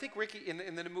to them? I think Ricky,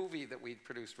 in the movie that we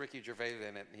produced, Ricky Gervais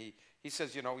in it, and he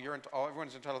says,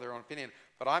 everyone's entitled to their own opinion,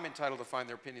 but I'm entitled to find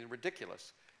their opinion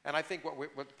ridiculous. And I think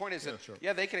what the point is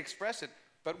they can express it,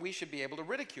 but we should be able to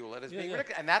ridicule it as being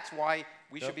ridiculous. And that's why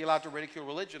we should be allowed to ridicule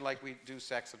religion like we do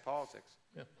sex and politics.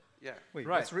 Yeah. Wait,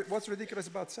 Right. what's ridiculous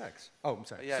about sex? Oh, I'm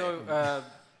sorry. Yeah, So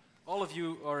all of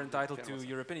you are entitled to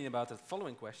your opinion about the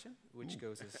following question, which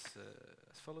goes as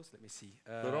follows. Let me see.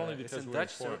 But only it's because in we're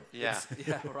Dutch, so Yeah.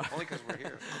 right. Only because we're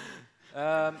here.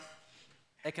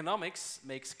 Economics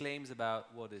makes claims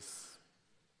about what is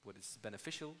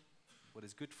beneficial, what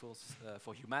is good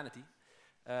for humanity.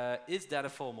 Is that a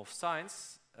form of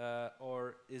science,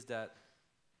 or is that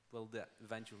that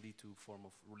eventually lead to a form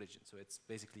of religion? So it's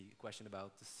basically a question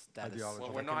about the status. Ideology. Well,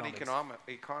 of we're not economics.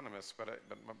 economists, but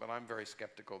I'm very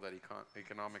skeptical that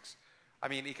economics. I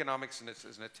mean, economics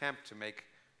is an attempt to make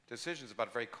decisions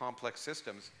about very complex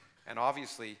systems, and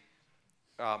obviously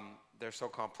they're so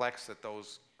complex that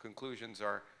those conclusions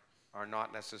are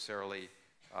not necessarily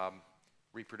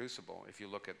reproducible. If you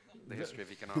look at the history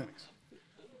of economics.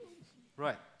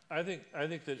 Right. I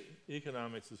think that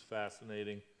economics is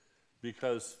fascinating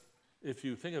because if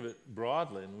you think of it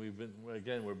broadly, and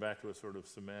we're back to a sort of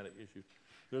semantic issue,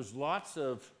 there's lots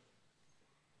of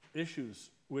issues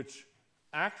which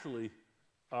actually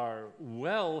are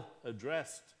well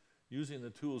addressed using the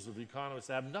tools of economists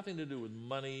that have nothing to do with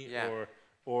money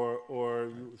or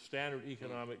standard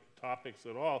economic topics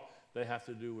at all. They have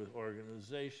to do with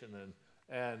organization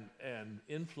and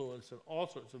influence and all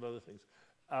sorts of other things.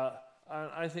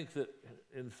 I think that,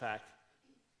 in fact,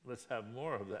 let's have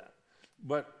more of that.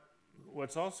 But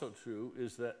what's also true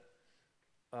is that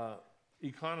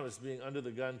economists being under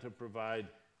the gun to provide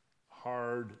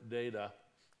hard data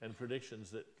and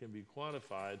predictions that can be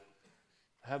quantified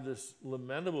have this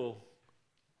lamentable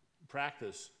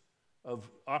practice of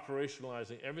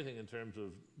operationalizing everything in terms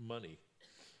of money.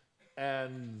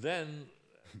 And then,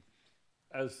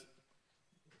 as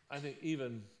I think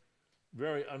even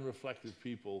very unreflective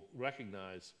people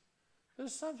recognize,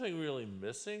 there's something really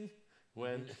missing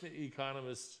when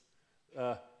economists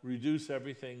reduce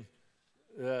everything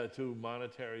to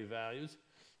monetary values.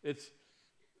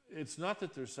 It's not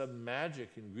that there's some magic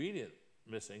ingredient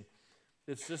missing.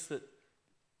 It's just that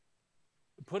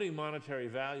putting monetary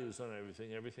values on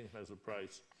everything has a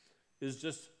price, is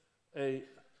just a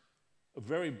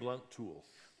very blunt tool.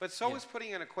 But so is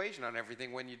putting an equation on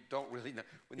everything when you don't really know,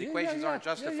 when the equations aren't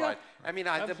justified. I mean,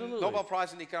 the Nobel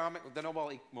Prize in Economics, the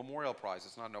Nobel Memorial Prize,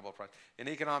 it's not a Nobel Prize, in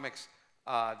economics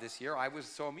this year, I was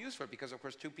so amused for it because, of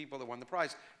course, two people that won the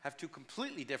prize have two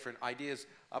completely different ideas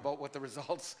about what the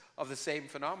results of the same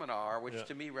phenomena are, which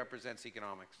to me represents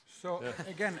economics. So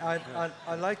again,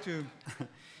 I like to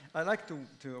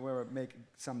make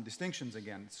some distinctions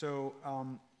again. So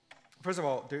first of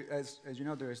all, as you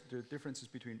know, there's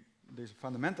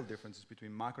fundamental differences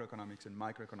between macroeconomics and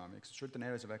microeconomics. Certain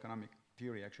areas of economic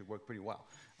theory actually work pretty well.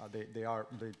 They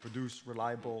produce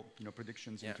reliable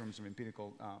predictions in terms of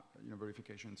empirical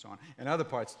verification and so on, and other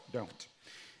parts don't.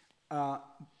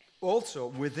 Also,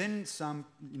 within some,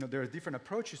 there are different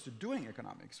approaches to doing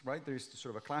economics, right? There's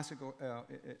sort of a classical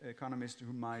economist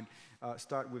who might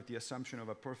start with the assumption of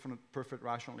a perfect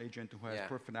rational agent who has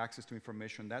perfect access to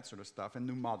information, that sort of stuff, and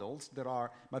do models that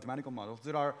are mathematical models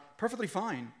that are perfectly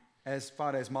fine as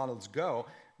far as models go.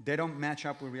 They don't match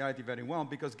up with reality very well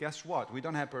because guess what? We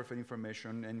don't have perfect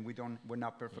information and we're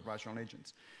not perfect rational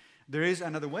agents. There is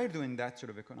another way of doing that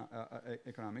sort of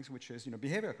economics, which is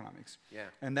behavior economics,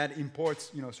 and that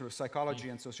imports sort of psychology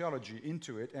and sociology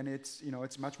into it, and it's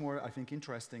much more, I think,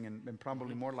 interesting and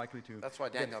probably more likely to. That's why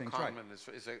Daniel Kahneman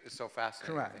is so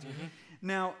fascinating. Correct.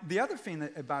 Now the other thing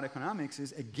about economics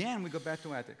is, again, we go back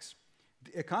to ethics.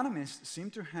 The economists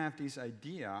seem to have this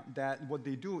idea that what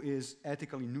they do is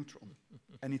ethically neutral,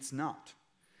 and it's not.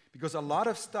 Because a lot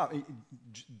of stuff,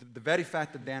 the very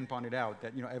fact that Dan pointed out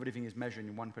that everything is measured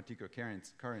in one particular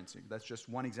currency, that's just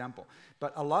one example.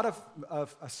 But a lot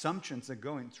of assumptions that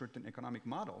go in certain economic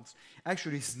models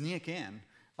actually sneak in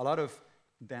a lot of,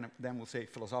 Dan will say,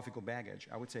 philosophical baggage.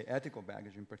 I would say ethical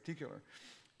baggage in particular.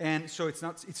 And so it's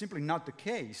simply not the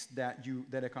case that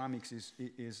economics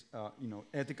is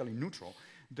ethically neutral.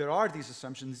 There are these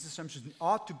assumptions. These assumptions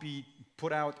ought to be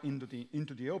put out into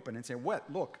the open and say, well,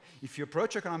 look, if you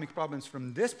approach economic problems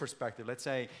from this perspective, let's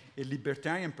say a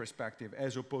libertarian perspective,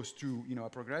 as opposed to a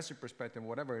progressive perspective,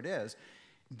 whatever it is,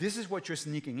 this is what you're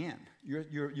sneaking in.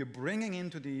 You're bringing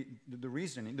into the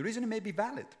reasoning. The reasoning may be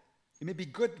valid. It may be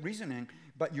good reasoning,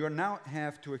 but you now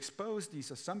have to expose these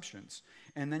assumptions,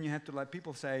 and then you have to let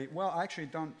people say, well, I actually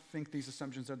don't think these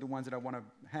assumptions are the ones that I want to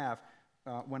have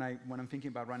when I'm thinking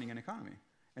about running an economy.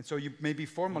 And so you may be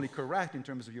formally correct in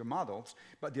terms of your models,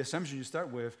 but the assumption you start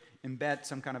with embed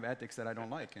some kind of ethics that I don't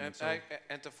like. And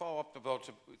to follow up about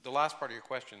the last part of your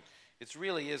question, it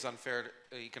really is unfair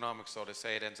to economics, though, to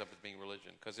say it ends up as being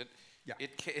religion, because you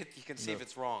can see if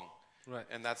it's wrong. Right.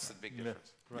 And that's the big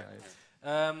difference. Right.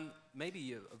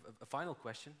 Maybe a final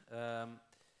question.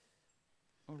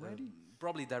 Already?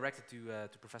 Probably directed to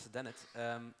Professor Dennett.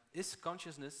 Is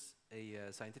consciousness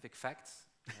a scientific fact?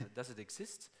 Does it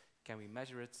exist? Can we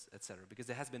measure it, etc.? Because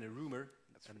there has been a rumor,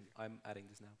 and I'm adding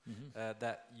this now,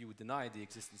 that you would deny the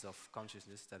existence of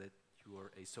consciousness, that you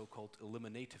are a so-called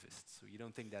eliminativist. So you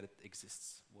don't think that it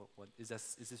exists. What is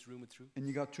this rumor true? And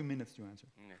you got 2 minutes to answer.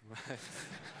 Right.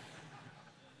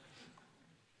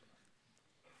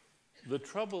 The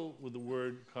trouble with the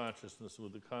word consciousness,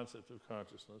 with the concept of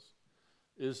consciousness,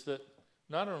 is that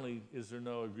not only is there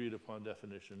no agreed upon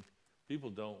definition,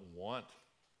 people don't want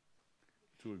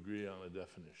to agree on a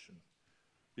definition.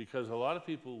 Because a lot of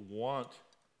people want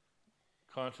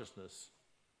consciousness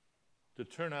to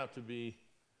turn out to be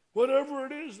whatever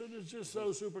it is that is just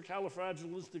so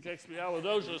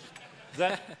supercalifragilisticexpialidocious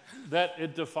that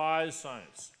it defies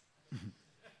science.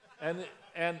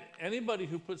 And anybody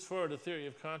who puts forward a theory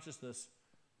of consciousness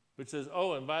which says,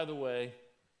 oh, and by the way,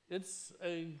 it's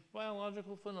a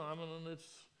biological phenomenon,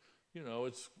 it's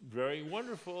very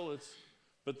wonderful,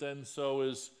 but then so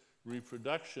is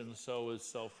reproduction, so is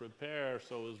self-repair,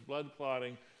 so is blood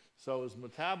clotting, so is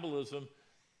metabolism.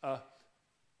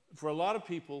 For a lot of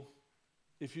people,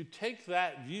 if you take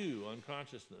that view on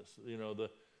consciousness,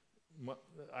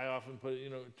 I often put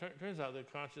it, turns out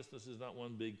that consciousness is not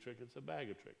one big trick, it's a bag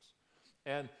of tricks.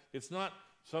 And it's not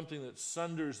something that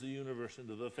sunders the universe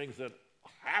into the things that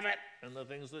have it and the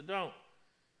things that don't.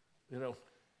 And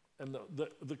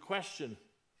the question,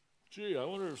 gee, I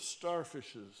wonder if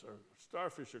starfish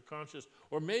are conscious,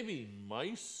 or maybe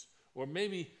mice, or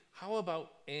maybe how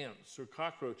about ants or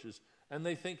cockroaches? And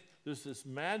they think there's this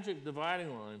magic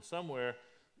dividing line somewhere,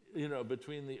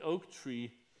 between the oak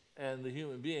tree and the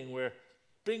human being where,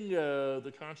 bingo,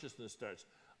 the consciousness starts.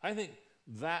 I think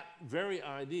that very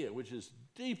idea, which is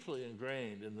deeply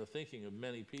ingrained in the thinking of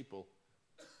many people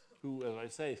who, as I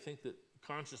say, think that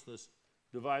consciousness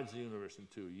divides the universe in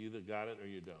two. You either got it or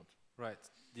you don't. Right.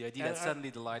 The idea that suddenly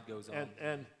the light goes on.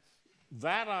 And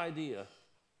that idea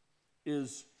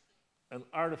is an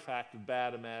artifact of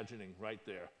bad imagining right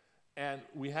there. And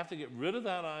we have to get rid of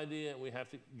that idea, and we have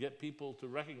to get people to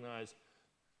recognize,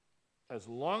 as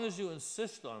long as you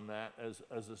insist on that as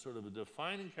a sort of a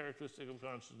defining characteristic of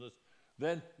consciousness,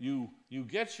 then you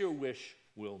get your wish.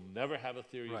 We'll never have a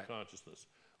theory of consciousness.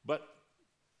 But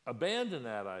abandon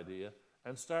that idea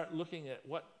and start looking at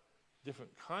what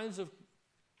different kinds of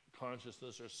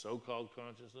consciousness, or so-called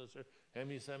consciousness, or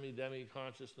hemi-semi-demi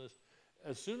consciousness.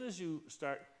 As soon as you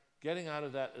start getting out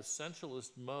of that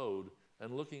essentialist mode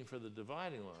and looking for the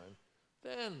dividing line,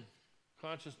 then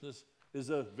consciousness is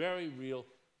a very real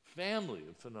family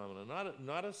of phenomena,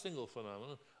 not a single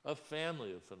phenomenon, a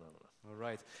family of phenomena. All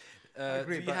right. I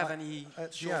agree, do you have any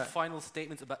short final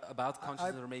statements about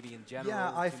consciousness, or maybe in general?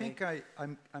 Yeah, I think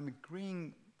I'm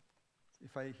agreeing.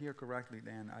 If I hear correctly,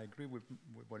 Dan, I agree with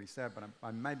what he said, but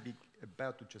I might be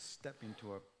about to just step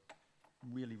into a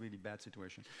really, really bad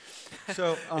situation.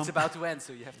 So it's about to end,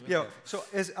 so you have to. Yeah. So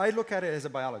as I look at it as a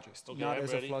biologist, okay, not I'm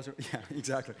as ready. a philosopher. Yeah,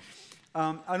 exactly.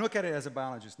 I look at it as a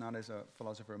biologist, not as a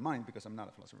philosopher of mind, because I'm not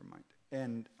a philosopher of mind.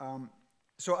 And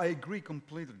so I agree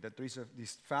completely that there is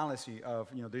this fallacy of,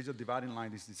 there is a dividing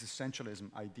line, this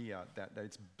essentialism idea that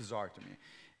it's bizarre to me.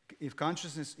 If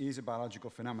consciousness is a biological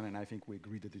phenomenon, I think we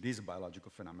agree that it is a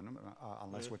biological phenomenon,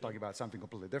 unless we're talking about something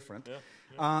completely different,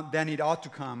 then it ought to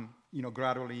come,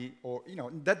 gradually, or,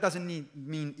 that doesn't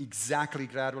mean exactly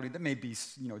gradually. There may be,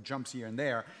 jumps here and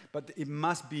there, but it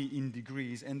must be in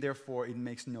degrees, and therefore it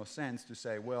makes no sense to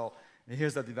say, well,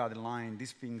 here's the dividing line,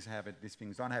 these things have it, these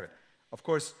things don't have it. Of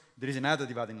course, there is another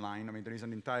dividing line. I mean, there is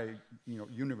an entire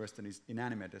universe that is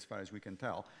inanimate as far as we can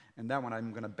tell. And that one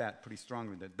I'm going to bet pretty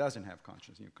strongly that doesn't have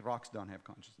consciousness. Rocks don't have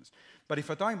consciousness. But if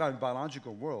we're talking about a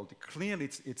biological world, clearly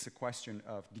it's a question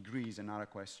of degrees and not a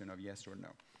question of yes or no.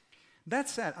 That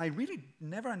said, I really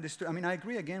never understood. I mean, I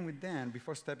agree again with Dan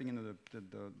before stepping into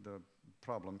the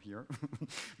problem here,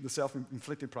 the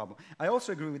self-inflicted problem. I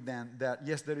also agree with Dan that,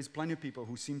 yes, there is plenty of people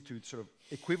who seem to sort of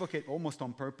equivocate almost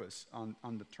on purpose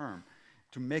on the term,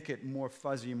 to make it more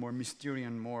fuzzy, more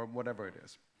Mysterian, more whatever it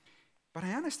is. But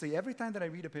I honestly, every time that I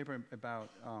read a paper about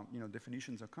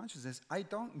definitions of consciousness, I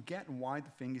don't get why the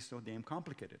thing is so damn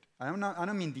complicated. I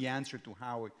don't mean the answer to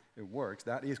how it works,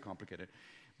 that is complicated,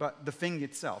 but the thing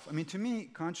itself. I mean, to me,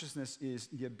 consciousness is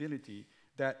the ability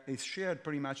that is shared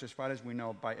pretty much, as far as we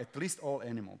know, by at least all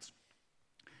animals,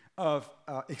 of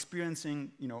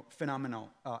experiencing,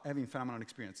 having phenomenal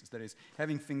experiences. That is,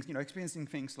 having things, experiencing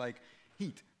things like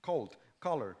heat, cold,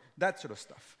 color, that sort of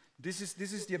stuff. This is the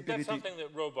That's ability. something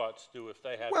that robots do if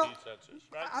they have Well, these sensors,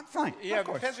 right? I'm fine. Yeah, of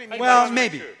course. depends what you mean Well, by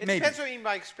maybe, It maybe. depends what you mean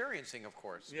by experiencing, of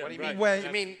course. Yeah, What do you right. mean? Well,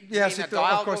 you mean, yes, you it mean does. a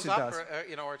dial Of course goes it up, does. or,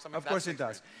 you know, or something? Of course it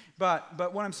does.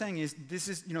 But what I'm saying is, this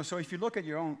is, you know, so if you look at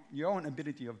your own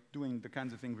ability of doing the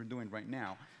kinds of things we're doing right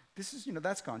now, this is, you know,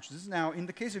 that's consciousness. Now, in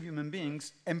the case of human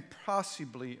beings, and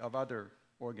possibly of other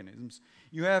organisms,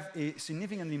 you have a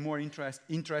significantly more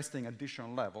interesting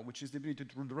additional level, which is the ability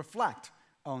to reflect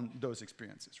on those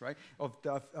experiences, right? Of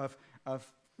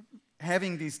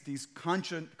having these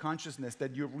consciousness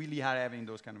that you really are having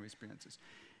those kind of experiences.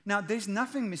 Now, there's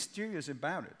nothing mysterious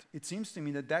about it. It seems to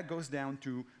me that goes down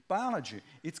to biology.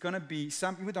 It's going to be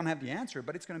something, we don't have the answer,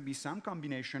 but it's going to be some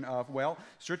combination of, well,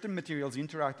 certain materials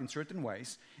interact in certain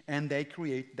ways, and they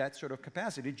create that sort of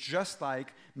capacity, just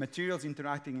like materials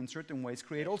interacting in certain ways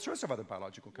create all sorts of other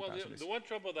biological capacities. Well, the one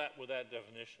trouble with that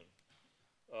definition,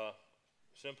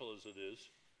 simple as it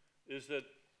is that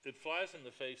it flies in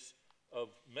the face of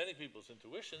many people's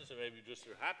intuitions, and maybe just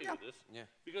they're happy with this,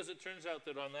 because it turns out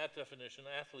that on that definition,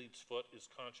 athlete's foot is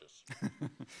conscious.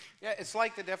 Yeah, it's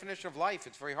like the definition of life.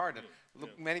 It's very hard.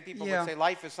 Look, many people would say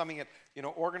life is something that, you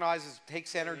know, organizes,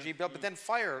 takes energy, but then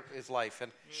fire is life.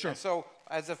 And, and so,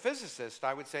 as a physicist,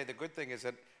 I would say the good thing is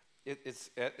that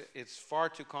it's far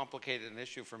too complicated an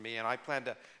issue for me, and I plan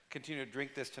to continue to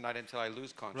drink this tonight until I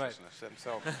lose consciousness. Right. And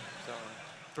so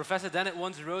Professor Dennett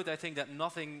once wrote, I think, that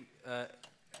nothing that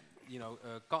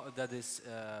is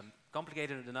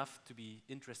complicated enough to be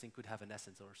interesting could have an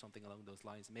essence or something along those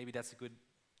lines. Maybe that's a good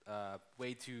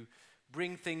way to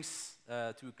bring things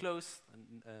to a close.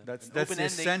 That's the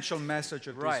essential message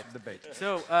of this debate.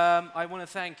 So I want to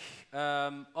thank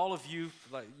all of you.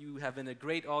 Like, you have been a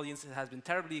great audience. It has been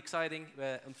terribly exciting.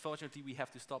 Unfortunately, we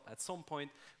have to stop at some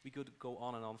point. We could go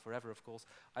on and on forever, of course.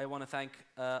 I want to thank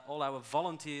all our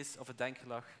volunteers of the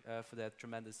Denkgelag for their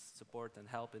tremendous support and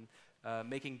help in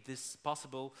making this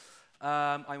possible.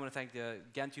 I want to thank the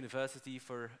Ghent University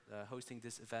for hosting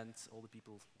this event, all the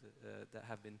people that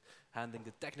have been handling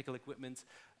the technical equipment.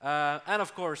 And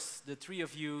of course, the three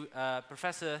of you,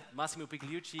 Professor Massimo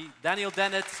Pigliucci, Daniel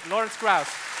Dennett, Lawrence Krauss.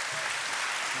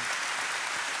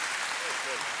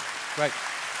 Right.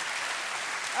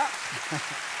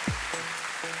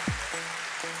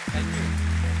 Thank you.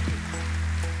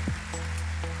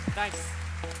 Thanks.